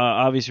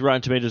 Obviously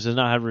Rotten Tomatoes does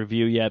not have a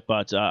review yet,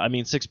 but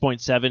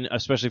 6.7,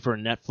 especially for a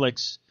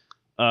Netflix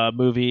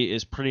movie,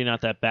 is pretty not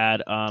that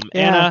bad.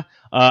 Anna,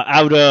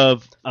 out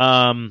of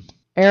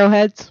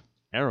Arrowheads.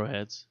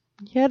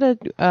 You had a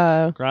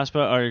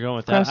Crossbow. Are you going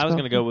with that? I was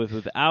gonna go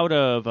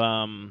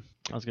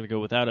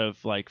with out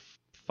of like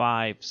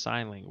 5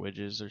 sign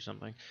languages or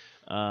something.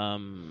 I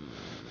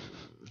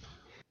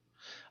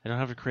don't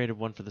have a creative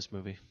one for this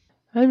movie.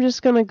 I'm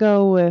just going to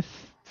go with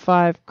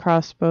 5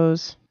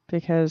 crossbows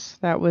because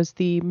that was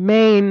the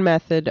main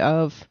method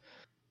of...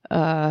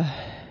 that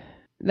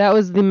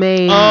was the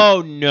main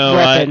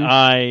weapon.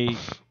 I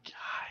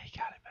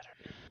got it better.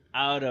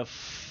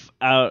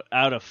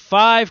 Out of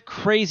 5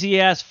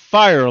 crazy-ass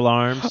fire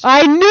alarms...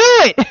 I knew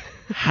it!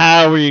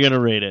 How are you going to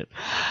rate it?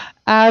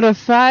 Out of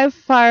 5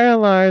 fire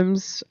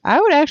alarms, I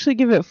would actually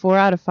give it 4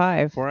 out of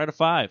 5. 4 out of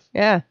 5.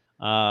 Yeah.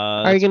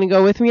 Are you going to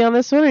go with me on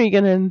this one, or are you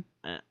going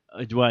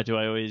to... Do I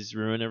always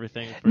ruin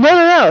everything?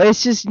 No.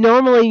 It's just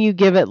normally you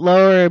give it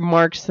lower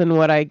marks than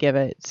what I give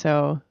it,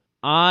 so...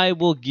 I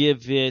will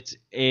give it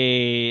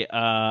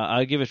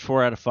I'll give it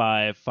 4 out of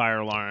 5 fire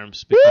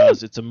alarms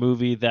because it's a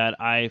movie that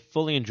I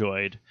fully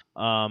enjoyed.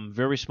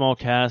 Very small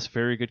cast,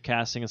 very good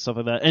casting and stuff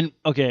like that. And,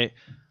 okay...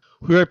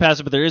 We already passed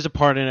it, but there is a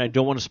part in it. I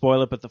don't want to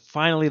spoil it, but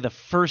finally the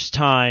first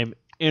time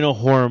in a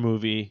horror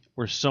movie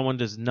where someone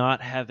does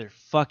not have their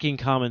fucking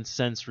common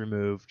sense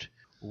removed,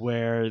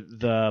 where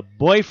the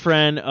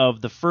boyfriend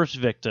of the first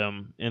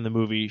victim in the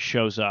movie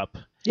shows up.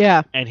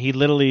 Yeah. And he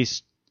literally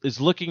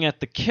is looking at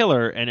the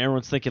killer, and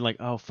everyone's thinking like,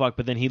 oh, fuck,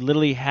 but then he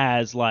literally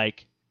has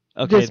like...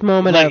 Okay, this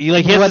moment like, of he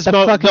has what the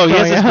fuck is going on. he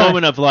has this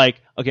moment of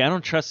like, okay, I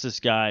don't trust this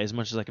guy as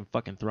much as I can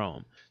fucking throw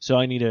him. So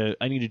I need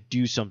to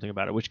do something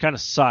about it, which kind of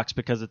sucks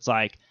because it's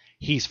like,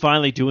 he's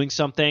finally doing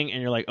something,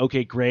 and you're like,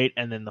 okay, great,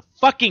 and then the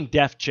fucking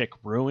deaf chick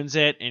ruins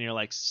it, and you're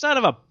like, son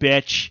of a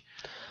bitch.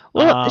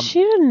 Well, she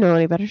didn't know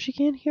any better. She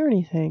can't hear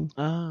anything.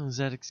 Oh, is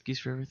that excuse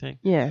for everything?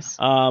 Yes.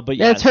 But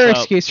yeah, that's her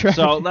excuse for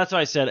everything. So that's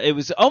why I said it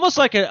was almost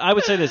like I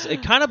would say this, a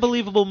kind of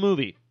believable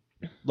movie.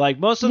 Like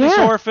most of these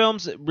horror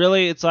films,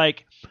 really, it's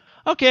like,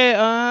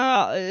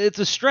 okay, it's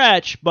a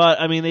stretch, but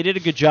I mean, they did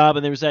a good job,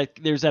 and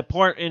there's that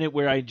part in it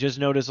where I just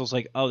noticed, I was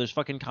like, oh, there's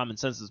fucking common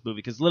sense in this movie,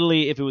 because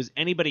literally, if it was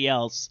anybody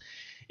else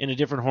in a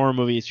different horror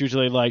movie, it's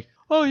usually like,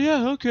 oh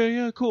yeah, okay,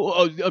 yeah, cool,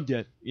 oh, I'm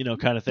dead,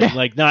 kind of thing.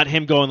 Like, not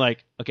him going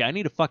like, okay, I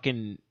need to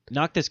fucking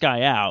knock this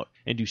guy out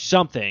and do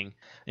something.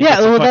 Yeah,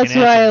 well, that's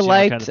why I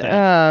liked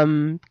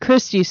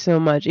Christy so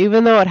much,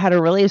 even though it had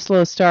a really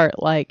slow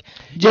start. Like,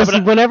 just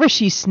whenever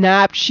she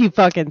snapped, she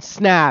fucking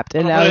snapped,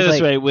 and I was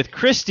this way. With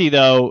Christy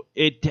though,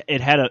 it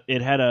had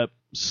a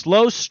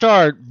slow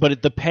start,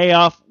 but the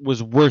payoff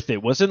was worth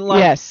it. Wasn't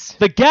like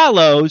the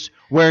Gallows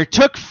where it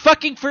took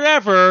fucking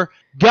forever.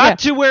 Got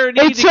to where it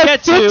needed to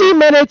get to. It took 50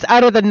 minutes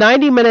out of the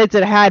 90 minutes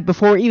it had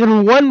before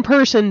even one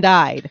person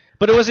died.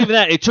 But it wasn't even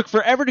that. It took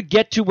forever to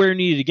get to where it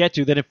needed to get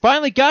to. Then it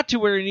finally got to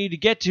where it needed to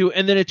get to,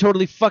 and then it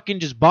totally fucking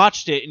just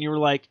botched it, and you were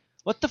like,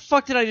 what the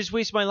fuck did I just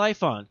waste my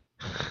life on?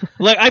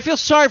 Like, I feel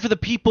sorry for the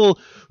people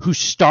who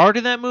starred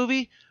in that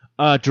movie,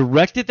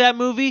 directed that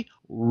movie,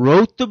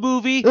 wrote the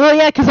movie. Well,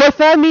 yeah, because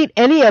if I meet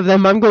any of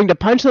them, I'm going to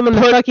punch them in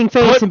the fucking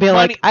face and be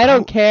like, I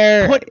don't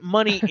care. Put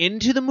money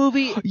into the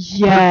movie.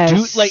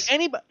 Yes. Like,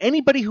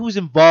 anybody who was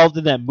involved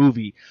in that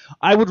movie,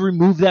 I would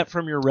remove that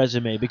from your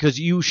resume because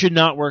you should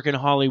not work in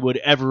Hollywood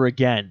ever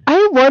again.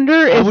 I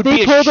wonder if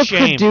they told the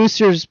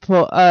producers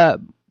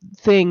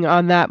thing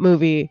on that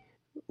movie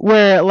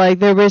where, like,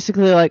 they're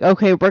basically like,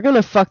 okay, we're going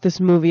to fuck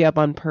this movie up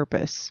on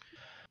purpose.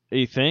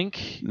 You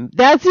think?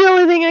 That's the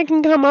only thing I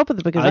can come up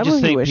with because I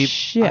just think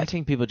shit. I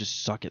think people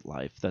just suck at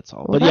life. That's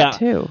all. Well, but yeah,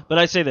 too. But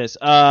I say this: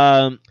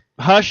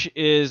 Hush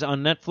is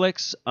on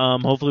Netflix.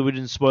 Hopefully, we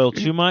didn't spoil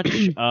too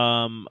much.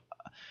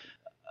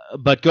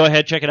 But go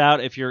ahead, check it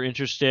out if you're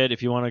interested.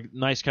 If you want a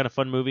nice kind of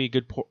fun movie,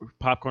 good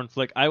popcorn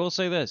flick. I will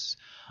say this,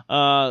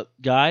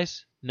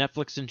 guys: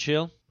 Netflix and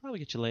chill. Probably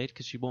get you laid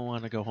because you won't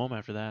want to go home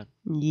after that.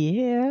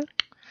 Yeah.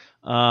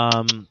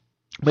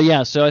 But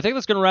yeah, so I think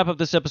that's going to wrap up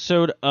this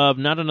episode of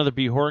Not Another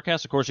B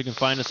Horrorcast. Of course, you can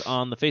find us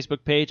on the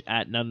Facebook page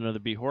at Not Another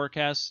B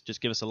Horrorcast.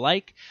 Just give us a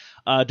like.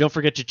 Don't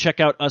forget to check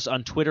out us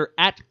on Twitter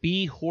at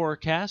B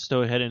Horrorcast.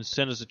 Go ahead and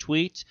send us a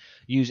tweet.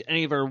 Use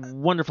any of our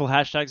wonderful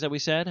hashtags that we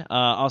said.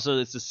 Also,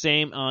 it's the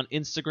same on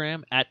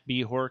Instagram at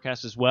B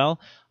Horrorcast as well.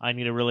 I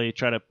need to really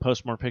try to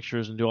post more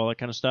pictures and do all that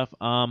kind of stuff.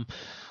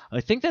 I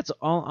think that's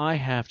all I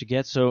have to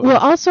get. So, well,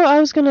 also I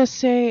was gonna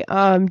say,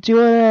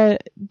 do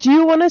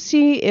you wanna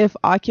see if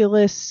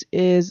Oculus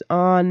is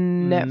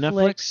on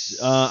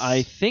Netflix?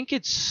 I think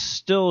it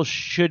still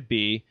should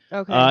be.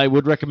 Okay. I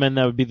would recommend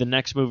that would be the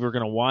next movie we're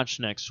gonna watch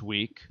next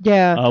week.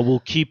 Yeah. We'll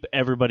keep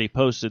everybody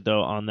posted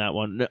though on that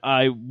one.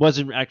 I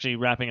wasn't actually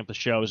wrapping up the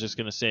show. I was just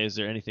gonna say, is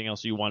there anything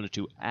else you wanted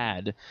to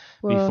add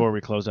before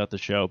we close out the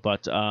show?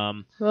 But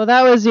well,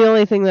 that was the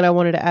only thing that I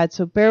wanted to add.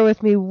 So bear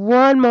with me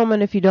one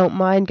moment if you don't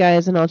mind,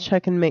 guys, and I'll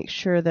check and make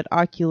sure that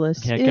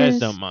Oculus is... guys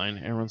don't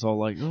mind. Everyone's all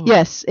like, oh.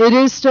 Yes, it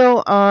is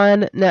still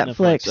on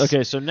Netflix.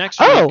 Okay, so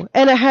next week... Oh,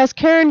 and it has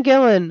Karen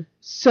Gillan.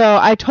 So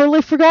I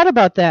totally forgot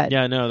about that.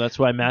 Yeah, no, that's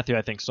why Matthew,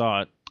 I think,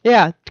 saw it.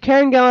 Yeah,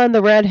 Karen Gillan,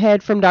 the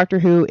redhead from Doctor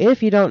Who,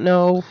 if you don't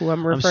know who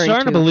I'm referring to. I'm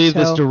starting to believe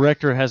this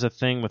director has a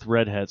thing with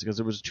redheads, because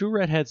there was 2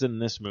 redheads in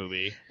this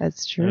movie.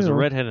 That's true. There's a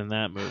redhead in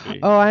that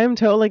movie. Oh, I'm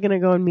totally going to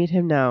go and meet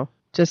him now,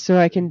 just so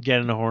I can... Get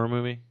in a horror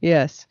movie?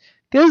 Yes.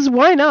 Because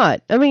why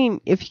not? I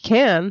mean, if you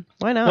can,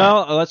 why not?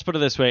 Well, let's put it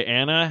this way.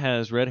 Anna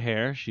has red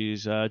hair.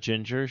 She's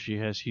ginger. She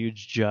has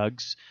huge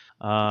jugs.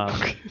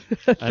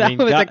 That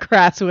was a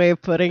crass way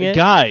of putting it.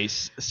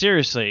 Guys,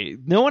 seriously,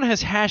 no one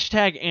has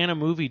hashtag Anna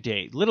movie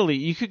date. Literally,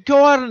 you could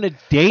go out on a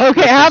date.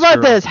 Okay, how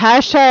about this?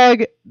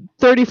 Hashtag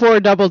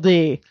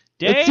 34DD.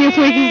 Let's see if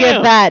we can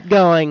get that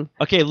going.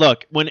 Okay,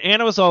 look, when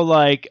Anna was all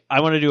like,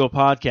 I want to do a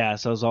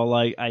podcast, I was all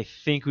like, I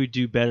think we'd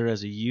do better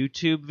as a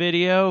YouTube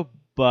video,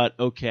 but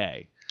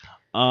okay.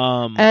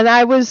 And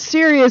I was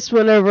serious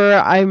whenever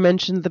I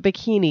mentioned the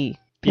bikini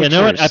pictures.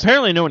 Yeah,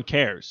 apparently no one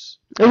cares.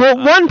 Well,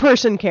 one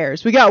person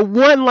cares. We got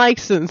 1 like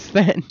since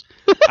then.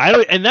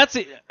 And that's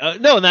it.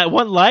 No, and that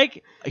 1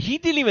 like, he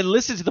didn't even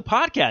listen to the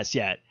podcast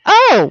yet.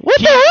 Oh, what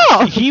the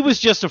hell? He was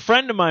just a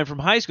friend of mine from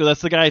high school.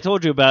 That's the guy I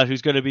told you about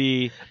who's going to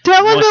be. Do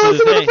I want to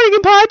listen to the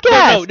freaking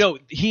podcast? No.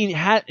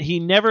 He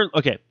never.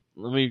 Okay,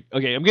 I'm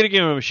going to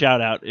give him a shout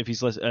out if he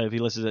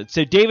listens.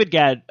 So David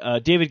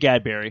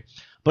Gadberry,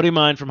 buddy of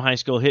mine from high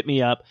school, hit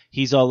me up.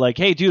 He's all like,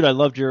 "Hey, dude, I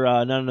loved your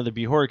Not Another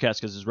Be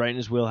Horrorcast because it's right in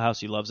his wheelhouse.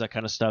 He loves that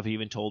kind of stuff." He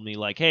even told me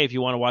like, "Hey, if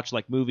you want to watch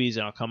like movies,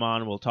 and I'll come on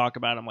and we'll talk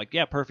about it." I'm like,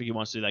 "Yeah, perfect. He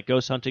wants to do that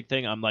ghost hunting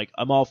thing." I'm like,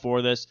 "I'm all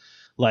for this.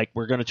 Like,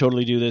 we're going to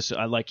totally do this."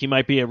 He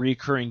might be a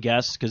recurring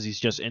guest because he's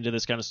just into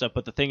this kind of stuff.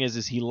 But the thing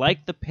is he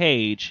liked the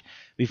page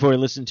before he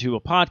listened to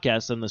a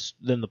podcast, and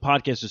then the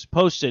podcast was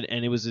posted,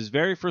 and it was his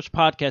very first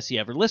podcast he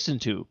ever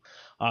listened to.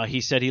 He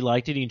said he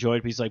liked it, he enjoyed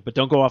it, but he's like, but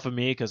don't go off of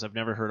me because I've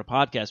never heard a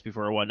podcast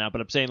before or whatnot.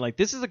 But I'm saying, like,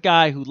 this is a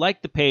guy who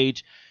liked the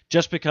page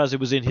just because it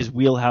was in his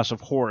wheelhouse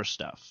of horror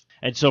stuff.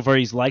 And so far,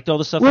 he's liked all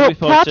the stuff that we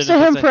posted. Well, props to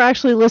him for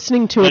actually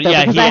listening to it, though,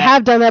 because I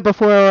have done that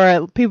before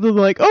where people are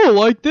like, oh,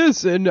 like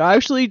this, and I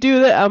actually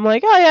do that. I'm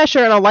like, oh, yeah,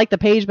 sure, and I'll like the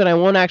page, but I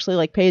won't actually,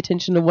 like, pay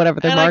attention to whatever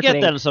they're marketing. I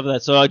get that and stuff like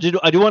that. So I do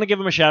want to give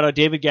him a shout-out,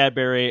 David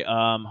Gadberry.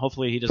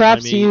 Hopefully he doesn't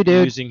mind me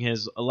using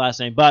his last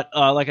name. But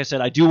like I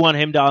said, I do want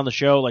him on the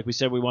show. Like we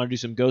said, we want to do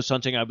some ghost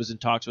hunting. I was in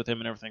talks with him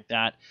and everything like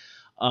that.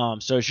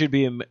 So it should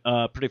be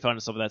pretty fun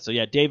and stuff like that. So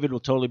yeah, David will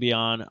totally be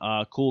on.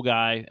 Cool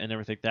guy and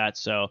everything like that.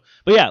 So,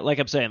 but yeah, like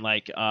I'm saying,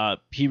 like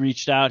he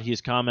reached out,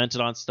 he's commented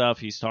on stuff,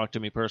 he's talked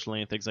to me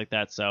personally and things like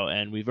that. So,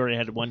 and we've already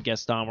had 1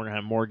 guest on. We're gonna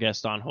have more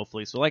guests on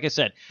hopefully. So, like I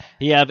said,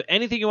 you have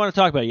anything you want to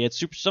talk about. You had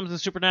something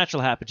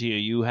supernatural happen to you.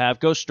 You have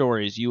ghost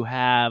stories. You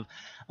have.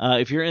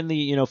 If you're in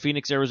the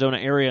Phoenix, Arizona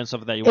area and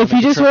stuff like that, if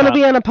you just want to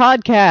be on a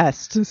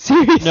podcast,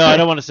 seriously. No, I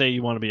don't want to say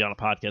you want to be on a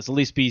podcast. At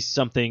least be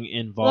something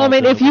involved. Well, I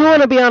mean, if you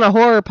want to be on a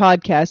horror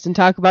podcast and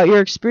talk about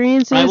your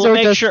experiences, I will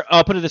make sure.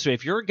 I'll put it this way: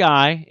 if you're a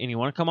guy and you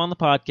want to come on the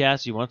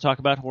podcast, you want to talk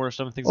about horror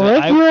stuff and things, or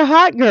like that, if you're a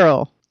hot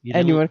girl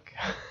and you want,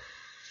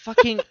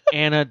 fucking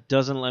Anna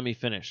doesn't let me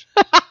finish,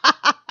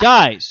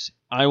 guys.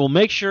 I will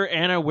make sure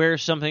Anna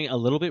wears something a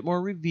little bit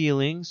more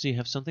revealing, so you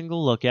have something to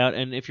look at.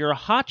 And if you're a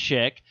hot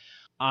chick,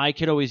 I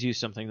could always use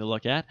something to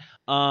look at.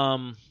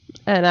 And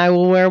I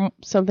will wear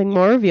something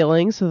more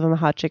revealing so then the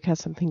hot chick has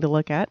something to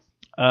look at.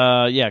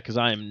 Yeah, because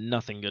I am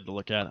nothing good to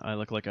look at. I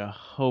look like a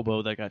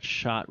hobo that got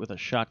shot with a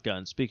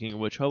shotgun. Speaking of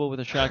which, Hobo with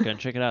a Shotgun,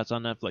 check it out. It's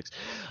on Netflix.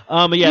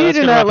 But yeah, you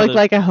do not look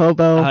like a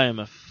hobo. I am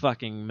a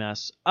fucking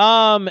mess.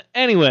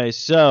 Anyway,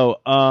 so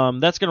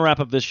that's gonna wrap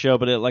up this show.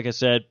 But like I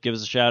said, give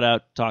us a shout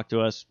out, talk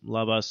to us,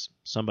 love us,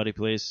 somebody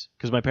please,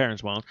 because my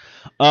parents won't.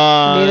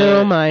 Neither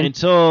will mine.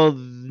 Until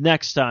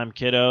next time,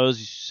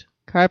 kiddos.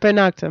 Carpe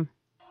noctem.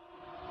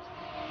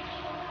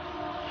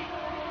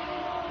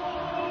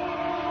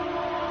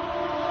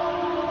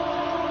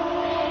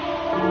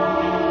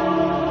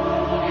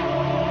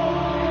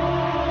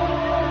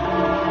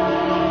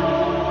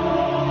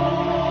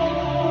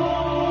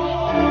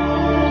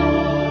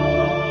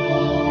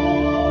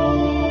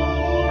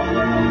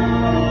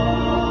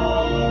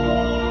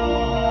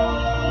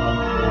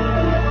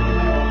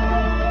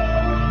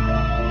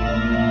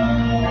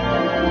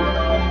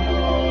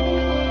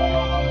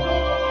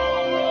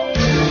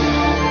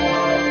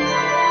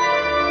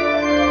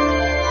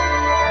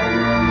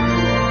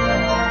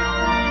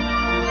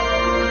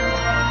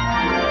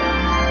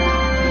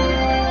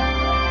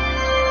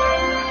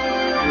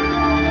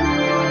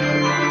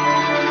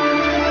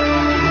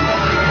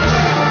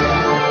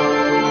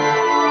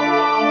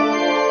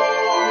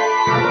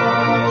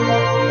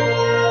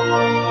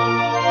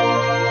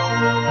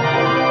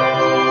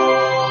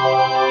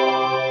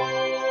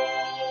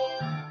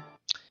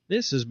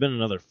 This has been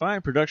another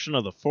fine production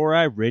of the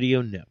 4i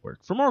Radio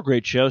Network. For more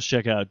great shows,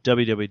 check out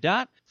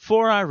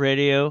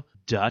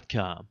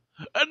www.4iradio.com.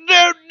 I'm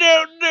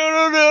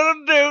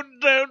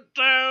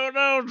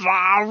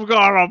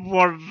gonna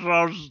put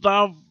some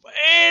stuff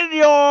in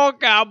your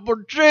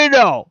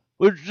cappuccino.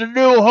 It's a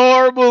new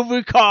horror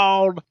movie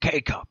called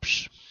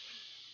K-Cups.